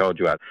recovers I told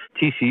you about.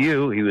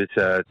 TCU, he was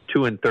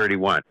 2 and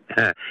 31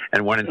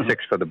 and 1 and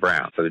 6 for the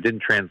Browns. So it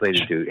didn't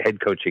translate into head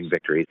coaching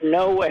victories.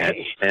 No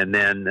way. And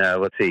then,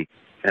 let's see.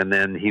 And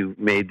then he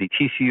made the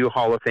TCU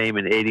Hall of Fame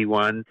in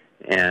 81.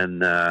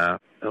 And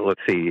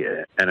let's see,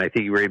 and I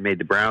think he already made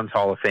the Browns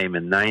Hall of Fame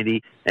in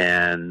 90,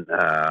 and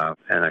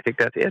I think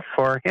that's it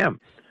for him.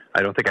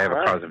 I don't think I have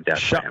a cause of death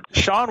for him.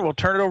 Sean, we'll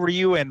turn it over to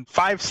you in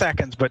 5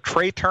 seconds, but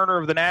Trey Turner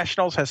of the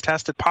Nationals has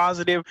tested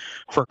positive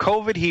for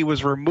COVID. He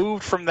was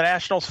removed from the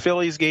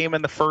Nationals-Phillies game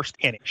in the first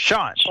inning.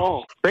 Sean.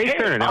 Trey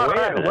Turner. Now, wait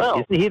a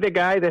minute. Isn't he the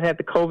guy that had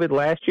the COVID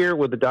last year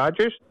with the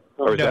Dodgers?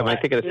 Or am I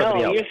thinking of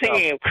somebody else? You're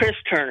thinking of Chris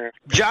Turner.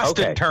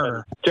 Justin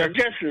Turner.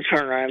 Justin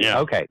Turner.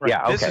 Okay. Right.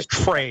 Yeah. Okay. This is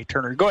Trey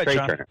Turner. Go ahead, Trey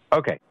John. Turner.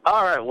 Okay.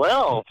 All right.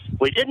 Well,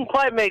 we didn't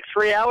quite make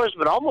 3 hours,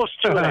 but almost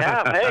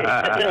 2.5. Hey.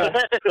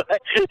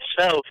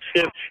 So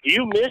if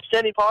you missed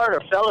any part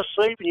or fell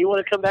asleep and you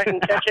want to come back and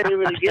catch any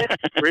of it again,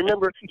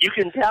 remember, you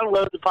can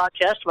download the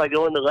podcast by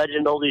going to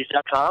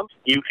legendoldies.com.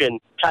 You can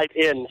type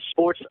in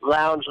Sports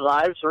Lounge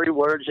Live, 3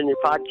 words in your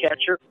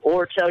podcatcher,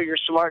 or tell your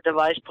smart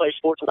device, play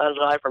Sports Lounge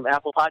Live from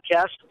Apple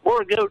Podcasts,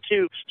 or go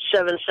to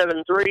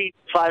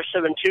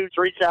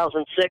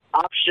 773-572-3006,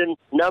 option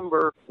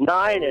number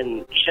 9,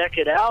 and check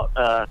it out.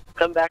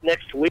 Come back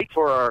next week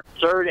for our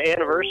 3rd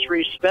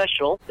anniversary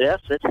special.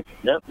 Yes, it's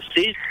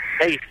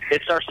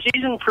our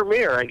season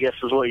premiere, I guess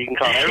is what you can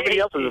call it. Everybody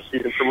else is a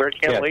season premiere.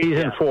 Can't wait.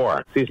 Season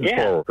 4. Season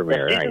 4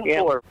 premiere, season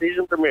 4,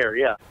 season premiere,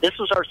 yeah. This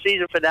was our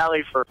season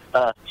finale for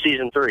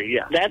season 3,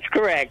 yeah. That's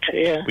correct,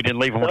 yeah. We didn't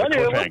leave them So with a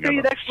anyway, cliffhanger. we'll see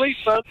you next week,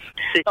 folks.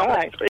 All right.